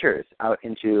teachers out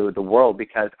into the world,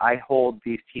 because I hold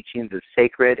these teachings as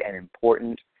sacred and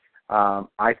important.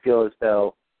 I feel as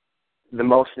though the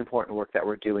most important work that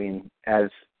we're doing as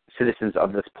citizens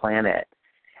of this planet,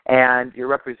 and you're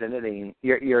representatives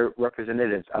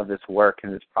of this work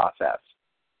and this process.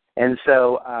 And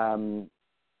so,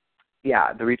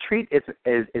 the retreat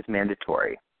is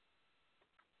mandatory.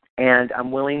 And I'm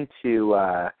willing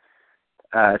to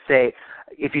say,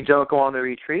 if you don't go on the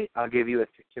retreat, I'll give you a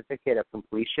certificate of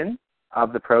completion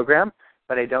of the program,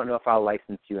 but I don't know if I'll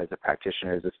license you as a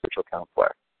practitioner, as a spiritual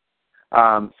counselor.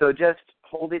 So just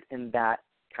hold it in that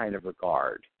kind of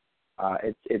regard.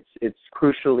 It's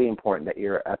crucially important that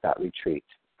you're at that retreat.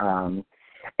 I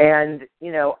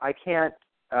can't.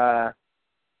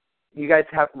 You guys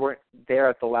weren't there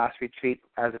at the last retreat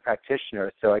as a practitioner,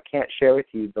 so I can't share with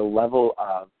you the level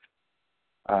of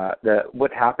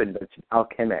what happened. It's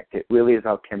alchemic. It really is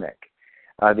alchemic.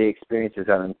 The experiences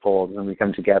that unfold when we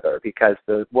come together, because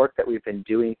the work that we've been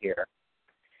doing here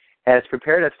has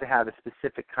prepared us to have a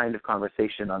specific kind of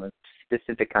conversation on a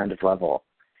specific kind of level.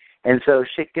 And so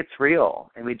shit gets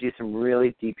real, and we do some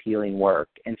really deep healing work,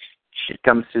 and shit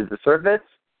comes to the surface,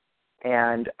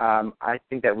 and I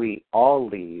think that we all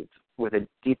leave with a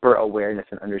deeper awareness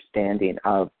and understanding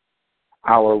of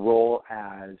our role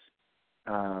as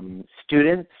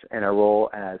students, and our role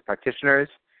as practitioners,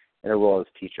 and our role as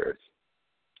teachers.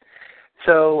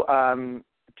 So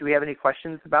do we have any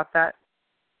questions about that?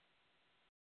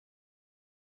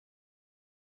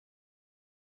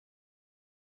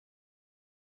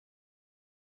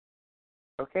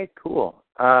 Okay, cool.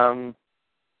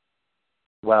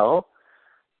 Well,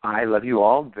 I love you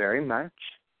all very much.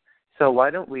 So why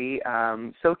don't we,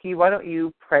 Soki, why don't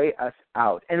you pray us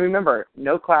out? And remember,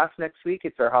 no class next week.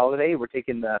 It's our holiday. We're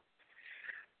taking there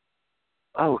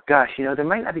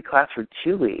might not be class for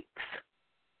 2 weeks.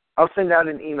 I'll send out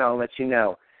an email and let you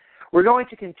know. We're going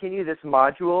to continue this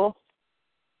module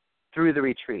through the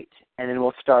retreat, and then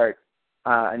we'll start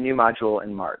a new module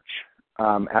in March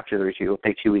after the retreat. We'll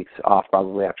take 2 weeks off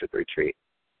probably after the retreat.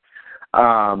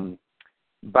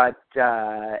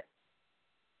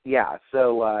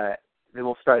 Then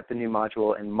we'll start the new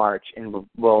module in March, and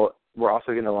we're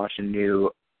also going to launch a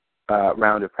new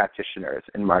round of practitioners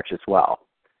in March as well.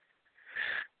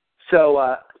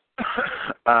 So,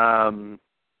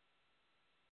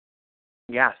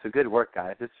 so good work,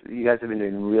 guys. You guys have been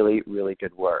doing really, really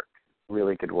good work.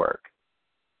 Really good work.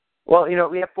 Well,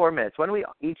 we have 4 minutes. Why don't we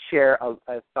each share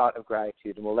a thought of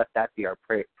gratitude, and we'll let that be our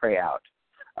pray out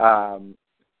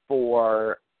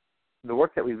for the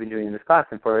work that we've been doing in this class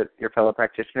and for your fellow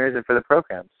practitioners and for the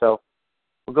program. So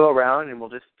we'll go around and we'll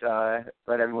just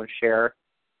let everyone share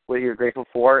what you're grateful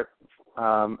for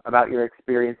about your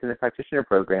experience in the practitioner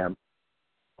program.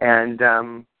 And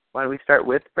why don't we start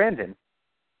with Brandon?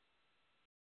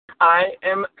 I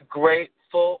am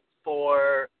grateful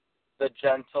for the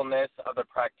gentleness of the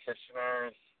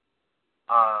practitioners.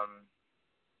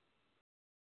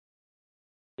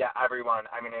 Everyone.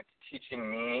 I mean, it's teaching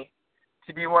me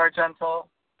to be more gentle.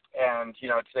 And,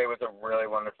 today was a really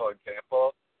wonderful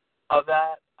example of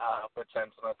that. With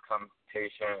gentleness comes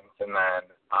patience, and then,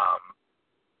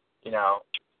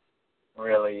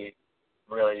 really,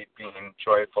 really being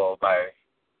joyful by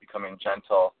becoming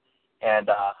gentle. And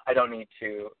I don't need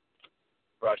to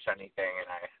rush anything,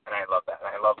 and I love that. And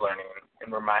I love learning and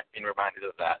being reminded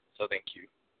of that. So thank you.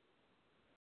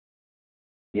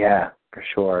 Yeah, for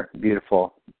sure.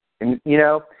 Beautiful. And,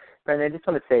 Brandon, I just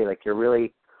want to say,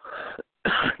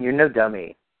 you're no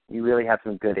dummy. You really have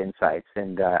some good insights,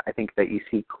 and I think that you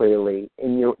see clearly,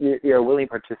 and you're a willing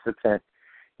participant.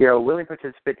 You're a willing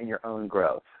participant in your own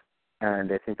growth,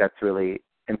 and I think that's really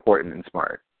important and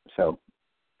smart. So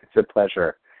it's a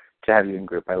pleasure to have you in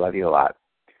group. I love you a lot.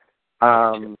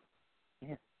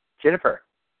 Jennifer.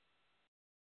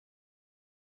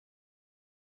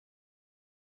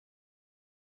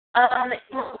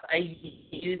 I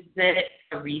use it,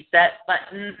 a reset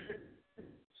button,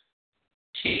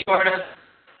 to sort of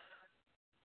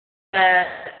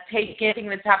take anything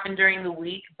that's happened during the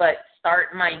week, but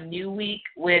start my new week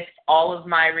with all of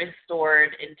my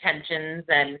restored intentions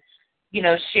and,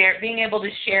 being able to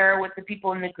share with the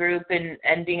people in the group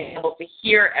and being able to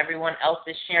hear everyone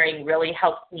else's sharing really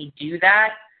helps me do that,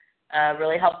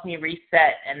 really helps me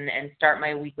reset and start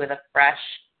my week with a fresh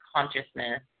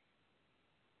consciousness.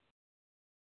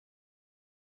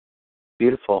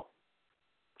 Beautiful.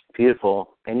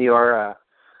 Beautiful. And you're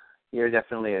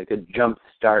definitely a good jump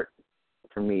start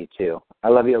for me, too. I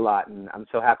love you a lot, and I'm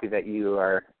so happy that you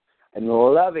are and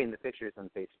loving the pictures on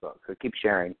Facebook. So keep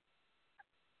sharing.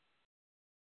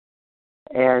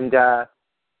 And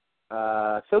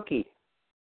Soki.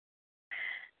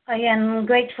 I am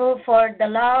grateful for the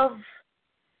love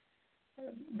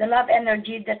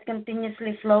energy that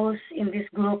continuously flows in this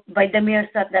group by the mere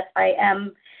thought that I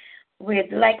am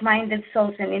with like-minded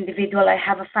souls and individual. I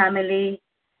have a family.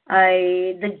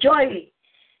 The joy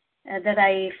that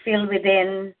I feel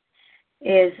within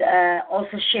is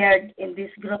also shared in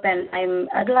this group, and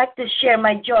I'd like to share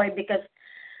my joy because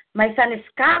my son is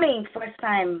coming first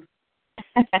time.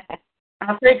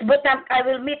 After his boot camp, I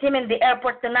will meet him in the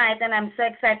airport tonight, and I'm so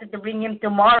excited to bring him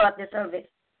tomorrow at the service.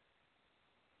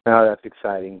 Oh, that's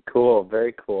exciting. Cool.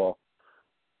 Very cool.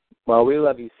 Well, we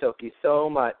love you, Soki, so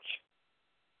much.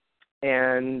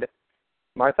 And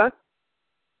Martha?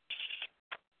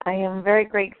 I am very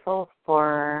grateful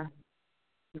for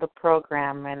the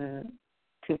program and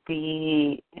to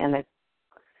be in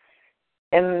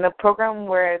the program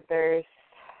where there's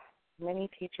many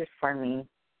teachers for me.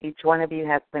 Each one of you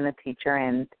has been a teacher,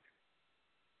 and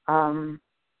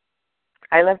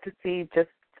I love to see just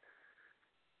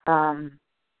to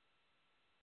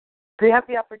have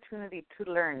the opportunity to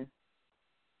learn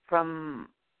from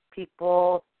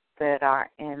people that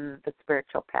are in the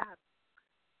spiritual path,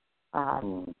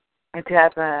 and to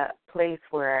have a place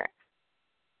where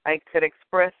I could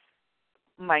express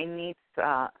my needs,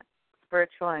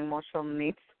 spiritual and emotional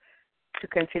needs, to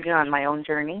continue on my own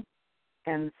journey.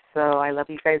 And so I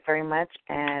love you guys very much,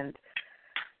 and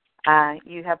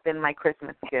you have been my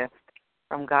Christmas gift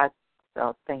from God,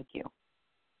 so thank you.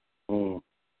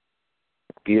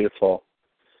 Beautiful.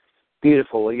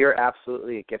 Beautiful. Well, you're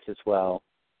absolutely a gift as well.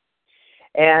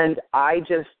 And I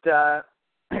just,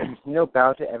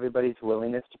 bow to everybody's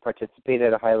willingness to participate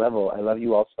at a high level. I love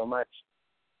you all so much.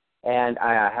 And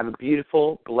I have a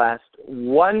beautiful, blessed,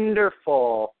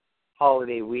 wonderful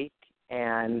holiday week.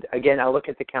 And, again, I'll look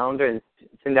at the calendar and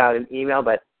send out an email,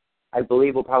 but I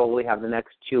believe we'll probably have the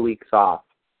next 2 weeks off.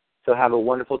 So have a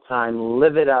wonderful time.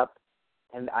 Live it up.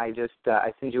 And I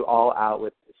send you all out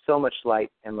with so much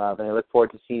light and love. And I look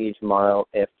forward to seeing you tomorrow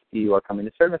if you are coming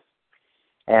to service.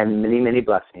 And many, many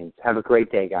blessings. Have a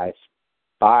great day, guys.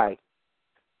 Bye.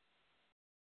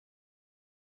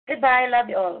 Goodbye. Love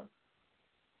you all.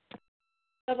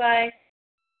 Bye-bye.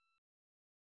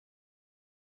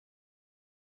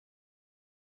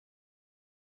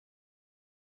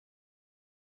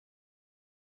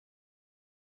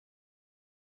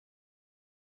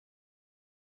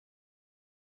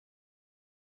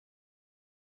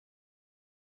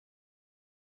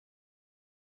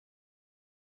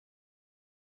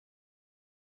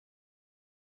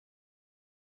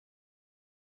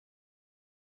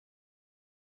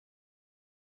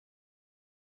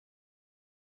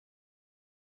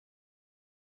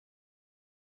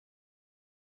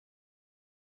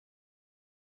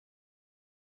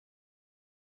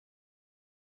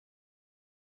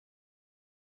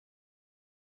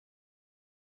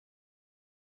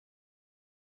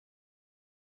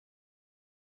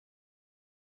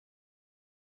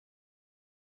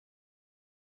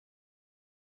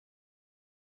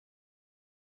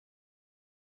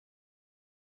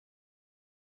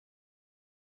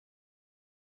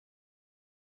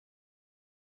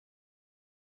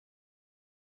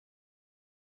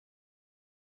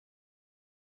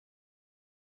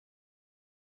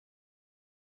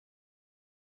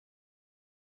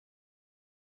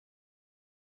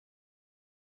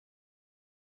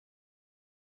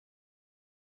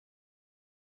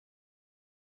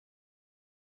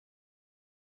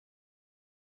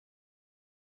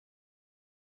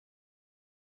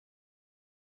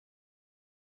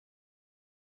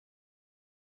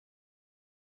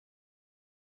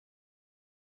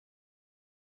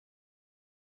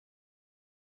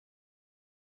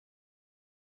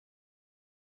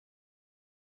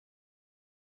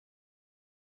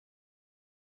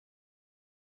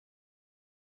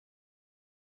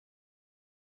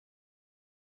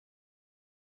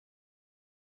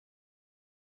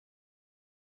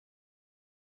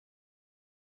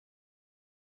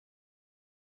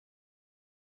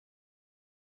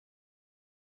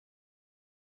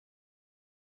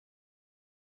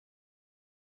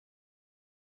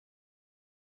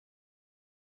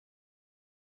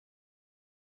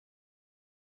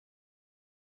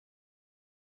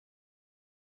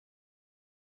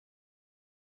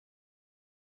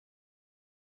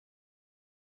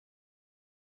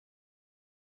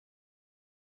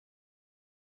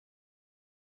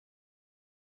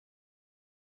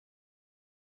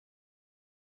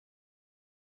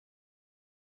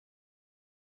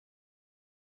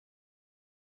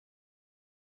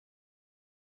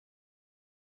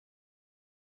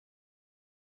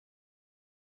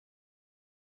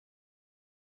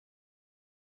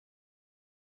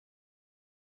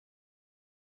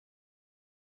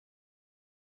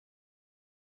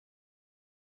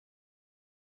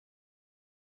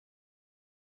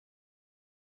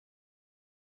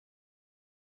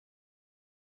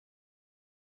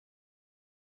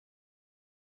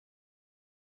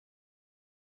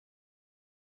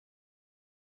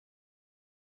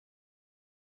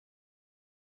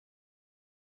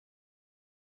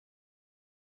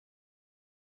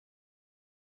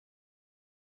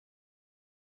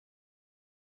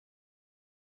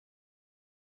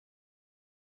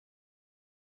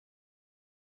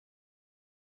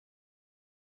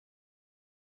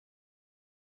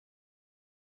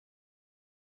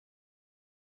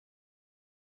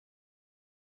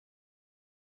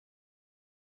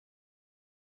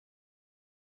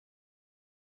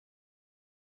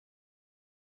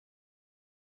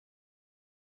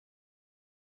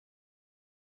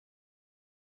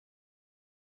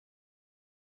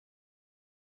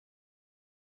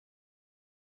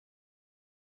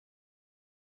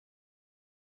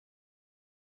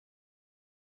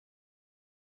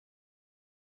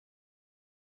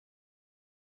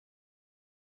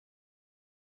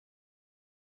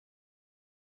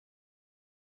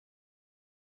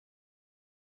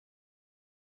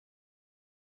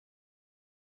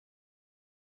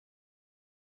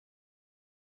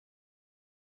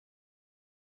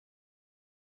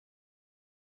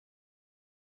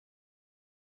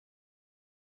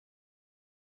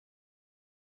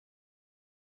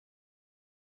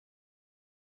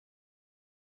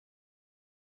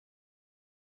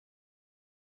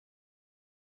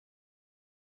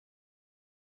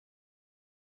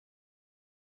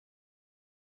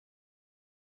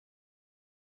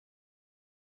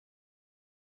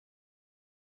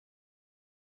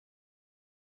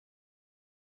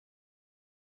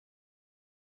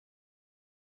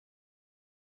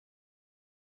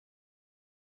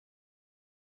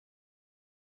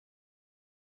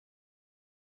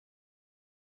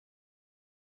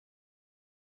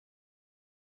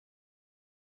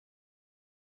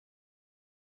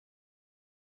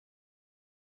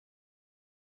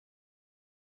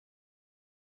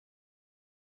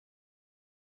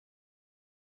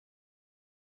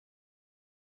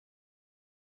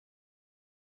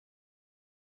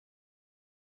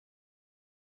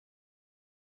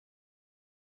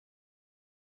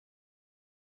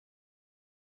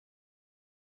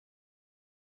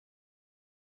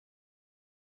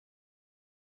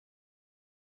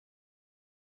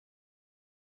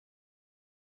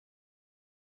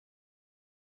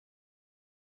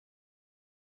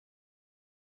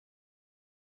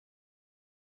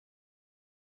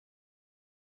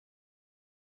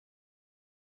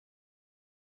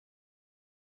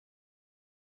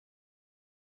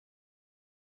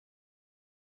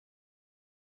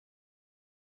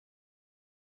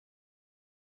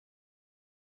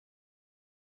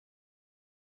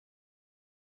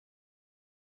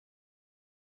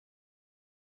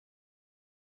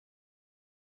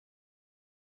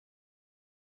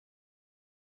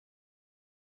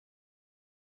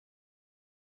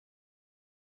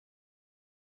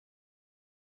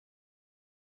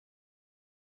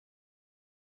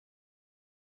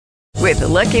 With the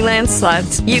Lucky Land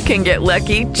Slots, you can get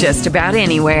lucky just about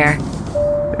anywhere.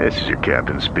 This is your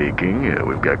captain speaking.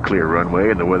 We've got clear runway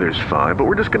and the weather's fine, but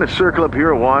we're just going to circle up here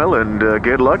a while and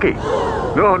get lucky.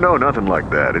 No, nothing like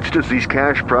that. It's just these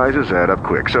cash prizes add up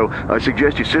quick. So I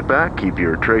suggest you sit back, keep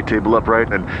your tray table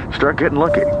upright, and start getting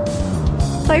lucky.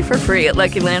 Play for free at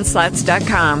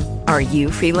LuckyLandSlots.com. Are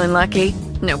you feeling lucky?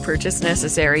 No purchase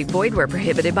necessary. Void where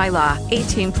prohibited by law.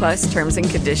 18+ terms and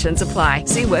conditions apply.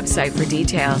 See website for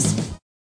details.